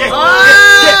 Oh. Yeah,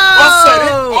 I'll set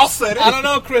it. I'll set it. I don't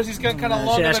know, Chris. He's got kind of should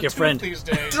longer ask than your tooth friend. these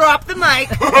days. Drop the mic.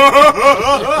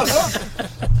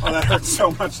 Oh, that hurts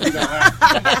so much to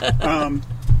that.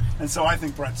 And so I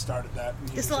think Bret started that. and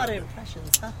he Just was a lot of right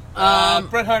impressions, huh?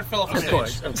 Bret Hart fell off the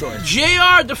stage. Of course.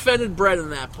 JR defended Bret in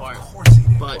that part. there. Of course he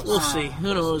did. But we'll see.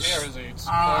 Who knows? There is AIDS.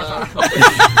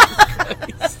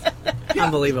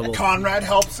 Unbelievable. Conrad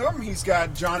helps him. He's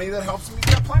got Johnny that helps him.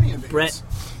 He's got plenty of it. Bret.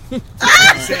 I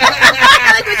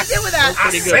like what you did with that.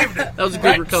 Pretty good. That was a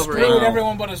good recovery. Screwed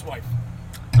everyone but his wife.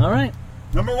 All right.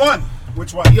 Number one.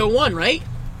 Which one? Your one, right?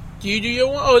 Do you do your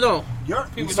one? Oh, no.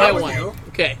 You My start with one. you.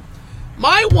 Okay.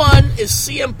 My one is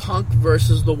CM Punk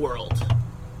versus the World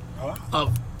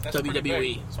of That's pretty WWE.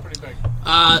 big. It's pretty big.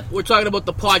 We're talking about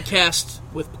the podcast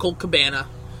with Colt Cabana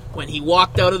when he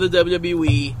walked out of the WWE.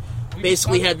 We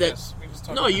Basically just had talked that. about this. We just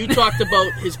talked No, about you this. talked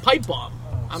about his pipe bomb.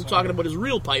 I'm sorry. talking about his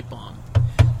real pipe bomb.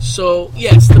 So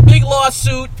yes, the big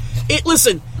lawsuit.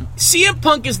 Listen, CM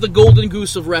Punk is the golden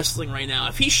goose of wrestling right now.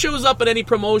 If he shows up at any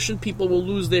promotion, people will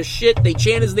lose their shit. They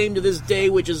chant his name to this day,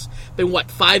 which has been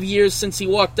 5 years since he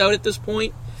walked out at this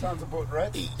point. Sounds about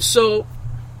right. So,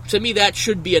 to me, that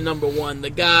should be a number one. The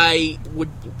guy would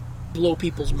blow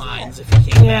people's minds if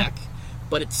he came back.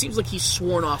 But it seems like he's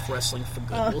sworn off wrestling for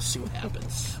good. We'll see what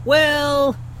happens.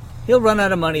 Well, he'll run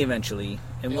out of money eventually,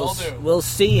 and They all do. we'll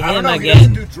see I don't him know. He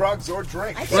doesn't again. do drugs or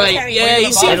drink. I think Right, Terry yeah, wins he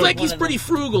the seems ball. like he's pretty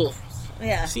frugal.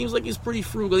 Yeah. Seems like he's pretty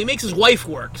frugal. He makes his wife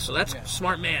work, so that's Yeah. a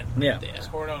smart man. Yeah. There.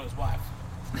 Scored on his wife.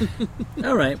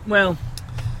 All right. Well,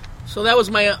 So that was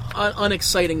my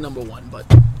unexciting number one, but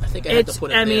I think I had to it's.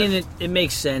 put it I there. mean, it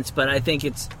makes sense, but I think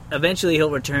it's eventually he'll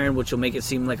return, which will make it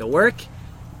seem like a work.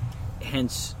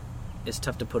 Hence, it's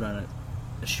tough to put on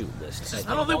a shoot list.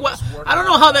 I don't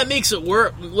know how that makes it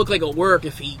look like a work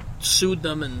if he sued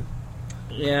them and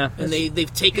Yeah. And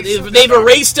they've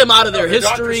erased him out of their Their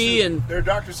doctor history, sued- and their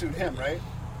doctor sued him, right?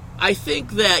 I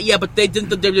think that but they didn't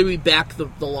the WWE back the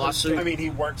lawsuit. I mean, he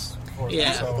works for them,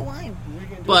 Yeah. The so wine.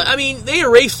 But I mean, they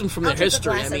erased him from their I'll drink the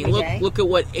history. I glass mean, every day. look at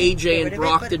what AJ Get rid and of it,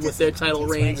 Brock but did it with their just title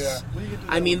tastes reigns. yeah.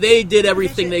 I mean, they did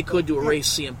everything they could to erase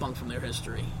CM Punk from their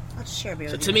history. I'll just share a beer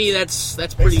So with to you. me, that's They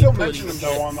pretty. still pretty mention him good.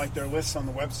 though on like their lists on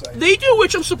the website. They do,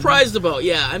 which I'm surprised about.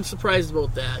 Yeah, I'm surprised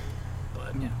about that.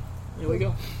 But here we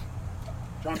go.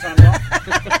 John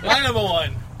Tonwell. My number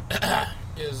one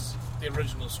is the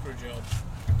original Screwjob.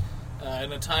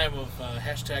 In a time of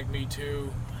hashtag Me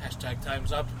Too, hashtag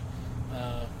Time's Up,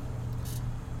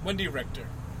 Wendy Richter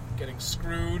getting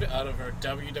screwed out of her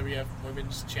WWF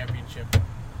Women's Championship.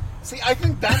 See, I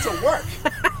think that's a work.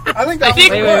 I think that I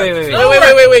think- was a Wait,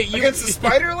 work. Wait. You, Against the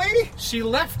Spider Lady? She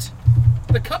left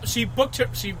the cup. She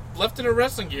left in her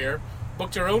wrestling gear,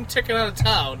 booked her own ticket out of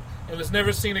town, and was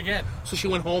never seen again. so she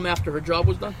went home after her job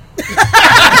was done. That's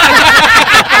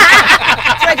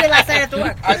what I did last night after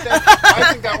work. I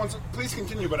think that one's. Please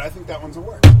continue, but I think that one's a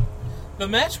work. The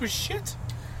match was shit.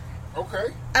 Okay.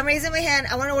 I'm raising my hand.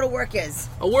 I want to know what a work is.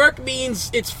 A work means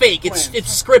it's fake. It's Plans.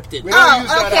 scripted. We don't use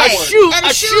that okay. word. shoot- and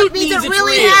a shoot shoot means means it it's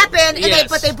really real. happened, and Yes.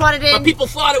 but they brought it in. But people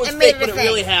thought it was and made fake, but it it fake.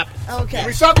 really happened. Can we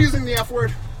Okay. stop using the F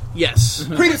word? Yes.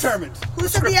 Predetermined. Who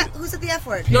said the F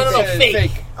word? No,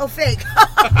 fake. Oh, fake.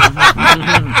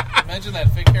 Imagine that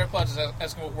fake hair plot is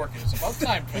asking what work is. About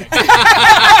time, Peg.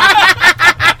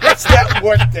 What's that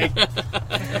work thing?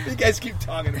 You guys keep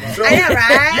talking about it. I know, You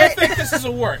right? think this is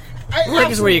a work? Work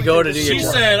is where you go to do She your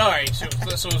work. said, all right, so it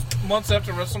was months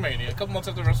after WrestleMania, a couple months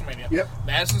after WrestleMania. Yep.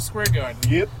 Madison Square Garden.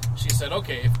 Yep. She said,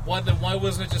 okay, then why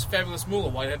wasn't it just Fabulous Moolah?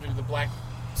 Why did it have to be the Black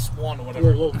Swan or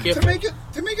whatever? Whoa, To careful. make it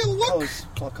look.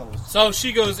 Colors. So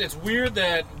she goes, it's weird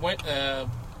that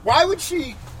Why would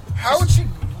she? How would she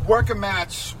work a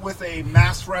match with a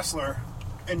masked wrestler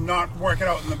and not work it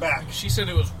out in the back? she said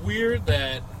it was weird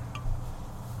that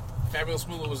Fabulous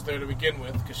Moolah was there to begin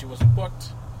with because she wasn't booked.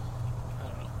 I don't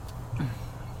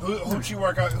know. Who'd she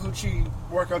work out? Who'd she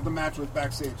work out the match with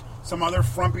backstage? Some other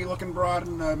frumpy looking broad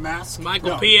in a mask? Michael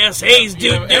No. P.S. Hayes,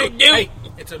 You know, dude. hey,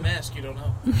 it's a mask, you don't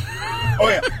know. Oh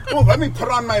yeah. Well, let me put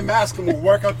on my mask and we'll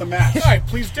work out the match. All right,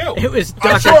 please do. It was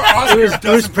I'm Dr. sure Oscar it was doesn't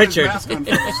Bruce put his Pritchard. mask on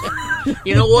first.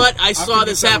 You know what? I saw think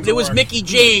this that happen. was It was a work. Mickey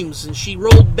James, and she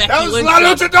rolled Becky That was Lynch. La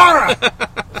up.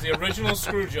 Luchadora. The original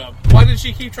screw job. Why did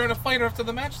she keep trying to fight her after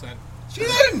the match then? She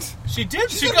didn't. She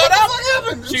did. She said, got "What the up. fuck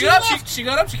happened?" She And got up. she left. She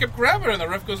got up. She kept grabbing her, and the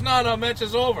ref goes, "No, match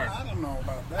is over." I don't know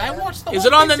about that. I watched the. Is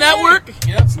whole it on the thing today. network?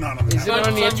 Yep. It's not on the It's network.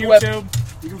 on the YouTube.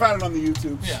 You can find it on the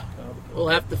YouTube. Yeah. We'll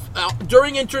have to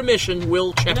during intermission.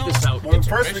 We'll check You know, this out. Well,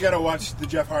 first we got to watch the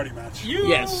Jeff Hardy match.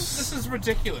 Yes. This is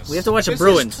ridiculous. We have to watch the This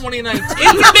Bruins. Is 2019.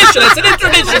 Intermission. It's an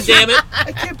intermission. Damn it!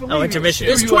 I can't believe Oh, intermission.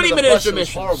 It's 20-minute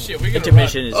intermission. Shit, we gotta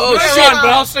Intermission run. is. Oh We gotta shit! run, but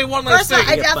I'll say one last First, I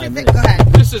thing. definitely 5 think. Go minutes.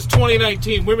 ahead. This is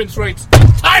 2019. Women's rights.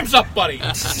 Time's up, buddy. We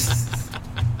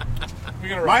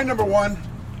gotta My run. number one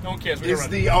No one cares. We gotta is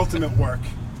run. the ultimate work.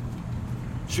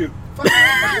 Shoot.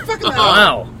 Fucking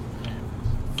Wow.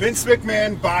 Vince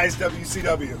McMahon buys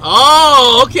WCW.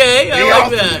 Oh, okay. I The like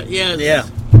ultimate. that. Yes.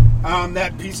 Yeah.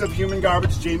 That piece of human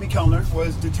garbage, Jamie Kellner,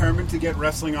 was determined to get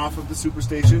wrestling off of the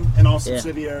Superstation and all Yeah.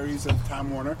 subsidiaries of Time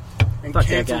Warner and Fuck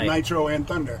that canceled guy. Nitro and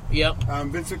Thunder. Yep.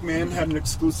 Vince McMahon had an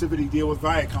exclusivity deal with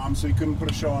Viacom, so he couldn't put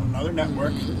a show on another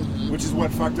network, which is what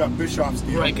fucked up Bischoff's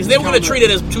deal. Right, because they were going to treat it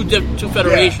as two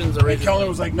federations And originally. Kellner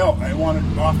was like, no, I want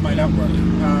it off my network.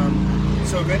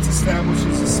 So Vince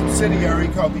establishes a subsidiary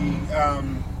called the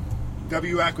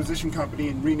W Acquisition Company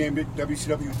and renamed it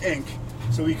WCW Inc.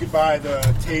 so he could buy the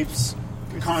tapes,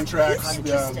 the contracts, the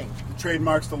Interesting.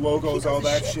 trademarks, the logos, all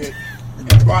that shit.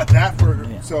 And bought that for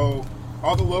Yeah. so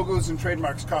all the logos and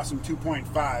trademarks cost him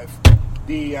 2.5.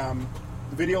 The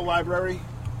video library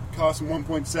cost him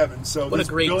 1.7. So What a this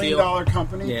great $1 billion deal.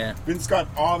 company, Yeah. Vince got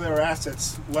all their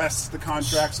assets, less the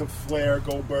contracts of Flair,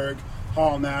 Goldberg,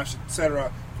 Hall, Nash,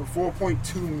 etc., for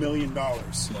 $4.2 million.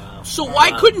 Wow. So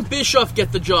why couldn't Bischoff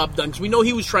get the job done? Because we know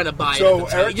he was trying to buy So it. At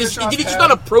the time. Eric Did Bischoff he just had-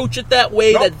 not approach it that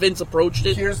way Nope. that Vince approached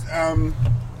it? Here's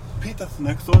Pete. That's an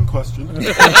excellent question.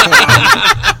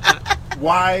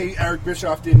 Why Eric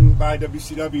Bischoff didn't buy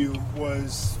WCW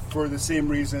was for the same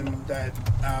reason that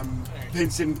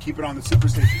Vince didn't keep it on the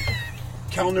Superstation.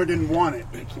 Kellner didn't want it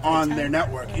on their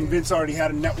network, and Vince already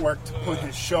had a network to put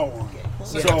his show on.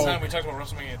 Second time we talked about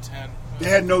WrestleMania 10. They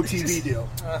had no TV deal,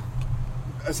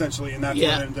 essentially, and that's what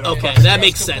Yeah. ended up. Okay, that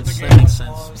makes sense. That makes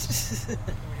sense.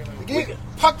 The game,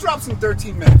 puck drops in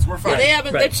 13 minutes. We're fine. Yeah, they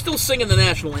haven't. Right. They're still singing the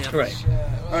national anthem. Right.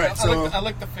 All right, so I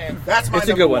like the fan. that's my It's a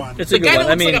number good one. one. It's The a good guy one.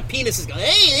 that I looks mean, like a penis is going,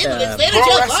 hey, look, it's Pro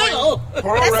Vanderbilt wrestling. Final.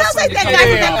 Pro That sounds like that wrestling.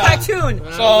 guy from that cartoon.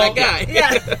 So that guy.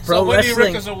 Yeah. pro so Wendy wrestling.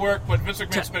 Rick doesn't work, but Vince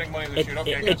McMahon's spending money this year.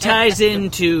 Okay, It ties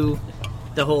into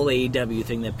the whole AEW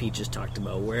thing that Pete just talked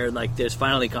about, where like there's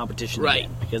finally competition Right.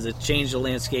 again, because it's changed the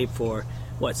landscape for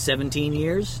 17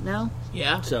 years now.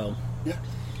 Yeah. So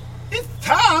It's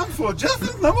time for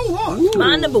Justin's number one.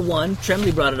 my number one,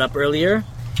 Tremblay brought it up earlier.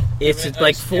 It's Nice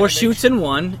like 4 animation. shoots in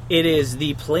one. It is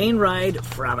the plane ride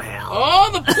from hell. Oh,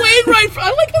 the plane ride.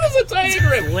 I like how there's a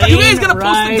diagram. Plane You guys got to post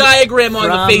ride the diagram on the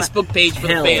from Facebook page for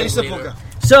the hell. fans. Lisa later. Polka.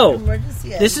 So Emergency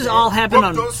this is exit. all happened Book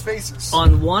on those faces.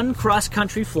 one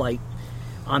cross-country flight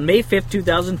on May 5th,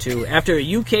 2002, after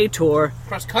a UK tour.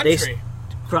 cross They country,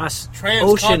 cross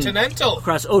transcontinental,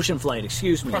 cross ocean flight.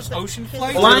 Excuse me. cross ocean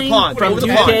flight. Flying pond, from over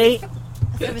the UK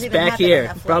Everything that back happened here, on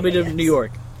that flight, probably to yes. New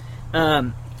York.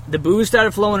 The booze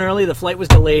started flowing early. The flight was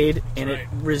delayed, and Right. it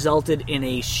resulted in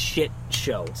a shit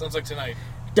show. Sounds like tonight.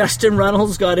 Dustin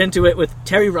Runnels got into it with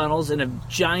Terry Runnels in a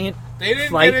giant They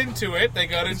didn't fight. get into it. They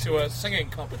got into a singing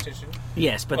competition.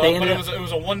 Yes, but But, they but ended it up.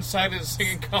 was a one-sided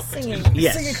singing competition. Singing,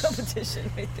 Yes. singing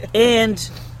competition right there. And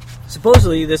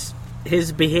supposedly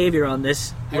his behavior on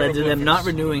this led to them Hieroglyphics. not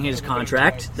renewing his Everybody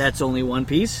contract. died. That's only one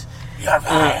piece.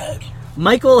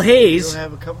 Michael Hayes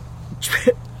have a couple?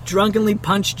 drunkenly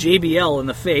punched JBL in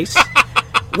the face,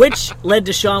 which led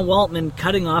to Sean Waltman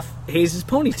cutting off Hayes'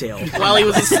 ponytail While he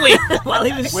was asleep. while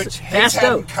he was Which Hayes passed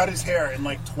hadn't out. cut his hair in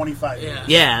like 25 years.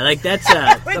 Yeah, like that's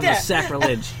there.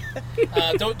 sacrilege.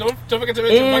 Don't forget to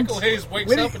mention And- Michael Hayes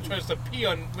wakes up and tries to pee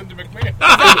on Linda McMahon. Is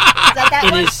that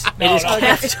It one? is No, no.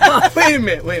 kept off. Wait a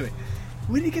minute. Where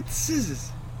did he get the scissors?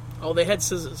 Oh, they had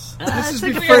scissors. This is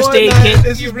like a before first aid that- kit.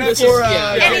 This is You- before. this is-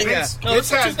 yeah. yeah. Vince- No, this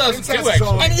is Vince has- 2002 Vince has his actually.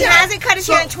 own- And he hasn't cut his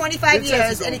hair in 25 Vince has years,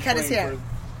 his and he own cut his plane hair.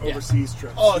 for overseas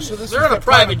trips. Oh, so this They're is on a the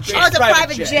private jet. Oh, it's a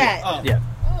private jet. Oh. Yeah.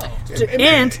 It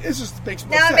And it just makes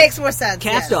more Now sense. it makes more sense.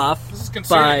 cast yes. off This is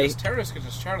concerning by because terrorists can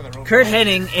just charter their own. Kurt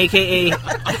plane. Hennig, aka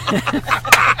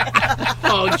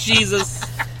Oh, Jesus.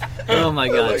 oh my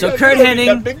god. So Kurt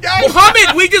Hennig, Big guy.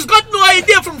 Muhammad, we just got no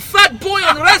idea from Fat Boy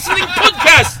on Wrestling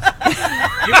Podcast.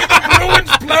 You get the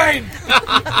Bruins plane.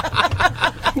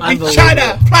 unbelievable.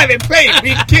 China private plane.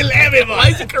 We kill Why everyone.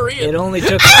 is he Korean? It only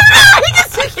took He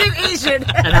just became Asian.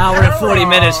 an hour and 40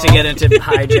 minutes to get into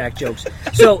hijack jokes.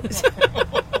 So,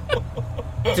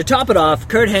 to top it off,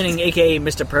 Kurt Hennig, aka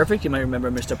Mr. Perfect, you might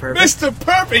remember Mr. Perfect. Mr.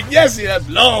 Perfect. Yes, he has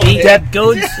long He hair.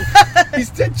 goes. He's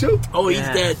dead too. Oh, he's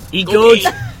Yeah. dead. He Go goes. eat.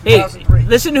 Hey, 2003.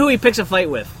 listen to who he picks a fight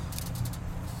with.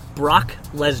 Brock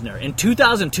Lesnar in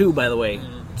 2002, by the way.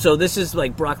 So this is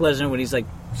like Brock Lesnar when he's like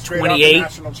Straight up the 28.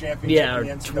 national championship Yeah, or in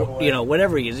the NCAA.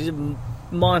 whatever he is. He's a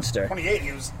monster. 28,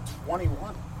 he was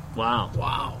 21. Wow.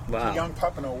 Wow. A young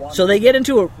pup in 01. So they get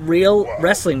into a real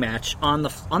wrestling match on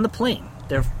the plane.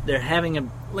 They're having a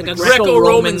Like a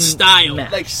Greco-Roman style.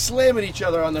 match. Like slamming each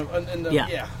other on the. Yeah.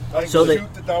 Yeah. Like, so they-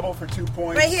 shoot the double for 2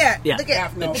 points. Right here. Yeah. Look at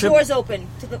Half no. the doors open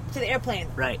to the airplane.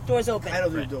 Right. Doors open. I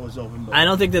don't think the door was open. But I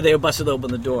don't think that they busted open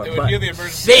the door, They would but hear the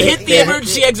emergency. They hit the They-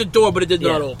 emergency exit door, but it did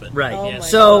yeah, not open. Right. Oh yeah. my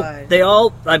So God. they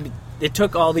all. It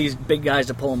took all these big guys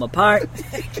to pull them apart.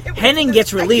 Hennig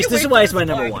gets released. This is why it's my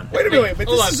number one. wait a minute. But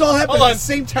Hold this on, is all happening hold at on. the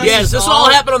same time. Yes, this all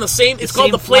happened on the same. It's called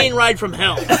same the plane flight. ride from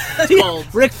hell. It's called.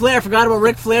 Ric Flair. I forgot about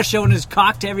Ric Flair showing his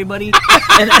cock to everybody. And,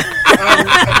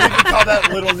 I think we call that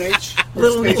Little Nate. or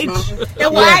Little Space Nate. Mountain.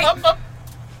 And why?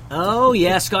 oh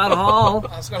yeah, Scott Hall.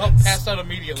 Scott Hall passed out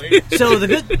immediately. So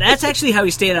that's actually how he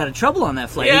stayed out of trouble on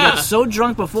that flight. He Yeah. got so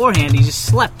drunk beforehand, he just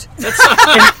slept. He missed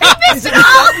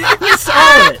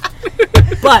all of it.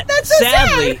 But so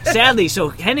sadly,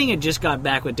 so Hennig had just got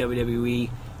back with WWE.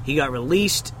 He got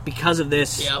released because of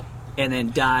this, Yep. and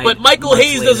then died. But Michael months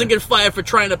Hayes later. doesn't get fired for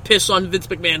trying to piss on Vince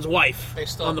McMahon's wife They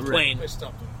stopped on the him. plane. They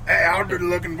stopped him. Hey, I'm just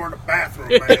looking for the bathroom,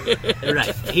 man.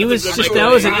 Right. He was That's a just good that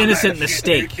was an idea. innocent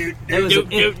mistake. That was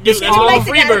That's all all Like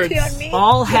the guy that Freebirds. peed on me?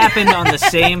 all happened on the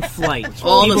same flight.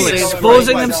 All the People same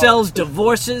exposing flight. themselves,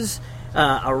 divorces,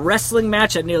 a wrestling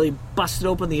match that nearly busted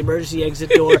open the emergency exit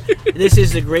door. This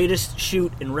is the greatest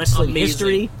shoot in wrestling Amazing.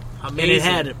 history, and it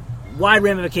Amazing. had wide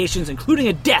ramifications, including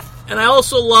a death. And I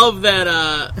also love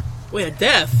that. Wait, a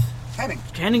death? Hennig.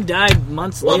 Hennig died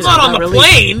months Well, later. not on the released.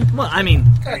 plane. Well, I mean,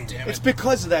 God damn It's it.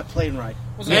 because of that plane ride.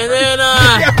 And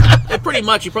then, pretty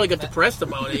much, he probably got depressed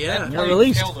about it. Yeah. got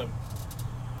released. Killed him.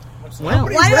 So Well, How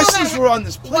many Why did all wrestlers that- were on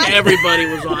this plane? Everybody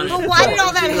was on But it. why did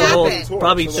all that happen?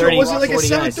 Probably So 30, was it like a 40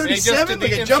 guys. 737, They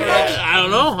like a just jump did rope? the I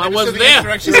don't know. I They just wasn't did the there.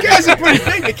 insurrection. These guys are pretty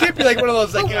big. They can't be like one of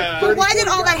those like. But why did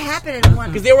all that happen in one?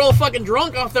 Because they were all fucking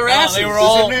drunk off their asses. They were This is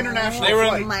all an international they were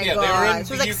flight. Oh my yeah, they were god! in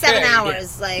So it was the like UK. 7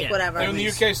 hours, like Yeah. whatever. They were in the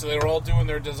UK, so they were all doing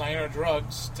their designer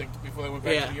drugs before they went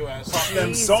back to the US. Them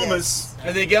Jesus. somas.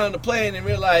 And they get on the plane and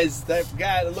realize that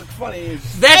guy that looked funny.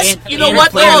 That's, And- you know and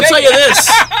what, though, I'll playing- tell you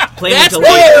this. Playing That's to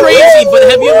pretty lose. crazy, but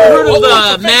have you ever heard of What's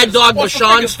the the Mad biggest- Dog what's the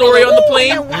Vachon biggest story on the And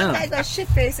plane? one guy got shit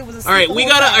faced. It was a All right, we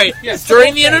gotta. All right, Yes.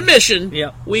 during the intermission,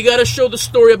 Yeah. we gotta show the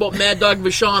story about Mad Dog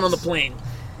Vachon on the plane.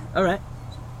 All right.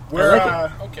 We're,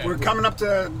 like Okay. we're coming up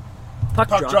to Puck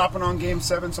puck drop. dropping on Game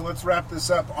 7, so let's wrap this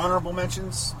up. Honorable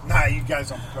mentions? Nah, you guys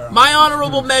don't prepare. My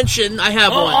honorable mention, I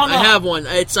have Oh, one. oh, no. I have one.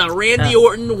 It's Randy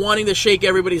Orton wanting to shake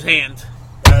everybody's hand.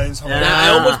 That is hilarious. I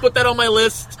almost put that on my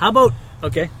list. How about...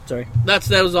 Okay, sorry. That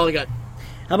was all I got.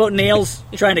 How about Nails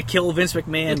trying to kill Vince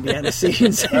McMahon behind the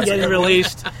scenes and getting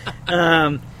released?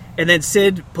 And then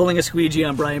Sid pulling a squeegee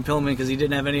on Brian Pillman because he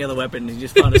didn't have any other weapon. He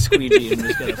just found a squeegee and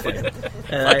was going to fight.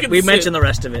 Fucking We Sid. mentioned the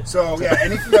rest of it. So, yeah,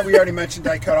 anything that we already mentioned,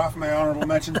 I cut off my honorable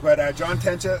mentions, but John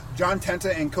Tenta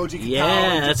and Koji Kitao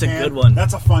Yeah, in that's a Japan, good one.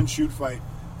 That's a fun shoot fight.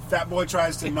 Fat Boy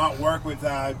tries to not work with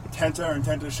Tenta, and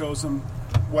Tenta shows him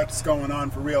what's going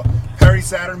on for real. Perry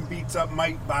Saturn beats up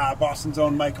Boston's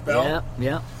own Mike Bell.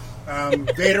 Yeah, yeah.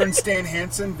 Vader and Stan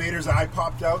Hansen. Vader's eye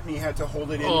popped out, and he had to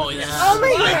hold it in. Oh, with his yeah. Oh my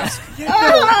god! mask.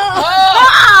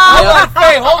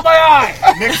 Hey, hold my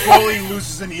eye! Nick Foley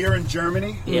loses an ear in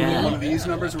Germany. Yeah. One of these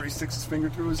numbers where he sticks his finger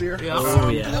through his ear. Yeah. Oh,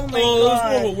 yeah. Oh my Oh, this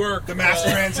god! will work. The mass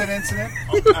transit incident.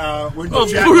 When Oh,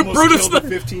 Jack almost Brutus killed the.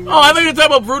 a 15-year-old. Oh, I thought you were talking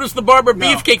about Brutus the Barber No.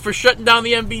 Beefcake for shutting down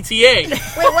the MBTA. Wait,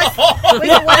 what's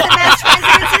the mass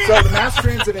transit incident? So the mass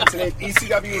transit incident,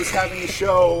 ECW was having a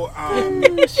show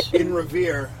in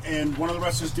Revere, and one of the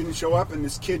wrestlers didn't show up, and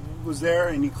this kid was there,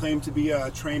 and he claimed to be a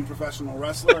trained professional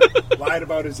wrestler, lied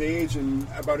about his age and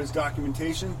about his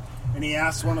documentation, and he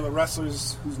asked one of the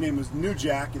wrestlers, whose name was New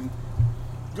Jack, and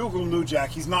Google New Jack.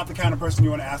 He's not the kind of person you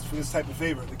want to ask for this type of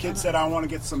favor. The kid said, "I want to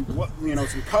get some,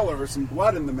 some color or some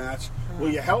blood in the match. Will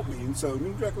you help me?" And so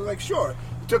New Jack was like, "Sure."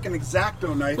 He took an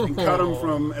X-Acto knife and cut him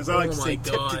from, as I like to Oh say, my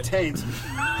tip to God. taint,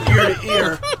 ear to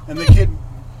ear, and the kid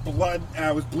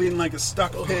was bleeding like a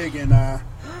stuck pig, and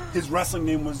his wrestling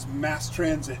name was Mass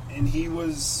Transit, and he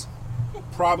was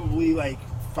probably like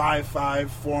 5'5",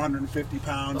 450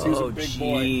 pounds. He was a Oh, big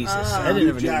boy. Jesus. Oh. I didn't New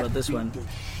even know Jack about this beat one. the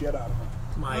shit out of him.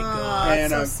 My Oh, God.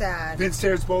 it's And so sad. Vince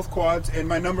tears both quads, and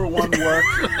my number one work,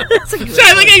 I think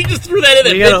you just threw that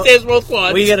in We there. gotta- Vince both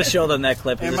quads. We got to show them that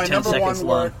clip. and It's my 10 number seconds one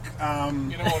long.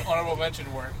 work, You know what honorable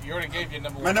mention work? You already gave your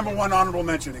number one. my number one honorable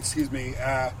mention, excuse me,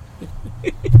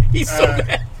 He's so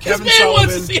bad. Kevin This man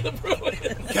wants to Sullivan. see the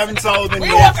Bruins. Kevin Sullivan,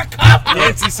 We want the cop!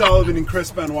 Nancy Sullivan, and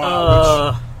Chris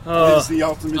Benoit, which is the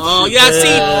ultimate. Oh, shit. yeah, see,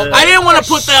 I didn't want to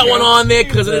put that one on there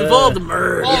because it involved a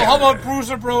murder. Oh, how about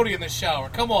Bruiser Brody in the shower?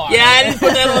 Come on. Yeah, I didn't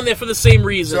put that on there for the same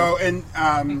reason. So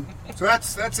so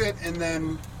that's it. And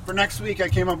then for next week, I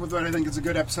came up with what I think is a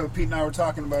good episode. Pete and I were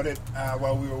talking about it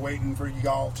while we were waiting for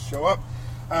y'all to show up.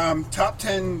 Top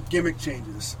 10 gimmick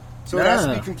changes. So it has to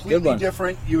be good completely one.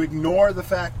 different. You ignore the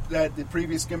fact that the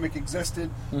previous gimmick existed.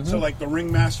 So like the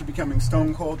Ringmaster becoming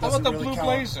Stone Cold How doesn't about the really Blue count.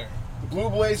 Blazer? The Blue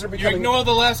Blazer You becoming. ignore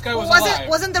the last guy was Well, alive.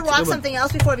 wasn't The Rock something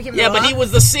else before it became yeah, The but Rock? he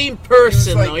was the same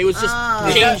person, like- though. He was just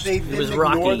Oh. changed. They It was didn't ignore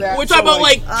Rocky. that. We're So, talking about,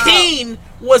 like, Oh. Kane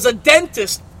was a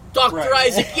dentist, Dr. Right.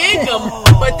 Isaac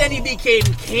Yankem, but then he became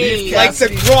Kane. Like the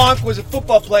Gronk was a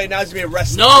football player, now he's going to be a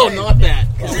wrestler. No, not that.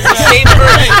 It's the same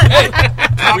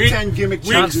person. top Week- 10 gimmick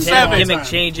week changes. seven. of all Gimmick time.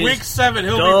 changes. Week 7,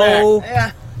 he'll Go. be back.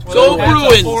 Yeah. Go That's a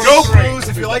Bruins. 4 Go straight. Blues!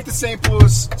 If you like the St.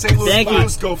 Louis Thank you.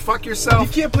 Blues, go fuck You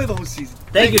yourself. can't play the whole season.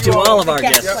 Thank you to all of our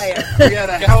Guest guests. player. We had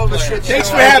a hell of a shit show. Thanks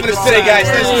for having us today, guys.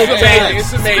 This was It's amazing. amazing.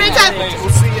 It's amazing. Great time. We'll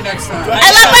see you next time.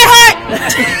 I love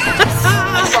my heart!